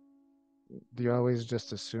 Do you always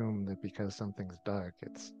just assume that because something's dark,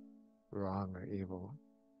 it's wrong or evil?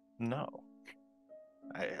 No.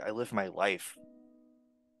 I live my life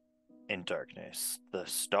in darkness. The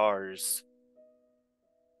stars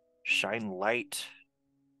shine light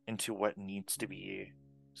into what needs to be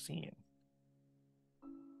seen.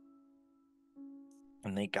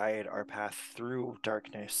 And they guide our path through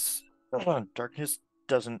darkness. Darkness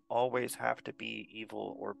doesn't always have to be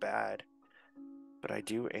evil or bad, but I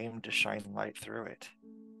do aim to shine light through it.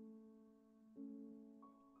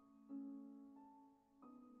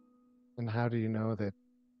 And how do you know that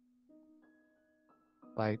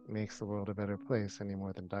light makes the world a better place any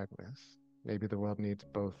more than darkness? Maybe the world needs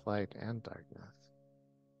both light and darkness.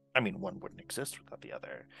 I mean, one wouldn't exist without the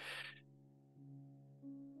other.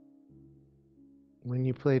 When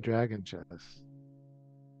you play dragon chess,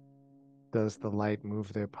 does the light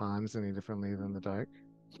move their pawns any differently than the dark?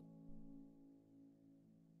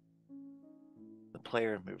 The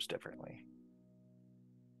player moves differently.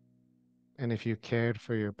 And if you cared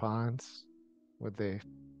for your pawns, would they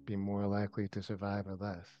be more likely to survive or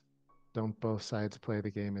less? Don't both sides play the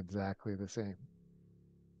game exactly the same?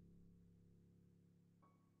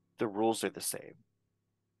 The rules are the same.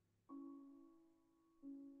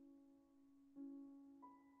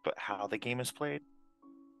 But how the game is played,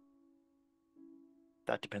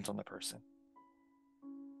 that depends on the person.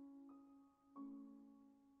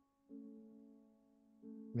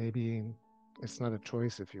 Maybe it's not a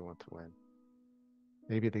choice if you want to win.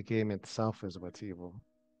 Maybe the game itself is what's evil.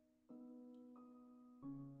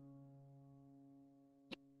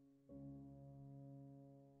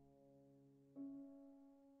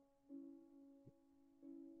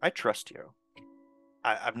 I trust you.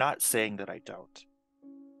 I'm not saying that I don't.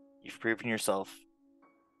 You've proven yourself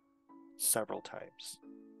several times.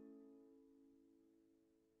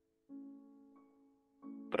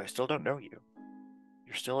 But I still don't know you.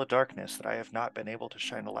 You're still a darkness that I have not been able to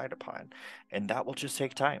shine a light upon, and that will just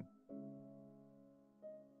take time.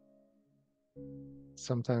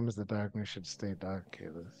 Sometimes the darkness should stay dark,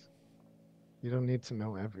 Kalis. You don't need to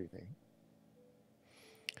know everything.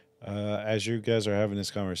 As you guys are having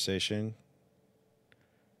this conversation,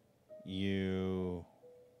 you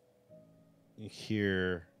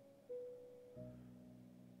hear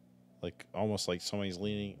like almost like somebody's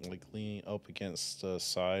leaning up against the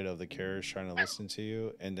side of the carriage trying to listen to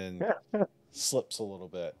you, and then slips a little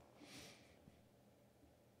bit.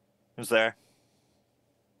 Who's there?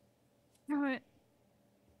 All right.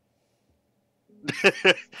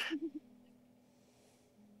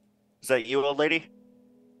 Is that you, old lady?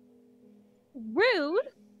 Rude.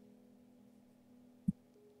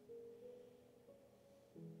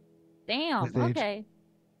 Damn. With age. Okay.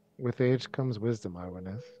 With age comes wisdom,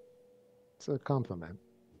 Arweneth. It's a compliment.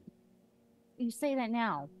 You say that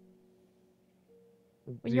now.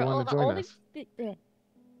 Do When you you're want to join us?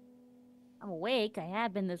 I'm awake. I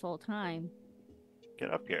have been this whole time.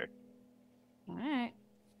 Get up here. All right.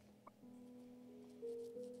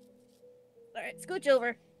 All right. Scooch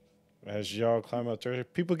over. As y'all climb up there,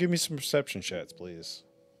 people give me some perception chats, please.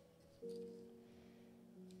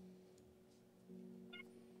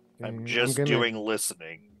 I'm just doing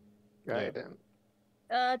listening. Guidance.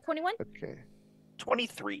 21. Okay.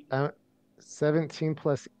 23. 17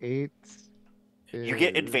 plus 8 is You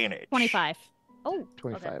get advantage. 25. Oh.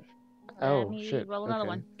 25. Okay. Oh, Let me shit. roll another Okay.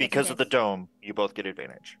 one. just in Because of the case. dome, you both get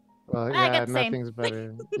advantage. Well, I yeah, got the same. nothing's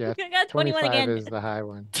better. Yeah, I got 21 25 again. is the high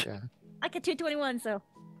one. Yeah. I got 221, so.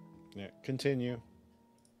 Yeah, continue.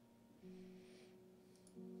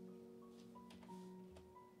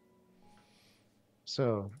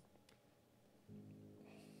 So,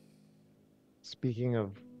 Speaking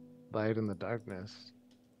of light in the darkness,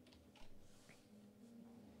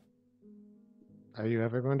 are you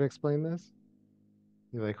ever going to explain this?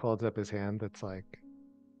 He like holds up his hand that's like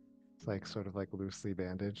it's like sort of like loosely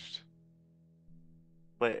bandaged.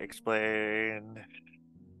 But explain.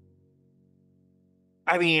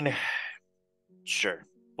 I mean, sure.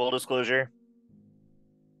 Full disclosure,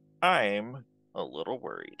 I'm a little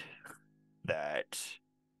worried that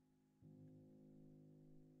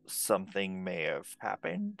something may have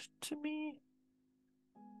happened to me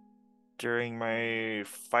during my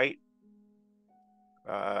fight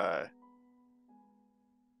for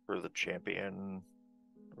the champion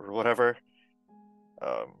or whatever.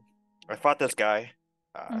 I fought this guy.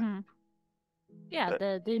 Yeah, that-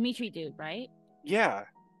 the Dimitri dude, right? Yeah.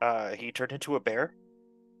 He turned into a bear.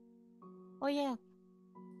 Oh yeah.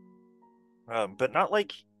 But not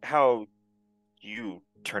like how you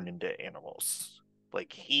turn into animals.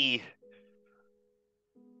 Like he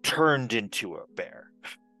turned into a bear.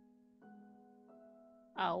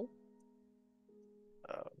 Oh.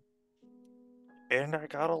 And I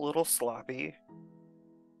got a little sloppy.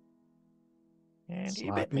 And he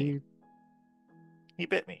bit me. Sloppy. He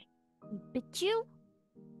bit me. Bit you?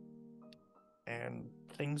 And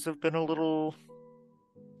things have been a little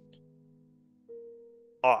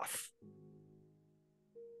off.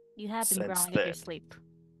 You have been Since growling in your then. sleep.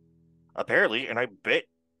 Apparently, and I bit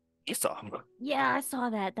Esau. Yeah, I saw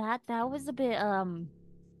that. That was a bit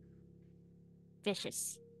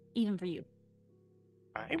vicious, even for you.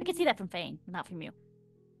 I can see that from Fane, not from you.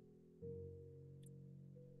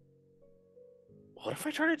 What if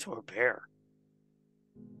I turn into a bear?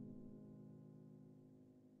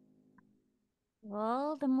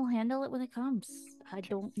 Well, then we'll handle it when it comes. I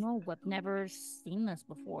don't know. I've never seen this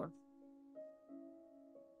before.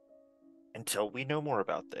 Until we know more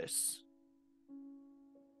about this,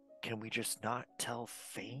 can we just not tell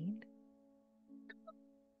Fane?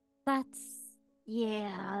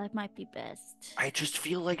 Yeah, that might be best. I just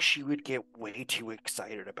feel like she would get way too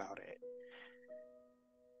excited about it.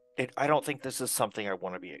 I don't think this is something I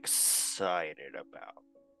want to be excited about.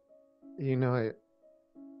 You know,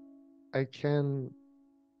 I can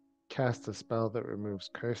cast a spell that removes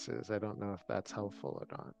curses. I don't know if that's helpful or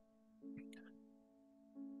not.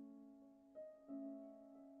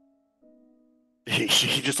 He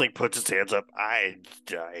just like puts his hands up. I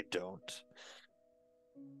don't.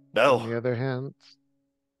 On the No. other hand,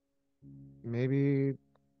 maybe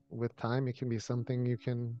with time it can be something you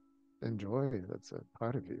can enjoy that's a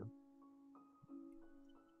part of you.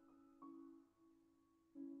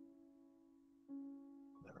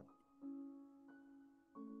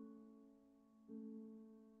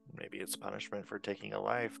 Maybe it's punishment for taking a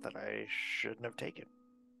life that I shouldn't have taken.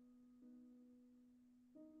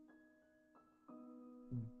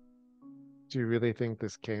 Do you really think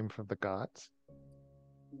this came from the gods?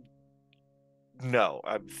 No,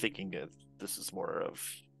 I'm thinking this is more of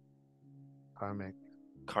Karmic.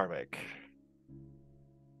 karmic.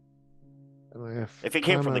 I mean, If it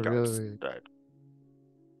came from the karma gods, really, that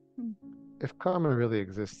if karma really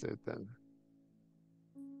existed, then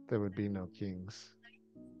there would be no kings.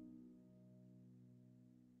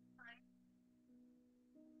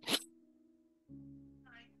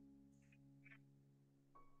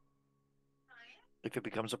 if it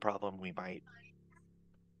becomes a problem, we might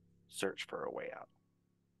search for a way out.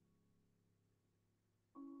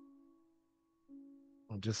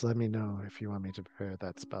 Well, just let me know if you want me to prepare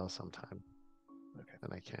that spell sometime. Okay.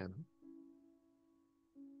 And I can.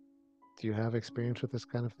 Do you have experience with this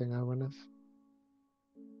kind of thing, Eyewitness?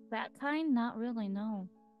 That kind? Not really, no.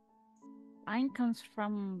 Mine comes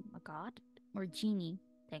from a god or genie,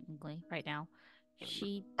 technically, right now.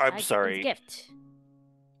 I'm sorry. It's a gift.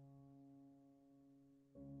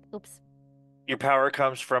 Oops. Your power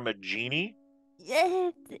comes from a genie?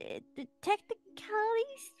 Yeah, the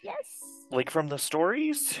technicalities, yes. Like from the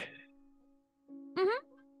stories?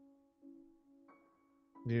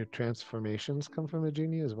 Do your transformations come from a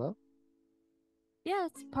genie as well? Yeah,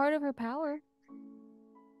 it's part of her power.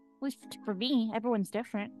 At least for me, everyone's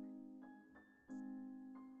different.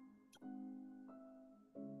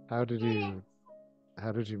 How did you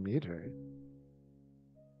meet her?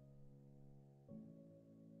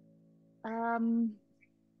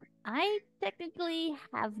 I technically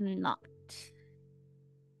have not.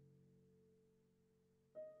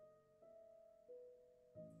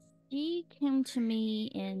 She came to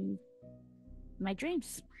me in my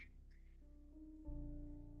dreams.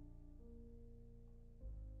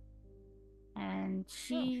 And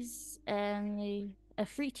she's a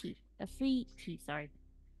free tea, sorry.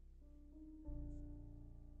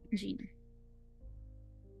 Genie.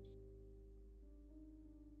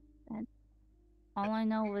 All I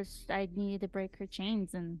know was I needed to break her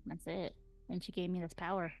chains, and that's it. And she gave me this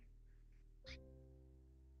power.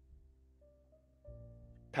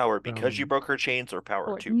 Power because you Um, broke her chains, or power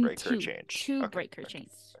Or to break her to chains? to Okay, break her okay,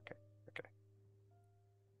 chains. okay.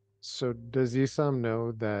 So does Isam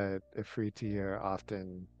know that Ifriti are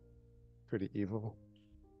often pretty evil?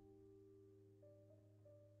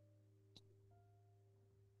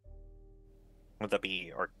 Would that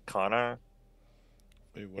be Arcana,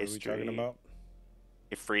 Wait, what are we talking History. about?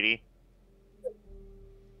 Ifriti?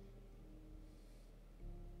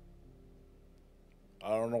 I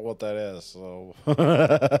don't know what that is. So.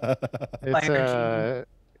 It's Fire a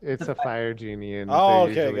genie. it's a fire genie, and Oh,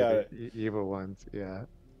 they're okay, usually got the evil ones. Yeah.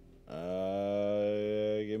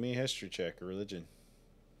 Give me a history check or religion.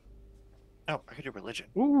 Oh, I could do religion.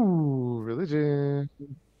 Ooh, religion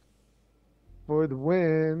for the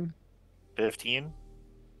win. 15?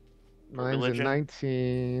 For Mine's a religion?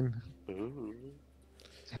 19. Ooh.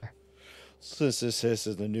 Since this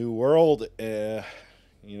is the new world, you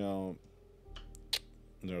know,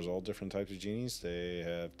 there's all different types of genies. They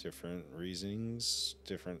have different reasonings,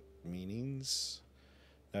 different meanings.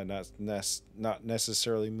 Not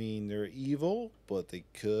necessarily mean they're evil, but they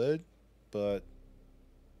could. But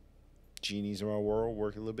genies in our world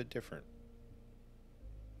work a little bit different.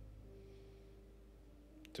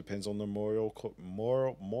 Depends on the moral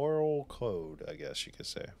code, I guess you could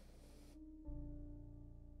say.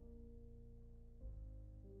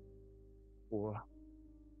 Ooh.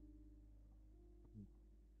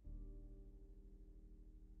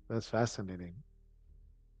 That's fascinating.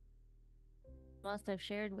 Most I've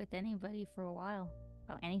shared with anybody for a while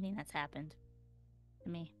about anything that's happened to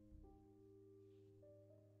me.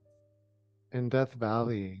 In Death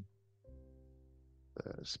Valley,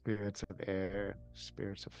 the spirits of air,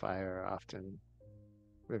 spirits of fire are often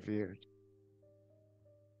revered.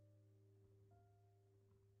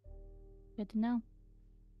 Good to know.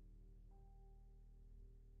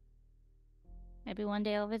 Maybe one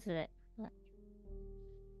day I'll visit it. But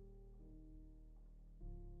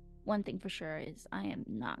one thing for sure is I am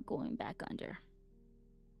not going back under.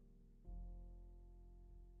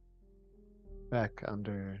 Back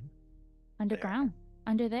under. Underground.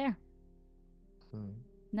 Under there. Hmm.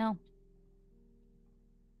 No.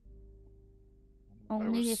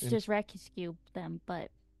 Only was if just rescue them, but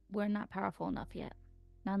we're not powerful enough yet.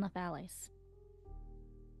 Not enough allies.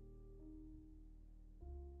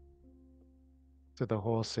 To the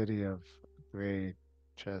whole city of Grey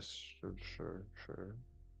Chester.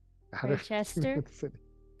 How do I Greychester? the city?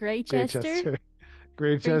 Greychester?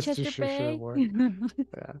 Greychester Greychester Bay? War.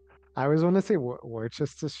 Yeah. I always want to say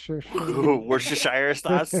Worcestershire. Worcestershire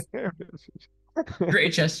sauce?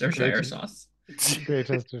 Great Chestershire Great- sauce.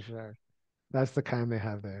 Greychestershire. That's the kind they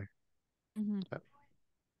have there. Mhm.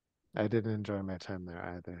 I didn't enjoy my time there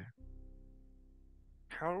either.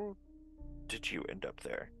 How did you end up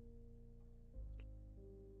there?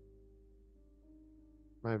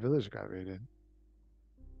 My village got raided.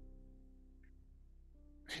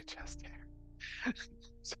 Greychester.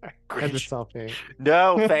 Sorry. I had to Great. self-hate.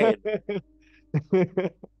 No, Fade.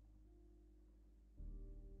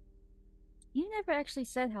 You never actually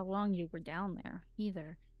said how long you were down there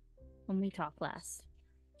either when we talked last.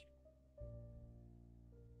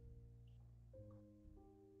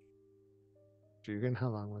 Jugan, how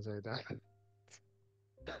long was I down?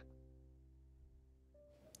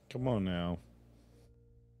 Come on now.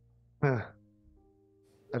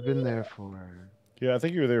 I've been there for Yeah, I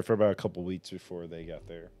think you were there for about a couple weeks before they got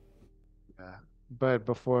there. yeah. But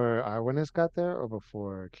before Arwenis got there or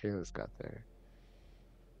before Kalis got there?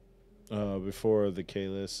 Before the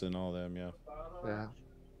Kalis and all them, yeah.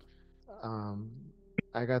 Yeah.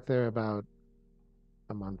 I got there about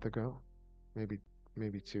a month ago.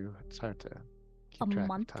 Maybe two. It's hard to keep A track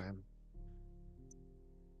month? of time.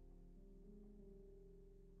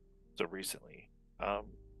 So recently.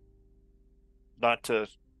 Not to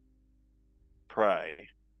pry,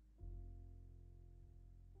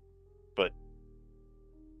 but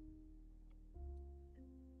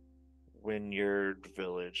when your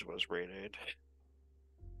village was raided,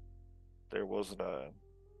 there wasn't a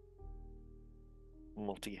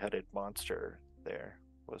multi-headed monster there,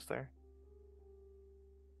 was there?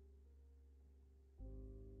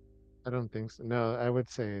 I don't think so. No, I would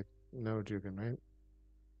say no, Jugan,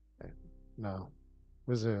 right? No.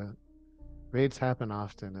 Was a raids happen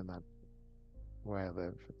often in that where I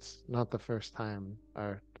live. It's not the first time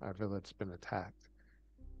our village's been attacked.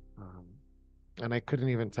 And I couldn't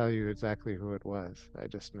even tell you exactly who it was. I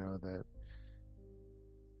just know that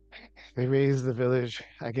they raised the village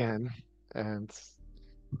again, and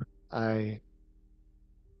I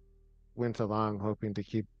went along hoping to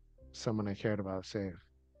keep someone I cared about safe.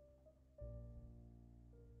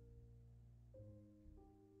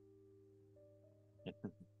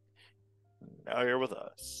 Now you're with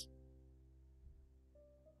us.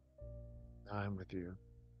 Now I'm with you.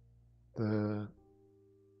 The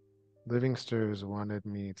Livingsters wanted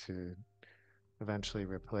me to eventually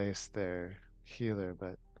replace their healer,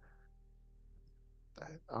 but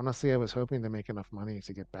honestly, I was hoping to make enough money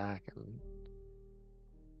to get back and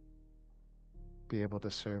be able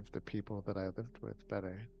to serve the people that I lived with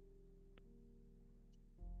better.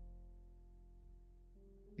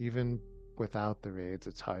 Even without the raids,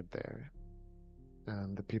 it's hard there.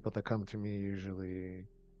 And the people that come to me usually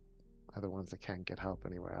are the ones that can't get help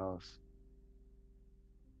anywhere else.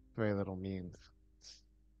 Very little means.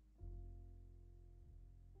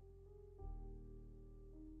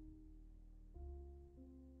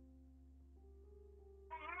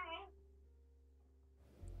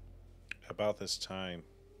 About this time,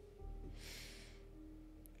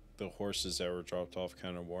 the horses that were dropped off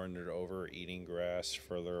kind of wandered over, eating grass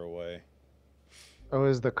further away. Oh,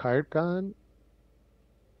 is the cart gone?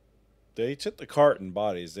 They took the cart and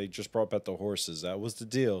bodies. They just brought back the horses. That was the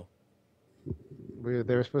deal.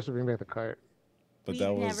 They were supposed to bring back the cart. But We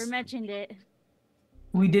that never was mentioned it.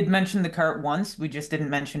 We did mention the cart once. We just didn't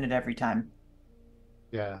mention it every time.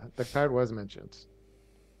 Yeah, the cart was mentioned.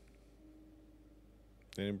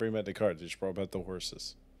 they didn't bring back the cart. They just brought back the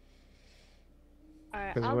horses. All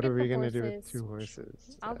right, Because I'll what get are we the gonna do with horses. 2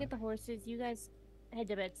 horses? I'll get the horses. You guys head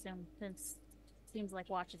to bed soon, since seems like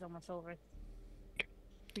watch is almost over.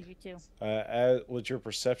 For you too. With your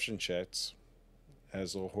perception checks,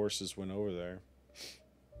 as the horses went over there,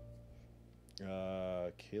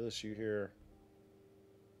 Kalis, you hear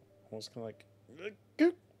almost kind of like,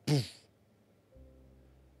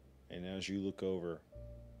 and as you look over,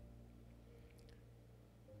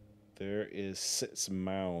 there is 6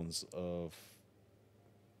 mounds of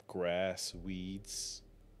grass, weeds.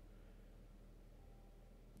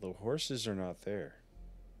 The horses are not there.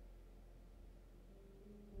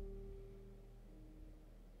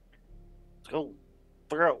 Let's go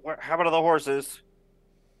figure out what happened to the horses.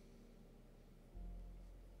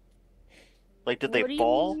 Like, did What they do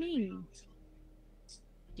fall? you mean?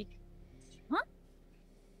 Huh?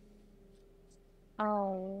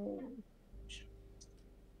 Oh.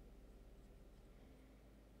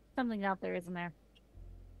 Something out there, isn't there?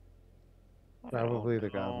 Probably the Oh,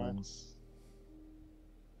 no. goblins.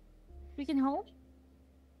 We can hope.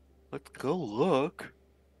 Let's go look.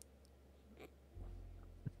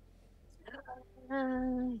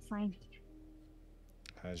 Fine.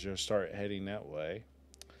 As you start heading that way,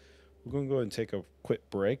 we're going to go ahead and take a quick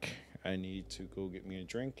break. I need to go get me a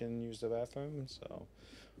drink and use the bathroom, so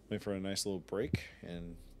wait for a nice little break,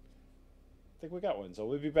 and I think we got one. So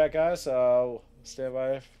we'll be back, guys. Stand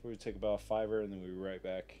by. We'll take about a 5 and then we'll be right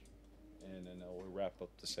back, and then we'll wrap up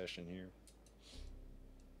the session here.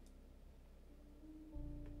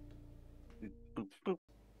 Boop, boop.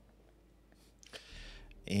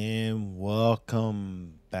 And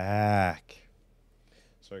welcome back.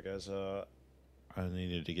 Sorry, guys. I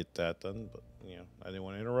needed to get that done, but I didn't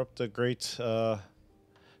want to interrupt the great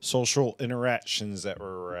social interactions that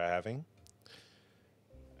we're having.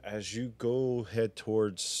 As you go head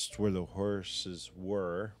towards where the horses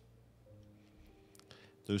were,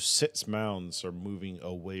 those 6 mounds are moving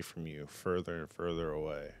away from you, further and further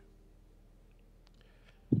away.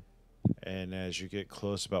 And as you get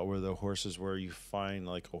close about where the horses were, you find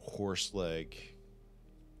like a horse leg.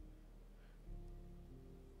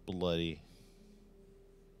 Bloody.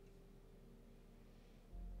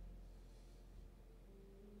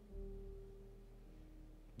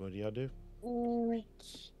 What do y'all do?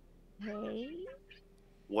 Okay.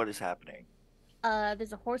 What is happening?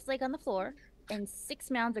 There's a horse leg on the floor, and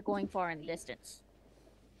 6 mounds are going far in the distance.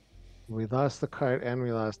 We lost the cart and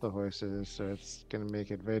we lost the horses, so it's gonna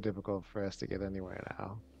make it very difficult for us to get anywhere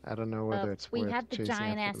now. I don't know whether it's We worth have the chasing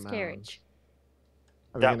giant after ass the carriage.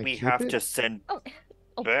 mounds. Are That gonna we keep have it? to send Oh,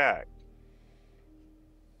 oh. back.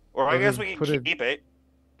 Or I Or guess we we put can it- keep it.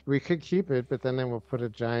 We could keep it, but then it will put a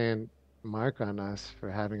giant mark on us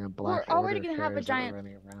for having a black already order gonna have a carriage that we're giant-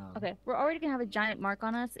 running around. Okay, we're already gonna have a giant mark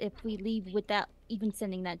on us if we leave without even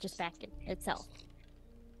sending that just back itself.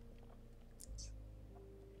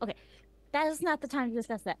 Okay, that is not the time to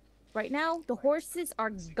discuss that. Right now, the horses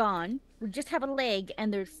are gone. We just have a leg,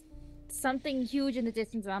 and there's something huge in the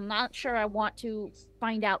distance, and I'm not sure I want to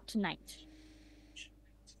find out tonight.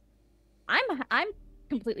 I'm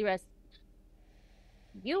completely rest.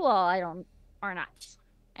 You all, are not,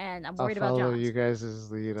 and I'm I'll worried about follow John. you guys'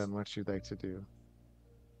 lead on what you'd like to do.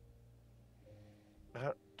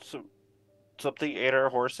 So something ate our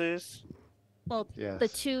horses? Well, Yes. the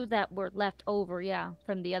two that were left over, yeah,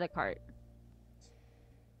 from the other cart.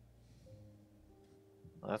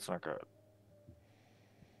 That's not good.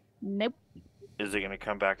 Nope. Is it gonna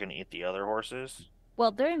come back and eat the other horses?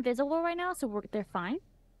 Well, they're invisible right now, so they're fine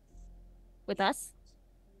with us.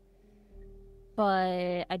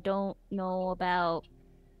 But I don't know about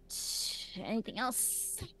anything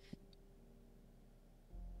else.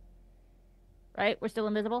 Right? We're still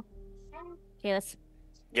invisible? Okay, let's...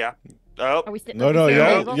 Yeah. Oh, Are we still... No,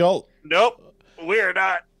 y'all. nope. We're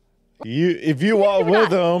not. If you walk with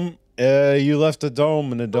them, you left the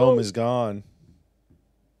dome, and the dome is gone.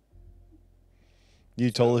 You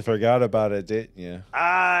totally forgot about it, didn't you?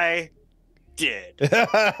 I did. But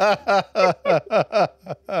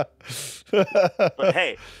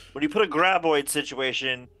hey, when you put a graboid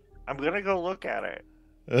situation, I'm gonna go look at it.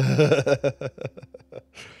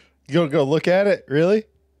 You gonna go look at it? Really?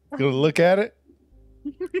 You gonna look at it?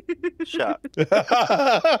 Shut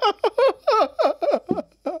up.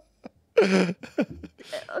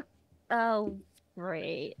 Oh,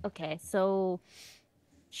 great. Okay, so...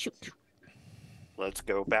 Shoot. Let's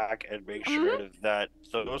go back and make sure that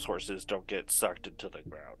those horses don't get sucked into the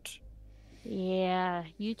ground. Yeah,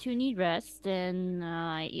 you two need rest, and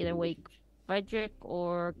either wake Frederick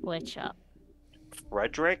or Glitch up.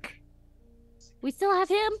 Frederick? We still have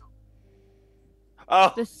him?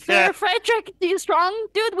 Oh, The Sir Frederick, you strong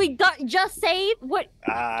dude we just saved? What?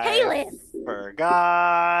 I Kalis!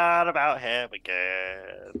 forgot about him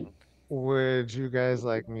again. Would you guys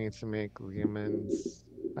like me to make Lehman's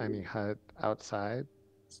tiny hut outside?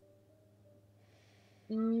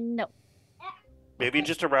 No. Maybe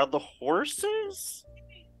just around the horses?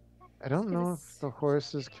 I don't know Yes. if the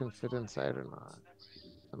horses can fit inside or not.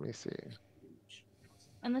 Let me see.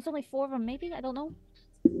 And there's only 4 of them, maybe? I don't know.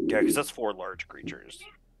 Yeah, because that's 4 large creatures.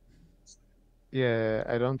 Yeah,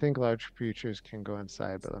 I don't think large creatures can go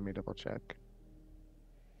inside, but let me double check.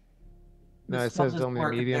 No, The it says smallest only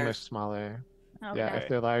work if medium or they're- smaller. Okay. Yeah, if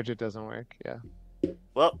they're large, it doesn't work. Yeah.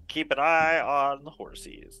 Well, keep an eye on the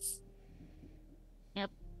horses.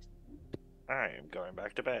 Yep. I am going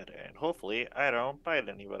back to bed, and hopefully I don't bite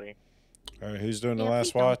anybody. All right, who's doing the Yeah,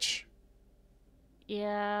 last please don't. watch?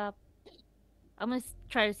 Yeah. I'm gonna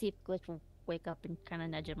try to see if Glitch will wake up and kind of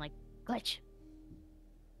nudge him like, Glitch.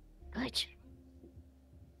 Glitch.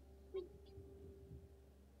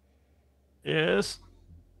 Yes.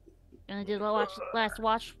 Gonna do the last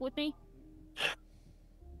watch with me?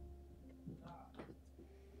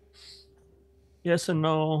 Yes and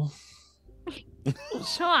no.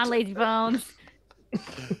 Come on, lazy bones.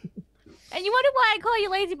 And you wonder why I call you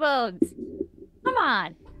lazy bones. Come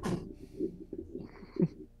on.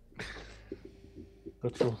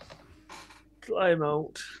 But we'll climb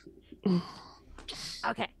out.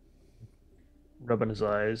 Okay. Rubbing his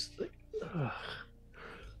eyes.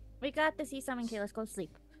 We got to see something. Okay, let's go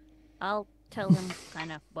sleep. I'll tell him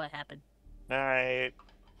kind of what happened. Night.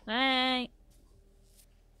 Right.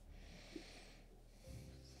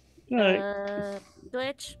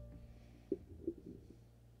 Glitch.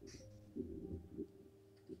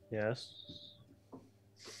 Yes.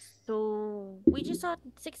 So we just saw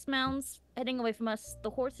 6 mounds heading away from us. The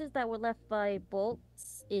horses that were left by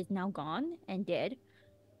Boltz is now gone and dead.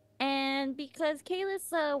 And because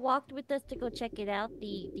Kalis walked with us to go check it out,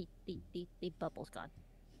 the bubble's gone.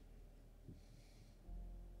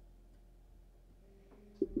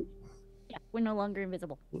 Yeah, we're no longer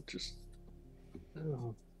invisible. We'll just.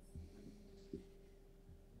 Oh.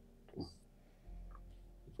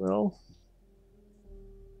 Well,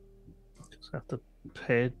 just have to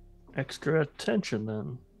pay extra attention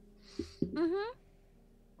then. Mm-hmm.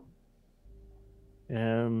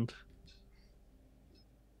 And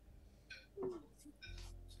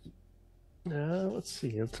let's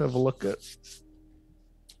see. Let's have a look at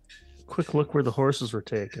quick look where the horses were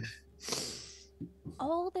taken.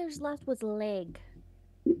 All there's left was leg.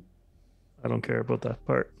 I don't care about that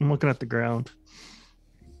part. I'm looking at the ground.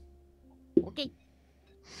 Okay.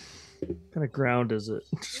 What kind of ground is it?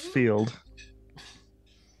 Just field.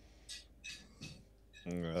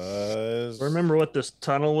 Remember what this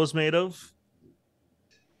tunnel was made of?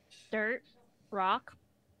 Dirt, rock.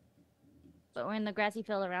 But we're in the grassy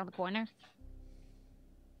field around the corner.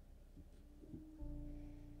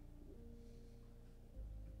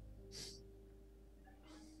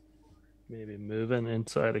 Maybe moving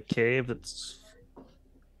inside a cave that's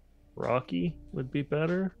rocky would be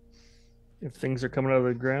better if things are coming out of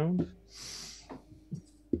the ground.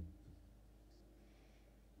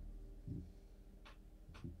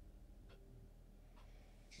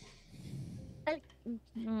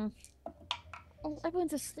 I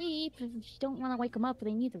everyone's asleep. If you don't want to wake them up,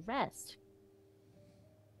 they need to rest.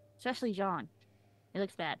 Especially John. It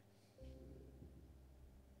looks bad.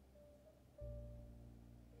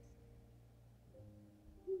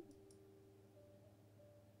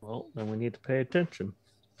 Well, then we need to pay attention.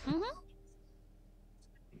 Mm-hmm.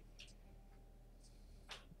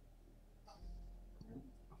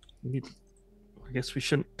 I guess we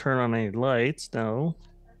shouldn't turn on any lights, no.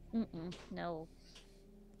 No.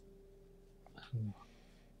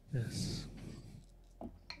 Yes.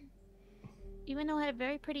 Even though I had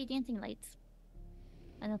very pretty dancing lights.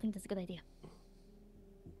 I don't think that's a good idea.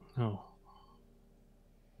 No.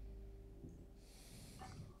 I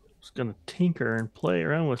was gonna tinker and play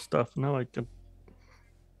around with stuff. Now I can.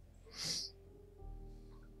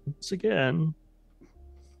 Once again.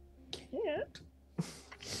 Can't.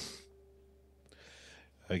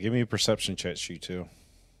 Give me a perception check, you two.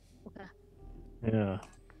 Okay. Yeah.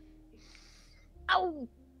 Oh!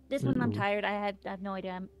 This one I'm Ooh. tired. I have no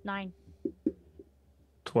idea. I'm 9.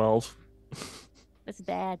 12. That's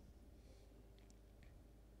bad.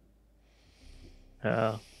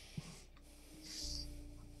 Yeah.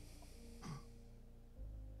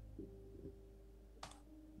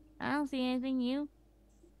 I don't see anything new.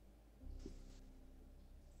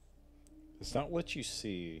 It's not what you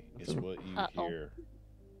see, it's what you Uh-oh. hear.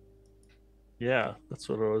 Yeah, that's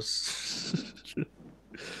what I was.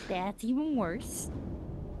 That's even worse.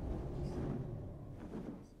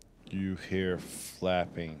 You hear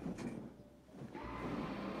flapping.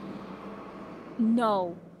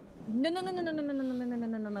 No. No, no, no, no, no, no, no, no, no, no, no,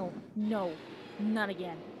 no, no, no. No. Not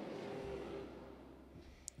again.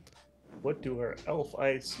 What do our elf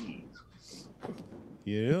eyes see?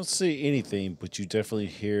 You don't see anything, but you definitely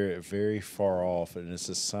hear it very far off, and it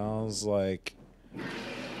just sounds like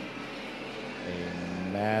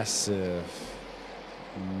a massive.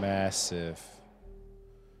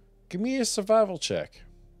 Give me a survival check.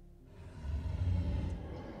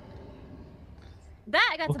 That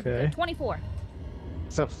I got something Okay. good. 24.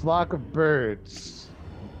 It's a flock of birds.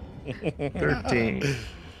 13.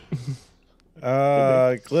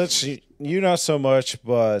 Glitch, you not so much,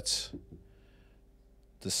 but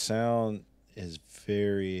the sound is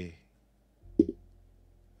very,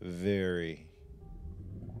 very.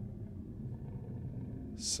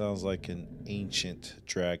 Sounds like an ancient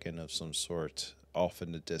dragon of some sort off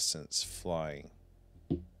in the distance flying.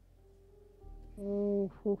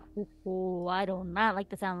 Ooh, I do not like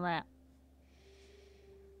the sound of that.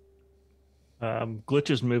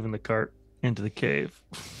 Glitch is moving the cart into the cave.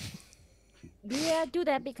 Yeah, do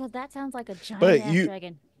that because that sounds like a But giant ass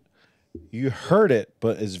dragon. You heard it,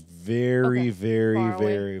 but it's very, Okay, very, far away.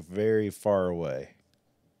 very, very far away.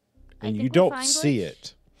 I And think you we're don't fine, see Glitch.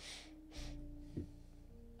 it.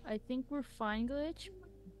 I think we're fine, Glitch.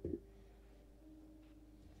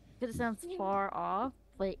 Because it sounds far off,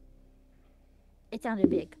 but it sounded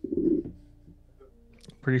big.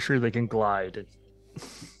 Pretty sure they can glide.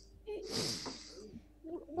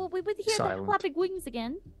 Well, we would hear the Silent. flapping wings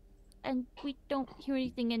again, and we don't hear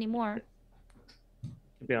anything anymore.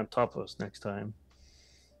 It'll be on top of us next time.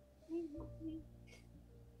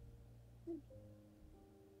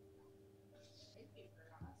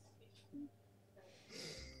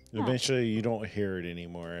 Yeah. Eventually, you don't hear it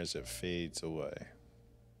anymore as it fades away.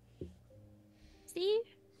 See?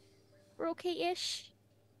 We're okay-ish.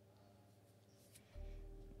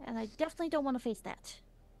 And I definitely don't want to face that.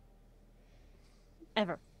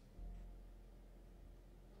 Ever.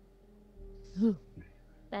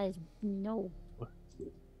 That is no.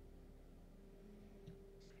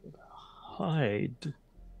 Hide.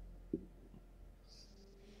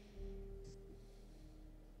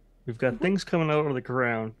 We've got things coming out of the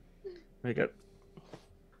ground. We got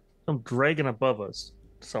some dragon above us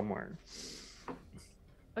somewhere.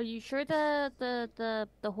 Are you sure the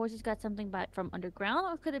horses got something back from underground,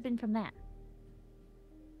 or could it have been from that?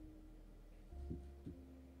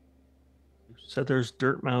 You said there's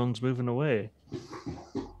dirt mounds moving away.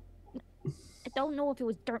 I don't know if it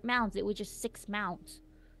was dirt mounds. It was just 6 mounds.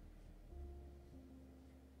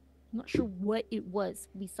 I'm not sure what it was.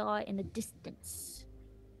 We saw it in the distance.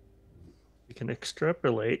 We can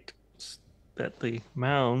extrapolate that the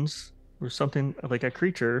mounds were something like a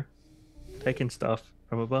creature taking stuff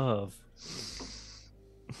from above.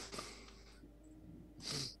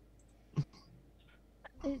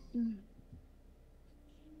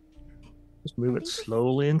 Just move it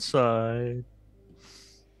slowly inside.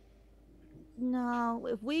 No,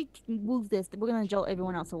 if we move this, we're gonna jolt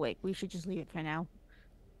everyone else awake. We should just leave it for now.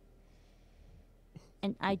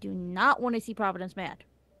 And I do not want to see Providence mad.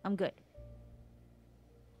 I'm good.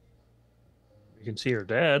 You can see her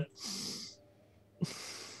dad.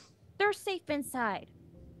 They're safe inside.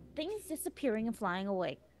 Things disappearing and flying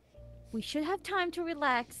away. We should have time to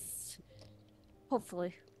relax,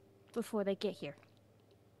 hopefully, before they get here.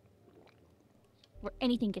 Or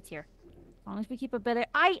anything gets here. As long as we keep a better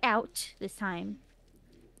eye out this time.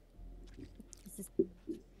 This is...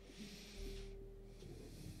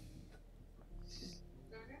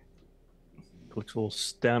 Alex will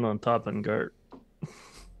stand on top and guard.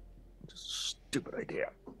 Just a stupid idea.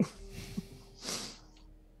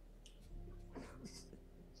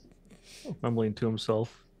 Mumbling to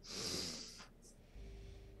himself.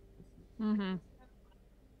 Mm-hmm.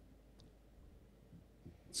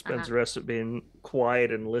 Spends the rest of being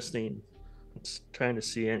quiet and listening. It's trying to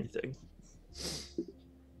see anything.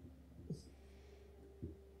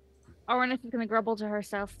 Oren is gonna grumble to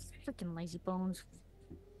herself. Freaking lazy bones.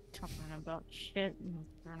 Talking about shit.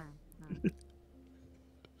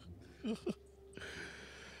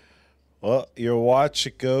 Well, your watch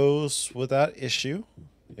goes without issue.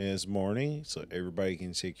 It is morning, so everybody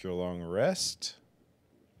can take your long rest.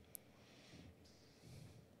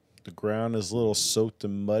 The ground is a little soaked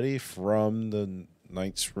and muddy from the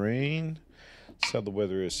night's rain. That's how the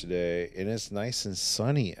weather is today. And it's nice and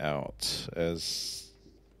sunny out as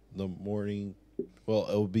the morning... Well,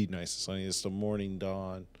 it will be nice and sunny. It's the morning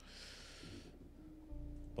dawn.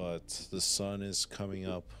 But the sun is coming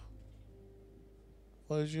up.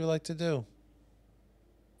 What would you like to do?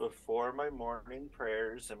 Before my morning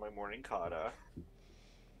prayers and my morning kata,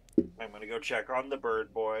 I'm going to go check on the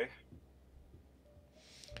bird boy.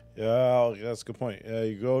 Yeah, that's a good point.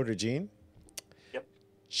 You go to Gene. Yep.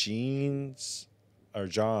 John's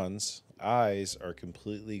eyes are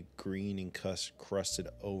completely green and crusted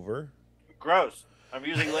over. Gross. I'm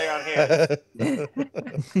using lay on hands.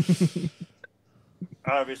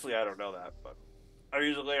 Obviously, I don't know that, but I'm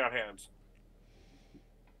using lay on hands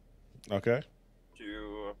Okay.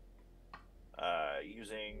 to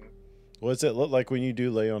using. What does it look like when you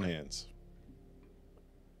do lay on hands?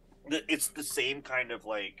 It's the same kind of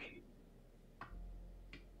like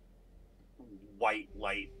white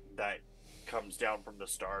light that comes down from the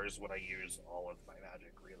stars when I use all of my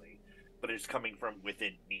magic, really, but it's coming from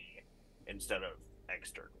within me instead of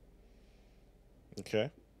external. Okay.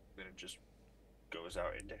 Then it just goes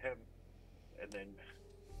out into him, and then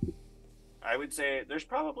I would say there's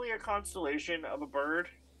probably a constellation of a bird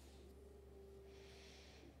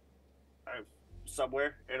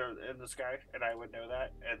somewhere in the sky, and I would know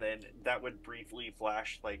that, and then that would briefly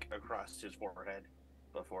flash like across his forehead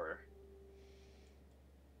before.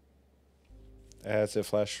 As it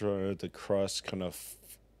flashes, the crust kind of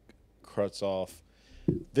cuts off.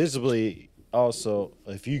 Visibly, also,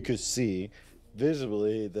 if you could see,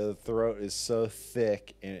 visibly the throat is so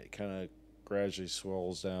thick and it kind of gradually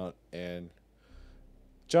swells down. And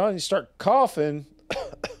John, you start coughing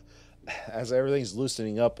as everything's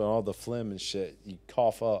loosening up and all the phlegm and shit. You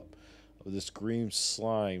cough up with this green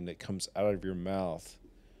slime that comes out of your mouth.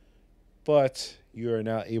 But you are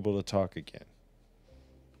now able to talk again,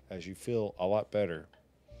 as you feel a lot better.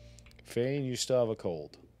 Fane, you still have a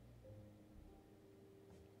cold.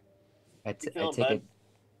 I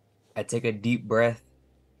take a deep breath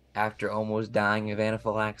after almost dying of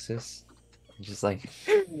anaphylaxis. I'm just like,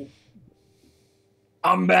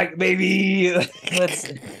 I'm back, baby.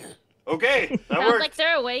 Let's. Okay, that Sounds worked. like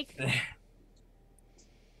they're awake.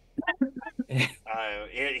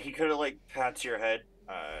 He could have like pats your head.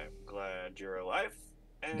 I'm glad you're alive,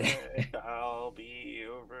 and I'll be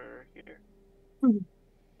over here.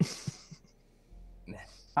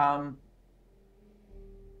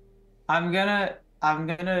 I'm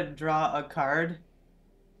gonna draw a card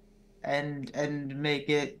and make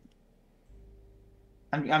it.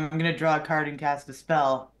 I'm gonna draw a card and cast a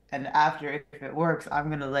spell, and after, if it works, I'm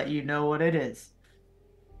gonna let you know what it is.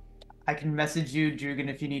 I can message you, Drugan,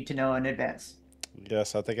 if you need to know in advance.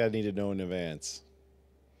 Yes, I think I need to know in advance.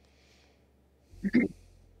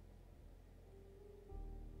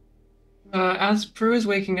 As Prue is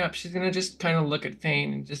waking up, she's gonna just kind of look at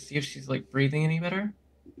Fane and just see if she's like breathing any better.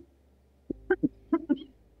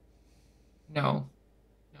 No,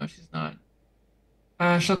 she's not.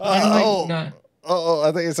 She'll kind of like not. Oh,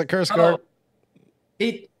 I think it's a curse card.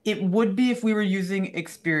 It would be if we were using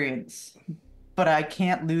experience, but I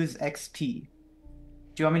can't lose XP. Do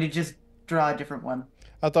you want me to just draw a different one?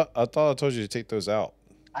 I thought I told you to take those out.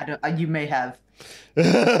 I don't. You may have.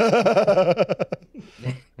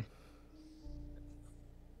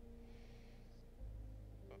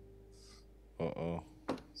 Uh-oh.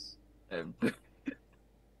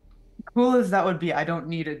 Cool as that would be, I don't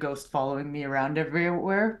need a ghost following me around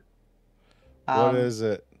everywhere. What is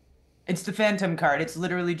it? It's the Phantom card. It's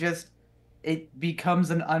literally just it becomes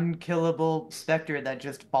an unkillable specter that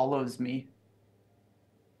just follows me.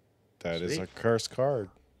 That is a Sweet. cursed card.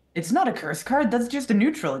 It's not a curse card. That's just a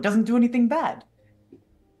neutral. It doesn't do anything bad.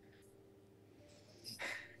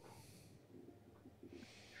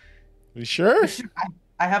 You sure?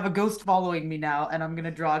 I have a ghost following me now, and I'm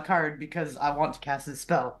gonna draw a card because I want to cast this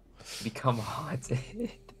spell. Become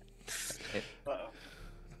haunted.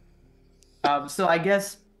 So I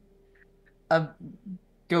guess a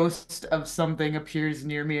ghost of something appears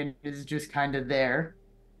near me and is just kind of there.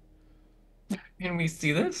 Can we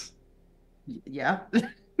see this? Yeah.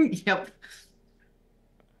 Yep.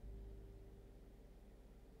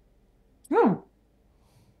 Hmm.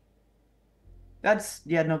 That's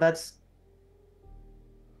it's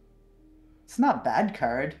not a bad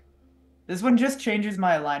card. This one just changes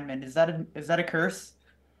my alignment. Is that a curse?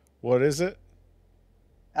 What is it?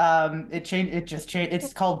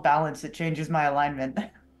 It's called balance. It changes my alignment.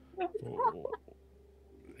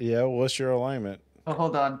 Yeah, what's your alignment? Oh,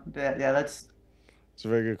 hold on. Yeah, that's It's a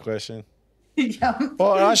very good question. yeah.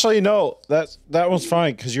 Well, actually, no. That one's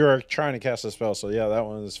fine because you're trying to cast a spell. So yeah, that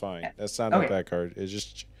one is fine. That's not a Okay. bad card.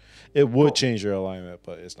 It would Cool. change your alignment,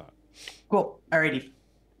 but it's not. Cool. Alrighty.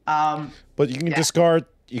 But you can Yeah. discard.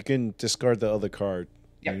 You can discard the other card.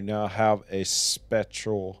 Yep. You now have a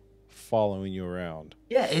spectral following you around.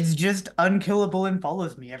 Yeah, it's just unkillable and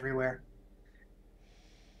follows me everywhere.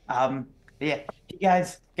 Yeah,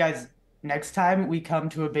 guys, next time we come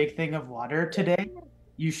to a big thing of water today,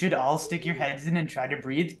 you should all stick your heads in and try to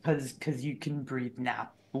breathe, because you can breathe now.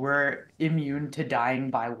 We're immune to dying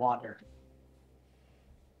by water.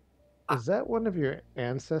 Is that one of your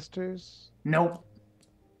ancestors? Nope,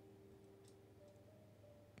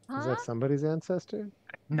 Is Huh? that somebody's ancestor?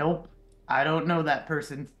 nope. I don't know that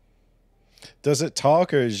person. Does it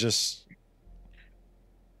talk or is just?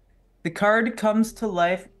 The card comes to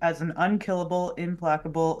life as an unkillable,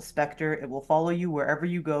 implacable specter. It will follow you wherever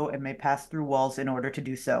you go and may pass through walls in order to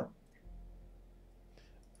do so.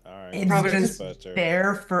 All right. It's Providence just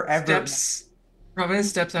there forever. Providence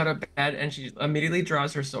steps out of bed and she immediately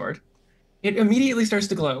draws her sword. It immediately starts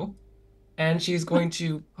to glow, and she's going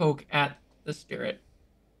to poke at the spirit.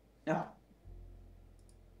 No.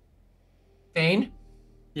 Thane,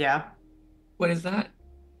 Yeah, what is that?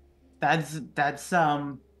 that's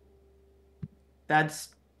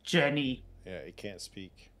Jenny. Yeah, it can't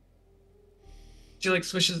speak. She like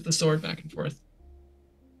swishes the sword back and forth.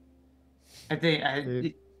 I think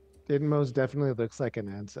It most definitely looks like an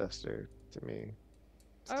ancestor to me.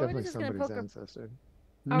 It's Are we definitely just gonna somebody's poke a- ancestor.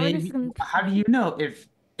 Are we maybe. just gonna- How do you know if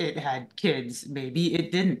it had kids? Maybe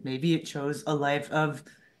it didn't. Maybe it chose a life of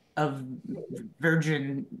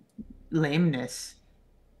virgin lameness.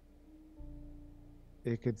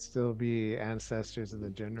 It could still be ancestors in the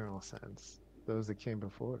general sense, those that came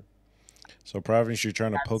before. So Providence, you're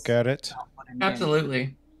trying to poke at it. Not what I meant.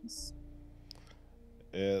 Absolutely.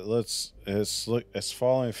 It's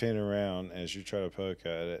falling faint around as you try to poke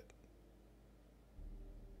at it.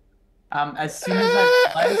 As soon as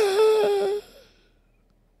I realized,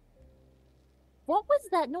 What was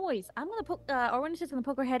that noise? I'm gonna poke. Orwin's just gonna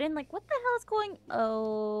poke her head in. Like, what the hell is going?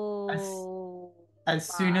 Oh. as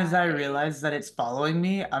soon as I my. realize that it's following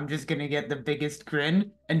me, I'm just gonna get the biggest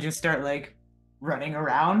grin and just start like running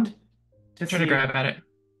around to Try to see. grab at it.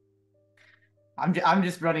 I'm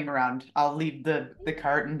just running around. I'll leave the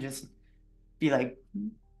cart and just be like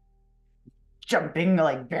jumping,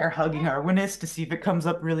 like bear hugging Arwinis to see if it comes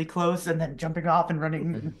up really close, and then jumping off and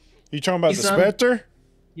running. You talking about the He's, specter?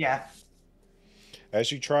 Yeah. As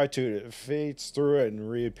you try to, it fades through it and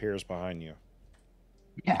reappears behind you.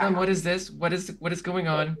 Yeah. What is this? What is going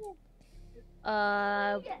on?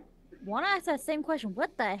 Want to ask that same question?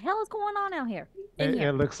 What the hell is going on out here? In It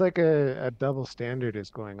here. looks like a double standard is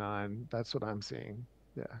going on. That's what I'm seeing.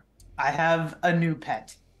 Yeah. I have a new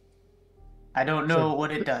pet. I don't know what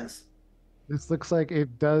it does. This looks like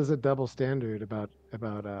it does a double standard about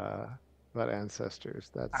ancestors.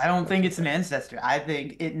 I don't think it's an ancestor. I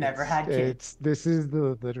think it never had kids. This is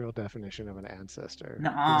the literal definition of an ancestor.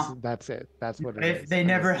 Nuh-uh. That's it. That's what But it if is. they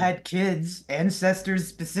never had kids, ancestors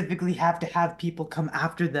specifically have to have people come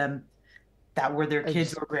after them that were their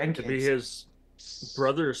kids or To be grandkids. his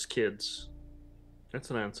brother's kids. That's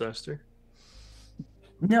an ancestor.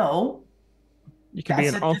 No. You can be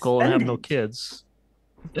That's an a uncle and have no descendant. kids.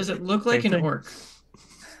 Does it look like Same an thing. orc?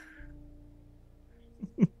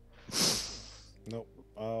 Nope.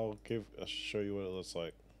 I'll show you what it looks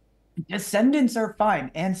like. Descendants are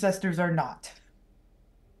fine. Ancestors are not.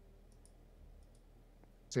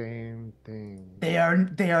 Same thing. They are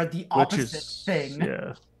the Which opposite is thing.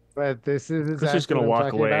 yeah. But this is just exactly gonna what I'm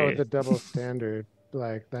walk talking about away. with the double standard.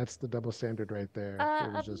 like that's the double standard right there.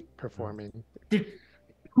 It was just performing. They're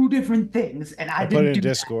two different things, and I I put didn't it in do that.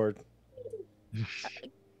 Discord.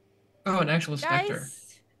 Oh, an actual specter.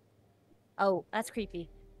 Guys. Oh, that's creepy.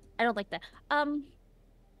 I don't like that.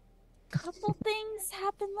 Couple things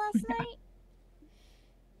happened last night.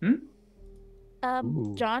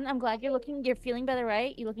 Ooh. John, I'm glad you're feeling better,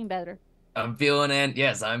 right? You looking better. I'm feeling it.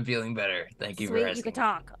 Yes, I'm feeling better. Thank you for Sweet, asking. you can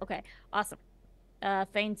talk. Okay, awesome.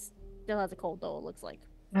 Fane still has a cold though, it looks like.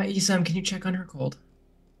 Isam, can you check on her cold?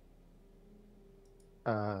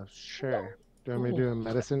 Sure. Do you want me to do a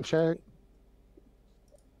medicine check?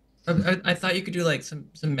 I thought you could do like some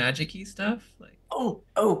magic-y stuff. Like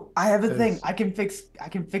Oh, I have a thing. Is- I can fix.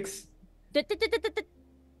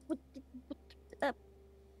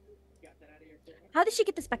 How did she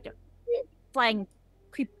get the specter? Flying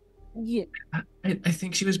creep. Yeah. I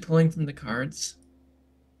think she was pulling from the cards.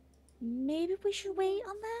 Maybe we should wait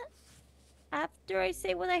on that after I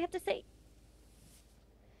say what I have to say.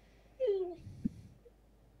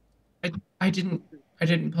 I didn't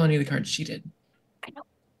pull any of the cards. She did. I know.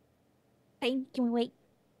 Fine, can we wait?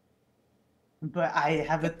 But I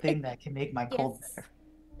have a thing that can make my cold Yes. better.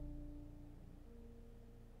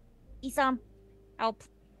 Isam, help.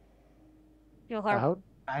 Feel her. Out?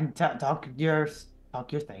 And talk your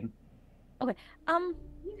thing.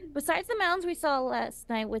 Besides the mounds we saw last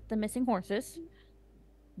night with the missing horses,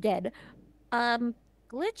 dead.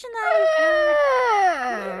 Glitch and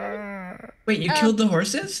I Wait, you killed the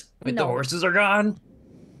horses? Wait, No. the horses are gone? heard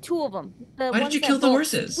 2 of them. Why did you kill the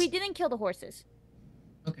horses? We didn't kill the horses.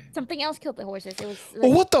 Okay. Something else killed the horses. It was.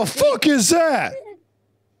 What the fuck is that?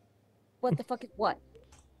 What the fuck is what?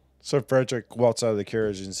 So Frederick walks out of the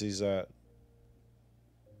carriage and sees that.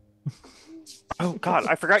 Oh God,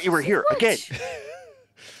 I forgot you were here What? again.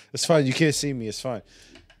 It's fine. You can't see me. It's fine.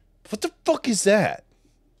 What the fuck is that?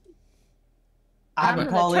 I'm I'm gonna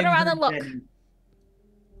calling turn around her and look. Jenny.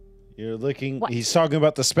 You're looking. What? He's talking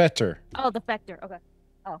about the specter. Oh, the vector. Okay.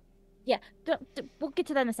 Oh, yeah. We'll get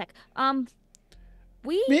to that in a sec.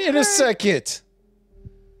 We. Me in a heard- second.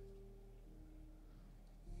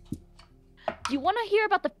 Do you want to hear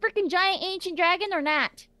about the freaking giant ancient dragon or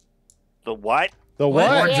not? The what? The More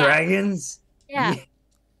what? Yeah. dragons? Yeah.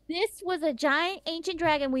 This was a giant ancient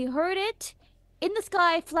dragon. We heard it in the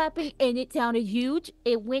sky flapping, and it sounded huge.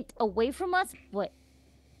 It went away from us, but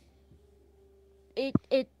it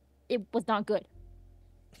was not good.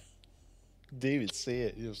 David, see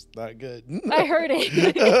it. It was not good. I heard it.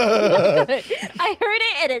 It's not good. I heard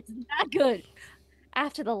it, and it's not good.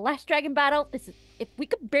 After the last dragon battle, this is if we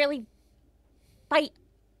could barely fight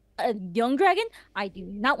a young dragon, I do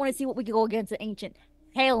not want to see what we could go against an ancient.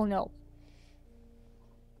 Hell no.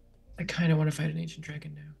 I kind of want to fight an ancient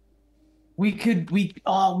dragon now. We could have Yeah,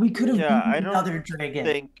 beaten I don't another dragon.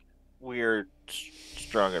 think we're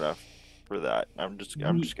strong enough for that. I'm just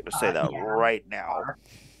gonna say that Yeah. right now.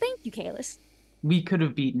 Thank you, Kalis. We could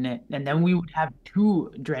have beaten it, and then we would have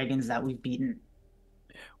 2 dragons that we've beaten.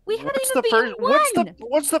 We haven't What's even the beaten first? one.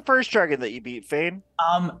 What's the first dragon that you beat, Fane?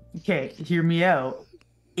 Okay, hear me out.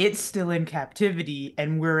 It's still in captivity,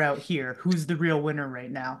 and we're out here. Who's the real winner right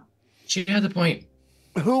now? She had the point.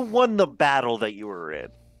 Who won the battle that you were in?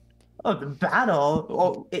 Oh, the battle.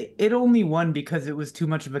 Oh, it only won because it was too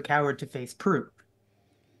much of a coward to face Prue.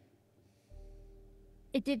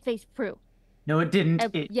 It did face Prue. No, it didn't.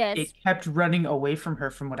 Yes. It kept running away from her,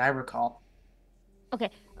 from what I recall. Okay.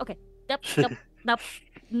 Nope. I'm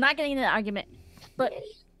not getting into the argument. But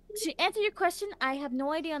to answer your question, I have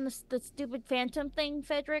no idea on the stupid phantom thing,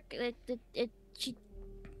 Frederick. She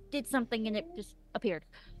did something and it just appeared.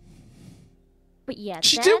 But yeah,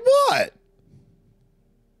 She that, did what?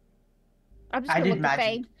 I'm just I gonna did look at magic.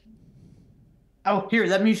 Faye. Oh, here,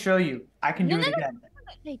 let me show you. I can do No, it no, no. again.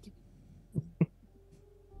 Wait.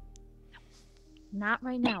 Not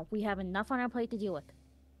right now. We have enough on our plate to deal with.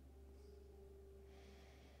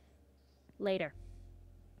 Later.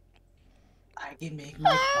 I can make my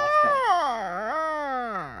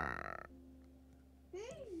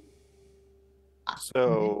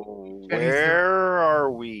So Jenny's where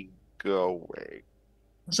are we going?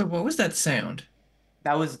 So what was that sound?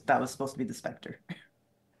 That was supposed to be the specter.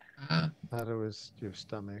 Thought it was your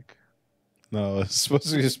stomach. No, it's supposed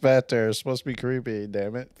to be a specter. It's supposed to be creepy.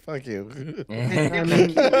 Damn it! Fuck you. I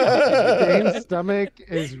mean, Dane's stomach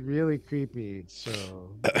is really creepy, so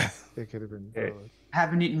it could have been Okay. both.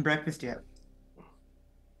 Haven't eaten breakfast yet.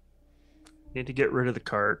 Need to get rid of the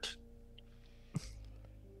cart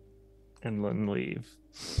and then leave.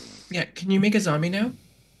 Yeah, can you make a zombie now?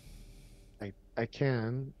 I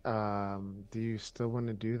can. Do you still want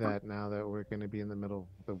to do that now that we're going to be in the middle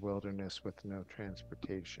of the wilderness with no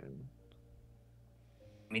transportation?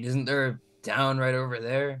 I mean, isn't there a town right over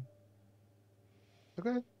there?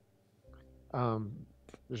 Okay.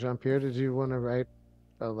 Jean-Pierre, did you want to write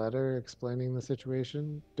a letter explaining the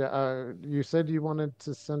situation? You said you wanted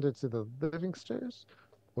to send it to the Livingsters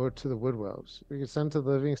or to the Woodwells. We could send to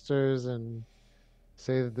the Livingsters and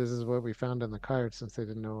say that this is what we found in the cart since they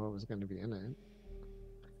didn't know what was going to be in it.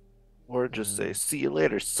 Or just say, see you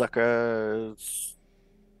later, suckers.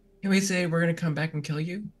 Can we say we're gonna come back and kill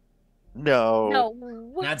you? No. No.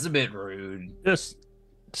 What? That's a bit rude. Just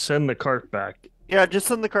send the cart back. Yeah, just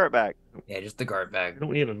send the cart back. Yeah, just the guard bag. You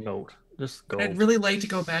don't need a note. Just go. I'd really like to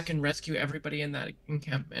go back and rescue everybody in that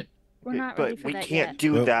encampment. We're not ready But for we that can't yet.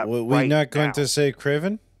 do that We're right not going now. to say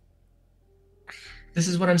Craven? This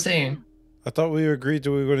is what I'm saying. I thought we agreed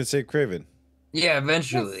that we were going to say Craven. Yeah,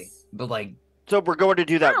 eventually. Yes. But like, So we're going to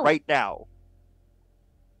do that No. right now.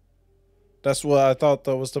 That's what I thought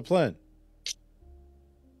that was the plan.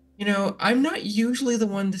 You know, I'm not usually the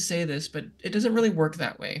one to say this, but it doesn't really work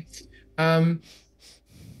that way.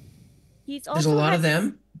 He's There's a also lot of has-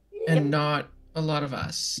 them, and not a lot of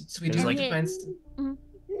us. So we It's do like- like to find. Mhm.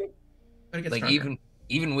 Gotta get like stronger.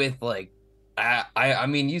 even with like, I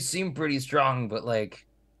mean, you seem pretty strong, but like,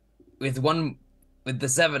 with the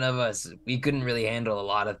 7 of us, we couldn't really handle a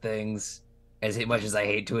lot of things. As much as I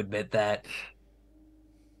hate to admit that.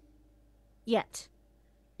 Yet.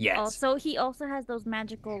 Yes. Also, he also has those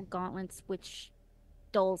magical gauntlets which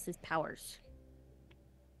dulls his powers.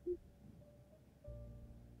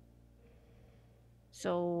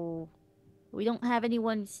 So we don't have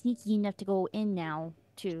anyone sneaky enough to go in now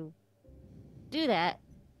to do that.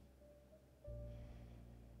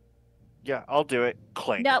 Yeah, I'll do it.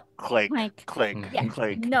 Clink, Nope. clink, Clank. clink, Yeah.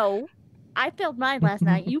 clink. No. I failed mine last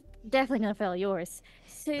night. You definitely gonna fail yours.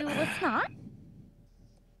 So let's not.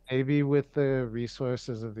 Maybe with the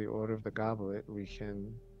resources of the Order of the Goblet, we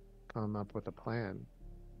can come up with a plan.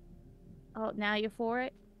 Oh, now you're for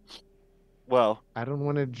it? Well, I don't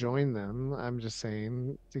want to join them. I'm just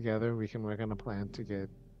saying together we can work on a plan to get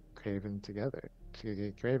Craven together, to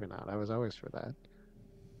get Craven out. I was always for that.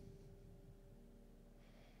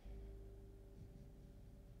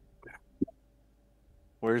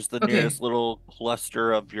 where's the Okay. nearest little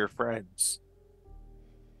cluster of your friends?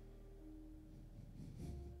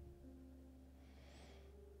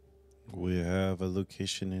 We have a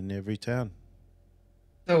location in every town.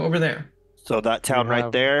 So over there. So that town right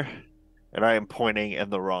have- there, and I am pointing in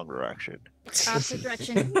the wrong direction. Opposite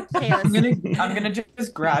direction. I'm Chaos. gonna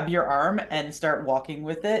just grab your arm and start walking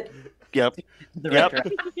with it. Yep, The Yep. right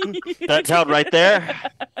direction. that town right there.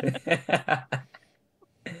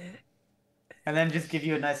 And then just give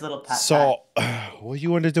you a nice little pat. So, what do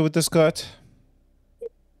you want to do with this gut?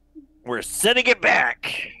 We're sending it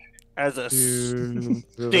back as a To the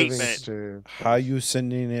statement. Livingstone. How you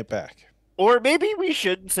sending it back? Or maybe we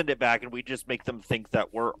shouldn't send it back and we just make them think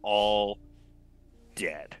that we're all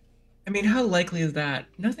dead. I mean, how likely is that?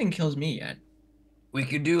 Nothing kills me yet. We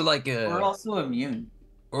could do like We're a, also immune.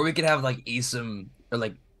 or we could have like Isom or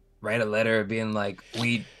like write a letter being like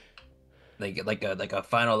we, like a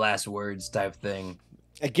final last words type thing.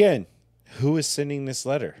 Again, who is sending this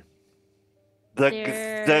letter?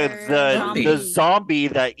 The zombie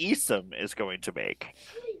that Isom is going to make.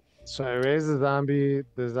 So I raise the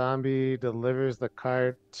zombie delivers the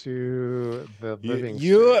cart to the You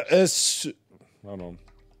Livingstone. hold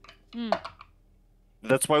on.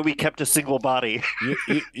 That's why we kept a single body.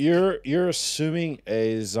 You're assuming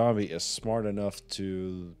a zombie is smart enough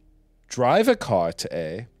to drive a car to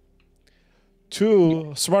A.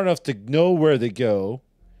 2, smart enough to know where to go.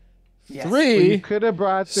 Yes. 3, We could have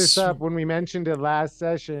brought this up when we mentioned it last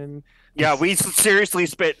session. Yeah, we seriously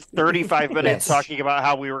spent 35 minutes Yes. talking about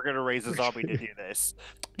how we were going to raise a zombie to do this.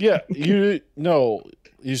 yeah, you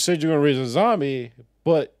said you're gonna raise a zombie,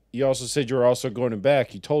 but you also said you were also going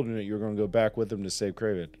back. You told him that you were gonna go back with him to save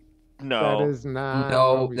Craven. No, That is not.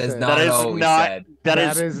 No, what we that's said. not That is what we not- said. that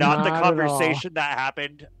That is is not the not at all. conversation that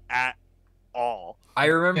happened at all. I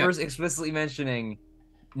remember Yeah. us explicitly mentioning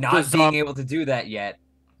not being able to do that yet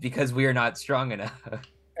because we are not strong enough.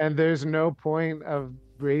 And there's no point of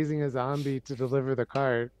raising a zombie to deliver the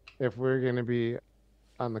cart if we're gonna be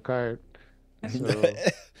on the cart. So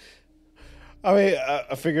I mean,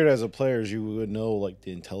 I figured as a player, you would know like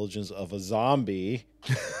the intelligence of a zombie.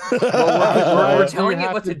 We're We're telling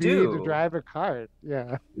it what to do. to drive a cart.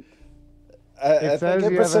 Yeah, I it says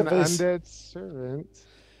think you have an Episode is undead servant.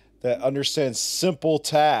 that understands simple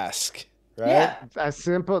task, right? Yeah. That's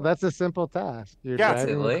a simple task. You're Yeah, driving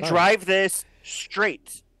a Absolutely. cart. Drive this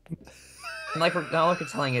straight. Like we're not like we're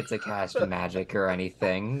telling it to cast magic or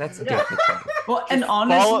anything. That's different. Well, and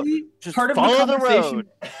follow- honestly, just part of the follow the conversation,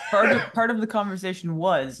 road. part of the conversation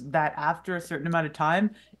was that after a certain amount of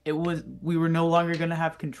time, we were no longer going to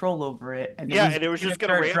have control over it, and And it was just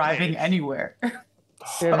gonna start driving rampage. anywhere.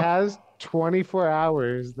 It has 24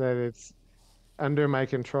 hours that it's under my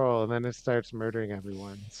control, and then it starts murdering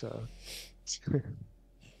everyone. So,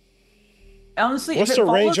 Honestly, What's if it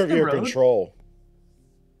the range follows of the your road, control?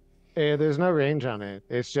 there's no range on it.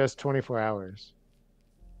 It's just 24 hours.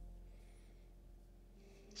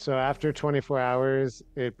 So after 24 hours,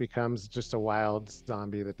 it becomes just a wild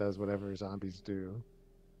zombie that does whatever zombies do.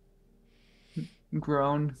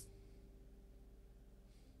 grown.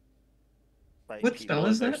 Like What people spell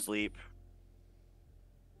in is their that? sleep.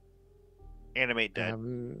 Animate dead.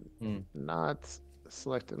 Not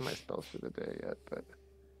selected my spells for the day yet, but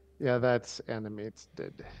yeah, that's animates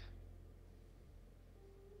dead.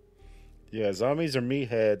 Yeah, zombies are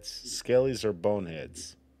meatheads. Skellies are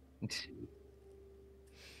boneheads.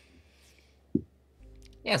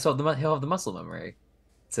 Yeah, so he'll have the muscle memory.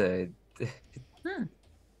 To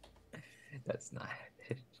that's not.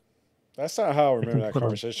 That's not how I remember that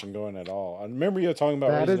conversation going at all. I remember you talking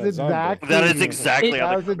about That raising is that zombie. exactly. That is exactly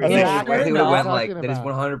how That the was I think, conversation I think it enough. went Talking like that is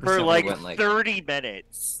about. 100% for like went like 30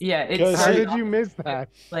 minutes. Yeah, it Because How started did you miss that?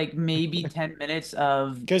 like maybe 10 minutes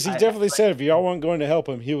of. Because he I- definitely said if y'all weren't going to help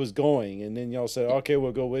him, he was going. And then y'all said, okay,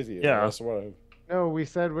 we'll go with you. Yeah. That's what No, we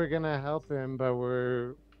said we're gonna help him, but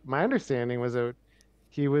my understanding was that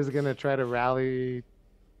he was gonna try to rally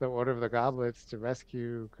the Order of the Goblets to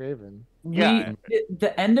rescue Craven. Yeah.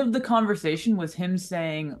 The end of the conversation was him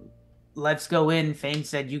saying, "Let's go in." Fane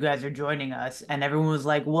said, "You guys are joining us," and everyone was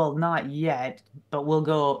like, "Well, not yet, but we'll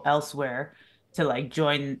go elsewhere to like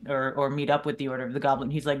join or meet up with the Order of the Goblin."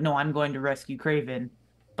 He's like, "No, I'm going to rescue Craven,"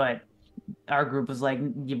 but our group was like,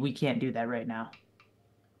 "We can't do that right now."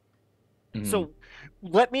 So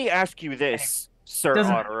let me ask you this, Sir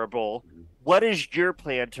Doesn't- Honorable. What is your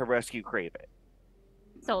plan to rescue Craven?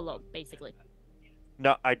 Solo, basically.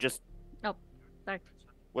 No, I just Sorry.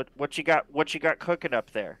 what you got cooking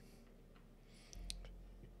up there?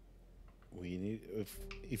 we need.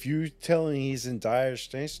 If you telling he's in dire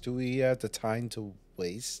straits, do we have the time to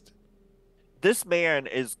waste? This man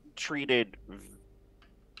is treated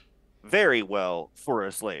very well for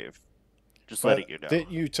a slave. Just letting you know.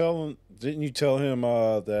 Didn't you tell him? Didn't you tell him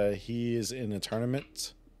that he is in a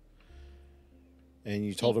tournament? And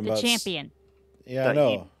you told He's him the about champion. Yeah, I That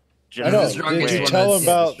he know. just I know. the strongest Did you one tell him that's- yeah,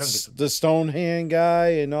 the about strongest. the stone hand guy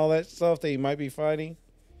and all that stuff that he might be fighting?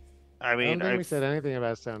 I I mean, don't think we said anything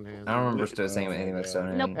about Stonehand. I don't remember saying anything about Yeah.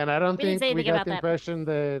 Stonehand. Nope. And I don't We didn't think say we anything got about the that. impression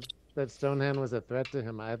that Stonehand was a threat to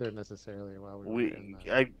him either necessarily while we were in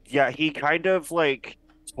that. yeah, he kind of like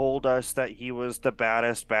told us that he was the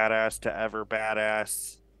baddest badass to ever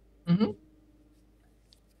badass, Mhm.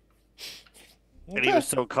 and he was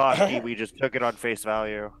so cocky we just took it on face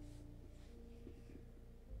value.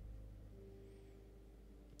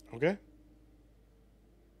 Okay.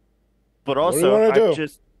 But do you also, wanna I'm do?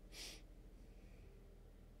 just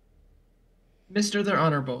Mr. The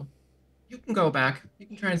Honorable, you can go back. You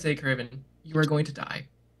can try and say Craven. You are going to die.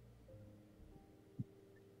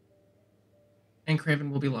 And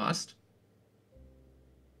Craven will be lost.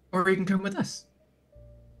 Or you can come with us.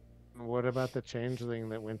 What about the changeling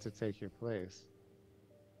that went to take your place?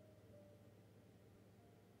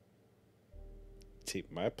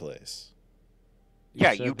 Take my place.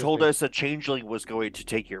 yeah. said You that told they- us a changeling was going to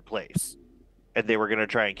take your place, and they were going to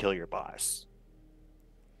try and kill your boss.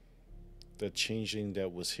 The changing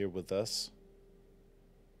that was here with us.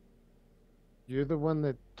 You're the one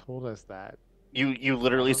that told us that. You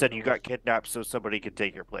literally don't said know you what- got kidnapped so somebody could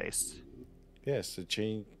take your place. Yes, the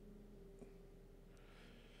change.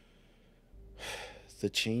 The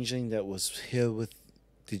changeling that was here with.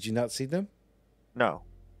 Did you not see them? No.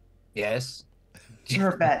 Yes.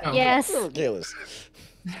 Perfect. No. Yes. Ridiculous.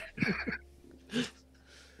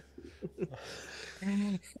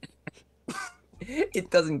 It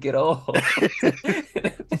doesn't get old.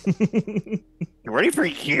 You're ready for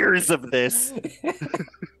years of this.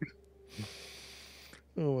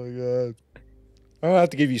 Oh my god. I'm gonna have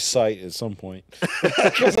to give you sight at some point.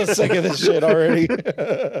 Because I'm sick of this shit already.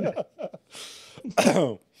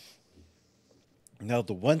 Now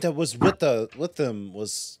the one that was with them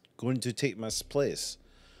was going to take my place.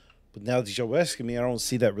 But now that you're rescuing me, I don't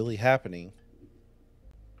see that really happening.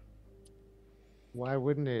 Why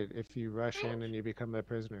wouldn't it if you rush in and you become a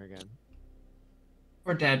prisoner again?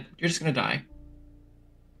 Or dead. You're just gonna die.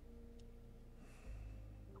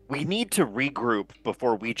 We need to regroup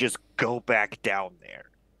before we just go back down there.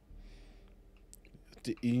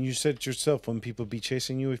 You said it yourself. When people be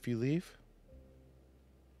chasing you if you leave.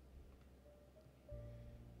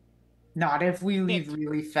 Not if we leave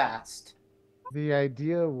really fast. The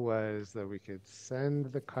idea was that we could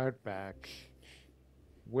send the cart back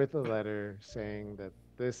with a letter saying that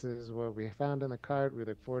this is what we found in the cart. We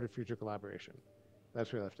look forward to future collaboration.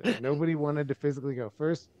 That's where we left it. Nobody wanted to physically go.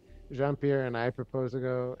 First, Jean-Pierre and I proposed to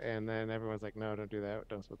go, and then everyone's like, no, don't do that.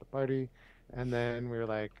 Don't split the party. And then we were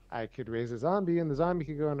like, I could raise a zombie, and the zombie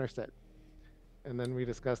could go on our set. And then we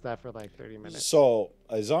discussed that for like 30 minutes. So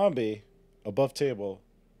a zombie above table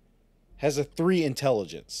has a 3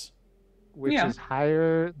 intelligence. Which Yeah. is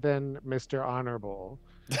higher than Mr. Honorable.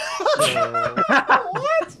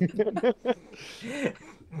 What?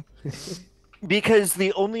 Because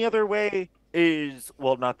the only other way is,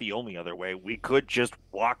 well, not the only other way. We could just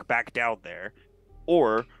walk back down there,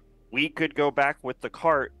 or we could go back with the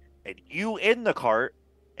cart and you in the cart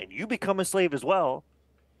and you become a slave as well.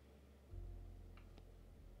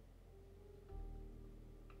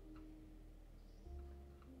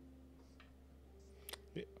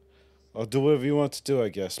 I'll do whatever you want to do, I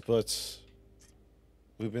guess. But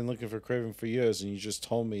we've been looking for Craven for years, and you just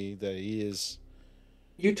told me that he is.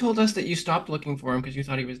 You told us that you stopped looking for him because you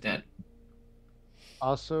thought he was dead.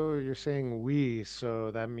 Also, you're saying we, so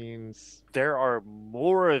that means There are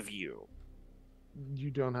more of you. you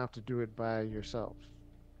don't have to do it by yourself.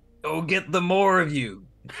 Go get the more of you.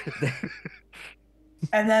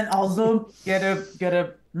 And then also get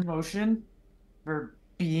a promotion for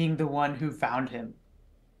being the one who found him.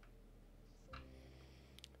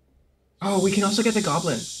 Oh, we can also get the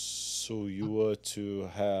goblin. So you were to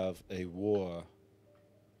have a war.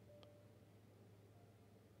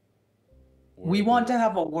 We want to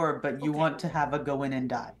have a war, but you want to have a go in and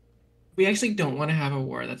die. We actually don't want to have a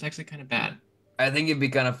war. That's actually kind of bad. I think it'd be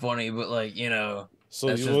kind of funny, but like, you know. So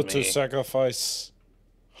that's you just were to me. sacrifice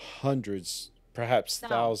hundreds, perhaps No.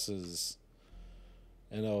 thousands,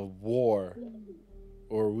 in a war,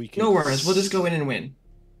 or we can. No worries. We'll just go in and win.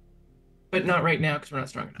 But not right now because we're not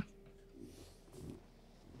strong enough.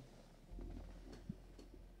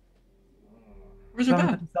 Where's our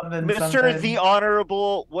dad? Mr. The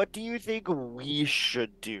Honorable, what do you think we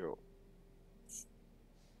should do?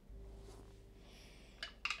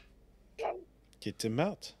 Get him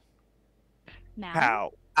out. Now.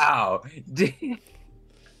 How? Ow.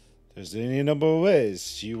 There's any number of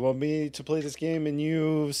ways. You want me to play this game, and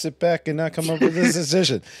you sit back and not come up with this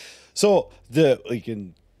decision. So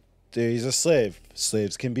he's a slave.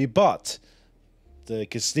 Slaves can be bought. They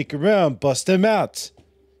can sneak around, bust him out.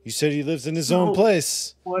 You said he lives in his own No.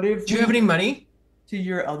 place. What if Do you have any money? to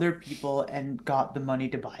your other people and got the money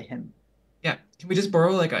to buy him? Yeah. Can we just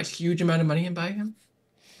borrow like a huge amount of money and buy him?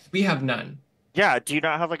 We have none. Yeah, do you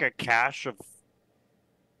not have like a cache of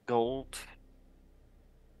gold?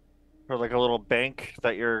 Or like a little bank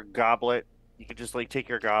that your goblet, you could just like take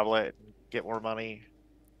your goblet and get more money.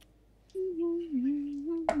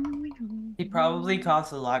 He probably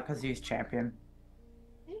costs a lot because he's champion.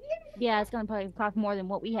 Yeah, it's gonna probably cost more than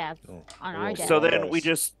what we have Oh, on well, our desk. So Yeah. then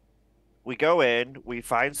we go in, we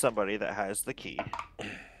find somebody that has the key,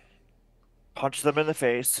 punch them in the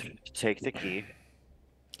face, take the key.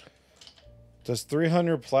 Does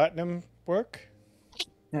 300 platinum work?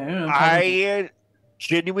 No, I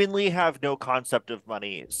genuinely have no concept of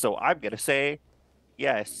money, so I'm gonna say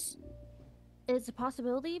yes. It's a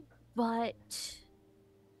possibility, but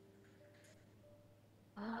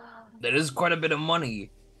That is quite a bit of money,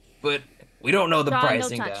 but we don't know the John, no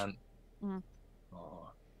pricing touch. down. You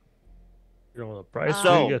don't know the price. So-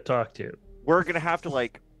 So you gotta talk to. We're gonna have to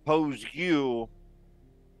like pose you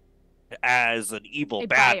as an evil A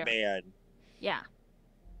bad buyer. man. yeah.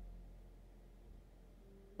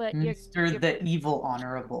 But you're, Mr. the Evil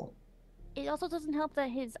Honorable. it also doesn't help that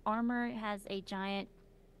his armor has a giant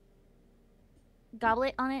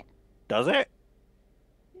goblet on it. Does it?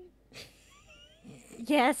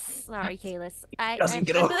 Yes, sorry, Kalis. Doesn't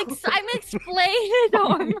get I'm over- explaining his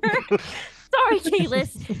armor. Sorry,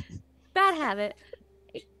 Kalis. Bad habit.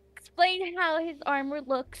 Explain how his armor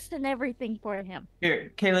looks and everything for him.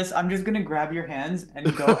 Here, Kalis, I'm just gonna grab your hands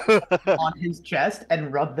and go on his chest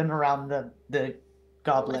and rub them around the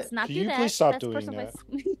goblet. Let's not Can do you that. please stop That's doing personal that?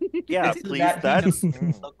 advice. Yeah, This is please. that he That's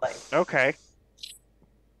doesn't look like. okay.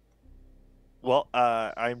 Well,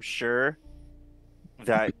 I'm sure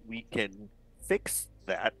that we can fix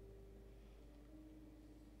that.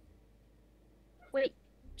 Wait,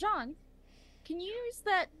 John, can you use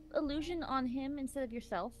that illusion on him instead of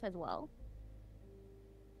yourself as well?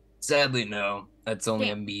 Sadly, no. That's only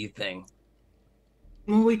Damn. a me thing.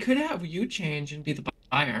 Well, we could have you change and be the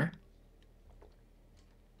buyer.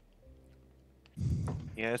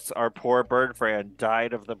 Yes, our poor bird friend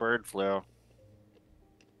died of the bird flu.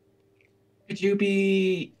 Could you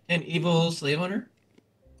be an evil slave owner?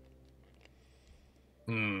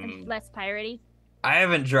 And less piratey. I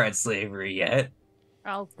haven't tried slavery yet.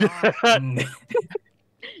 Oh god.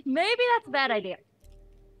 Maybe that's a bad idea.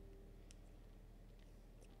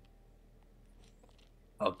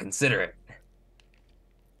 I'll consider it.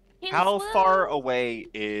 How Kingswood? far away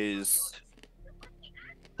is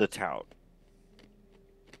the town?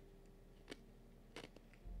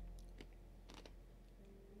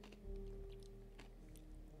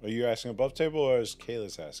 Are you asking above table or is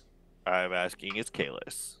Kalis asking? I'm asking, is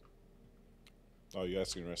Kalis. Oh, you're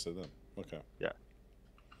asking the rest of them. Okay. Yeah.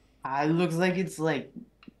 It looks like it's like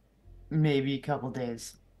maybe a couple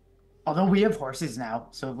days. Although we have horses now,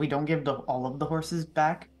 so if we don't give all of the horses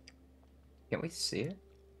back, Can't we see it?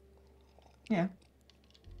 yeah.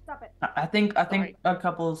 Stop it. I think Sorry. a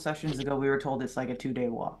couple of sessions ago we were told it's like a 2-day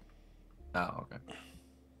walk. Oh, okay.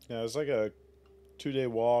 Yeah, it's like a 2-day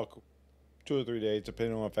walk, 2 or 3 days,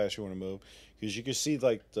 depending on how fast you want to move. Because you can see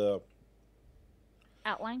like the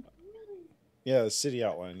Outline. the city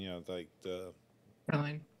outline. Yeah, like the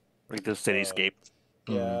Caroline. Like the cityscape.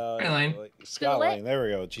 yeah Skyline. like skyline. There we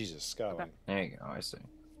go. Jesus, skyline. There you go. I see.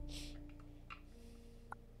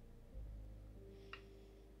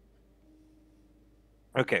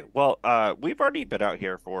 Okay, well, we've already been out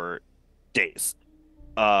here for days.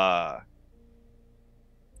 2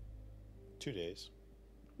 days.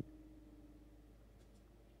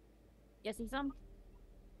 You see some?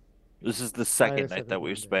 This is the second I night that think we've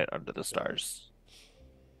one day. spent under the stars.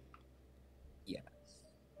 Yeah.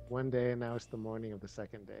 One day, and now it's the morning of the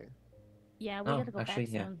second day. Yeah, we Oh, gotta go actually,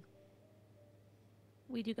 back yeah. soon.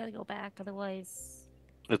 We do gotta go back, otherwise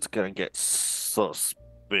It's gonna get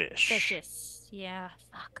suspicious. vicious. Yeah,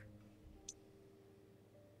 fuck.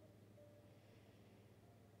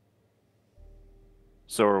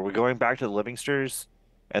 So are we going back to the Livingsters,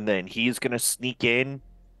 and then he's gonna sneak in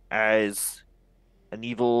as an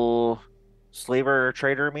evil slaver or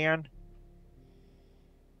trader man?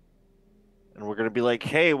 And we're gonna be like,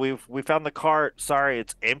 "Hey, we found the cart. Sorry,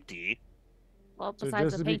 it's empty." Well, So besides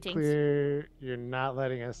just the to be paintings. clear, you're not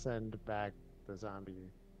letting us send back the zombie.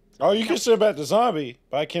 Oh, you can send back the zombie,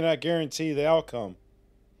 but I cannot guarantee the outcome.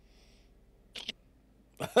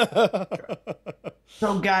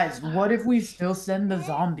 So guys, what if we still send the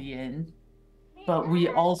zombie in, but we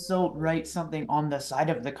also write something on the side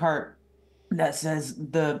of the cart that says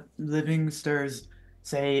the Livingsters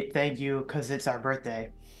say thank you because it's our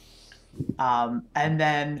birthday. And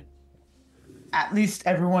then at least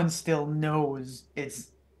everyone still knows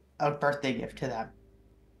it's a birthday gift to them.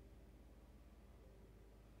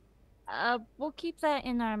 We'll keep that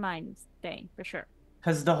in our minds, Dane, for sure.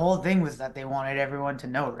 Because the whole thing was that they wanted everyone to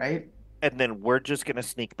know, right? And then we're just gonna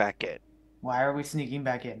sneak back in Why are we sneaking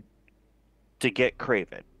back in? to get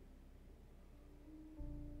Craven.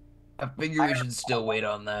 I figure we should still wait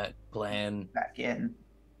on that plan. Back in.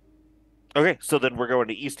 Okay, so then we're going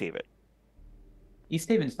to East Haven. East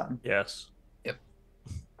Haven's fun. Yes. Yep.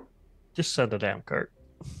 Just send the damn cart.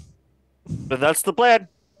 Then that's the plan.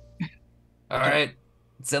 All right.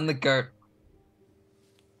 Send the cart.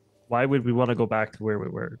 Why would we want to go back to where we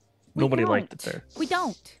were? We Nobody liked it don't. there. We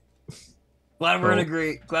don't. Glad we're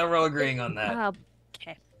Well- Glad we're all agreeing on that.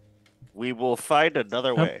 Okay. We will find another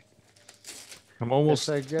Yep. way. I'm almost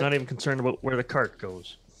I get- not even concerned about where the cart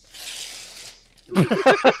goes.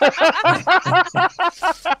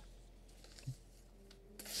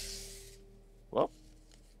 Well,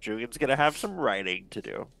 Julian's gonna have some writing to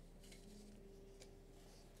do.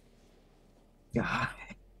 God.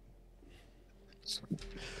 Just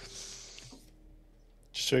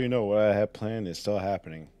so you know, what I had planned is still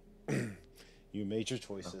happening. You made your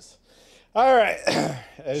choices. All right.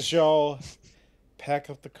 As y'all pack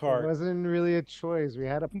up the It cart. wasn't really a choice. We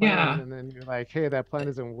had a plan, Yeah. and then you're like, "Hey, that plan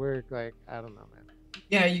doesn't work." Like, I don't know, man.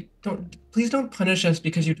 Yeah, you don't. Please don't punish us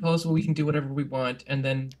because you tell us we can do whatever we want, and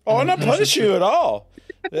then. Oh, I'm and not then punish us punishing you at all.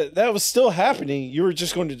 That was still happening. You were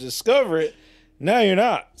just going to discover it. Now you're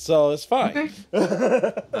not. So it's fine. Okay.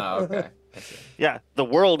 Oh, okay. I see. Yeah, the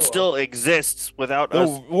world still exists without The us.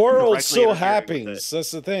 world directly still interfering with happens.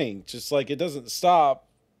 That's the thing. Just like it doesn't stop.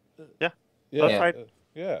 Yeah. Yeah. That's right.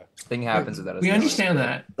 Yeah. Thing happens without us. We knowing. understand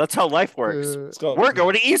that. That's how life works. Let's go. We're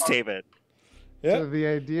going to East Haven. Yeah. So the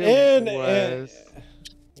idea And, was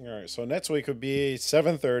all right. So next week would be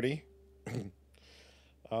 7:30.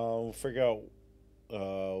 We'll figure out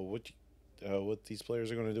what these players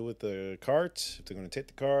are going to do with the carts. If they're going to take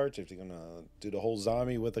the carts, if they're going to do the whole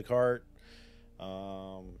zombie with the cart.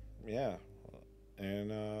 Yeah,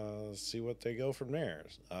 and see what they go from there.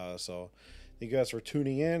 So you guys for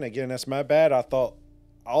tuning in. Again, that's my bad. I thought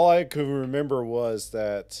all I could remember was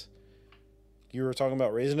that you were talking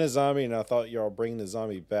about raising a zombie, and I thought y'all bringing the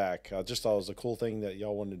zombie back. I just thought it was a cool thing that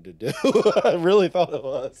y'all wanted to do. I really thought it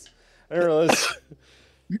was. I didn't realize.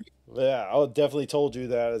 Yeah, I definitely told you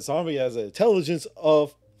that a zombie has an intelligence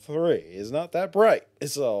of 3. It's not that bright.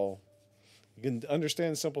 So you can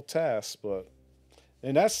understand simple tasks, but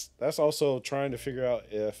and that's also trying to figure out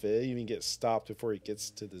if it even gets stopped before it gets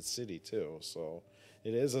to the city too. So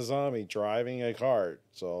it is a zombie driving a cart,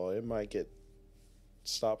 so it might get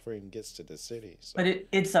stopped before it even gets to the city. So. But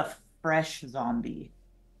it's a fresh zombie.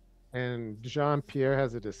 And Jean-Pierre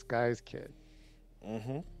has a disguise kit.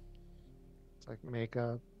 Mm-hmm. It's like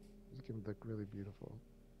makeup. You can look really beautiful.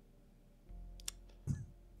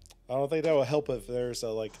 I don't think that will help if there's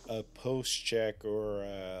a post check or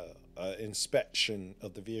a inspection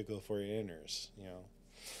of the vehicle before it enters. You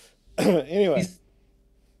know. Anyway.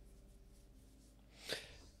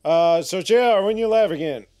 So JR, when you live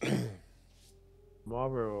again?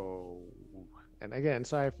 Tomorrow, and again,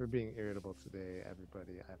 sorry for being irritable today,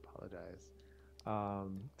 everybody. I apologize.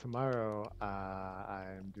 Tomorrow,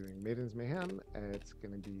 I'm doing Maiden's Mayhem. It's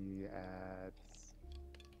gonna be at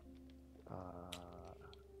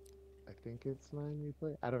I think it's 9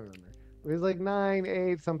 replay. I don't remember. It was like 9,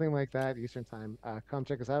 8, something like that, Eastern time. Come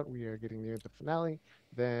check us out. We are getting near the finale.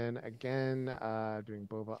 Then again, doing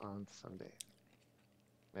Boba on Sunday.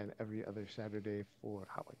 And every other Saturday for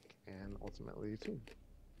Howick and ultimately Toon.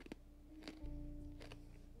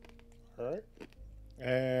 All right.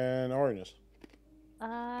 And Orange.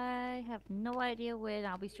 I have no idea when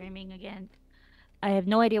I'll be streaming again. It's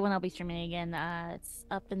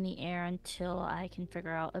up in the air until I can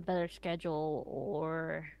figure out a better schedule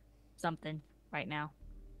or something right now.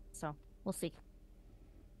 So we'll see.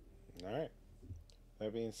 All right.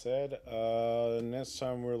 That being said, next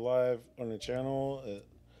time we're live on the channel,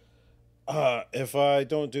 if I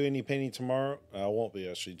don't do any painting tomorrow, I won't be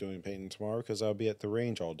actually doing painting tomorrow because I'll be at the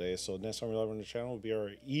range all day. So next time we're live on the channel will be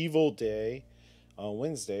our evil day on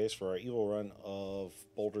Wednesdays for our evil run of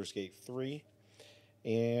Baldur's Gate 3.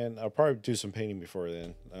 And I'll probably do some painting before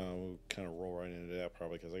then. We'll kind of roll right into that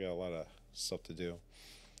probably because I got a lot of stuff to do.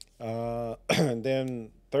 And then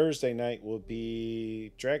Thursday night will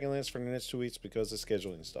be Dragonlance for the next 2 weeks because of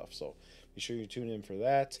scheduling stuff. So be sure you tune in for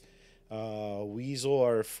that. Weasel,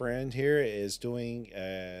 our friend here, is doing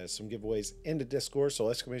some giveaways in the Discord. So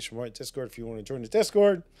exclamation point Discord if you want to join the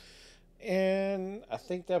Discord. And I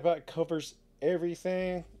think that about covers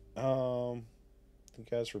everything. Thank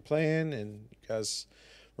you guys for playing, and you guys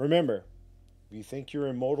remember, if you think you're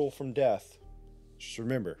immortal from death, just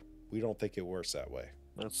remember, we don't think it works that way.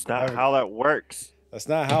 That's not how that works. That's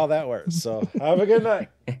not how that works. So have a good night.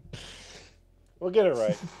 We'll get it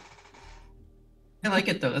right. I like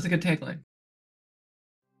it though. That's a good tagline.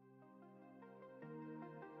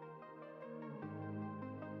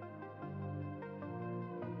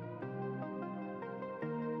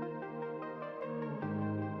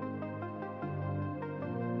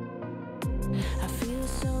 I feel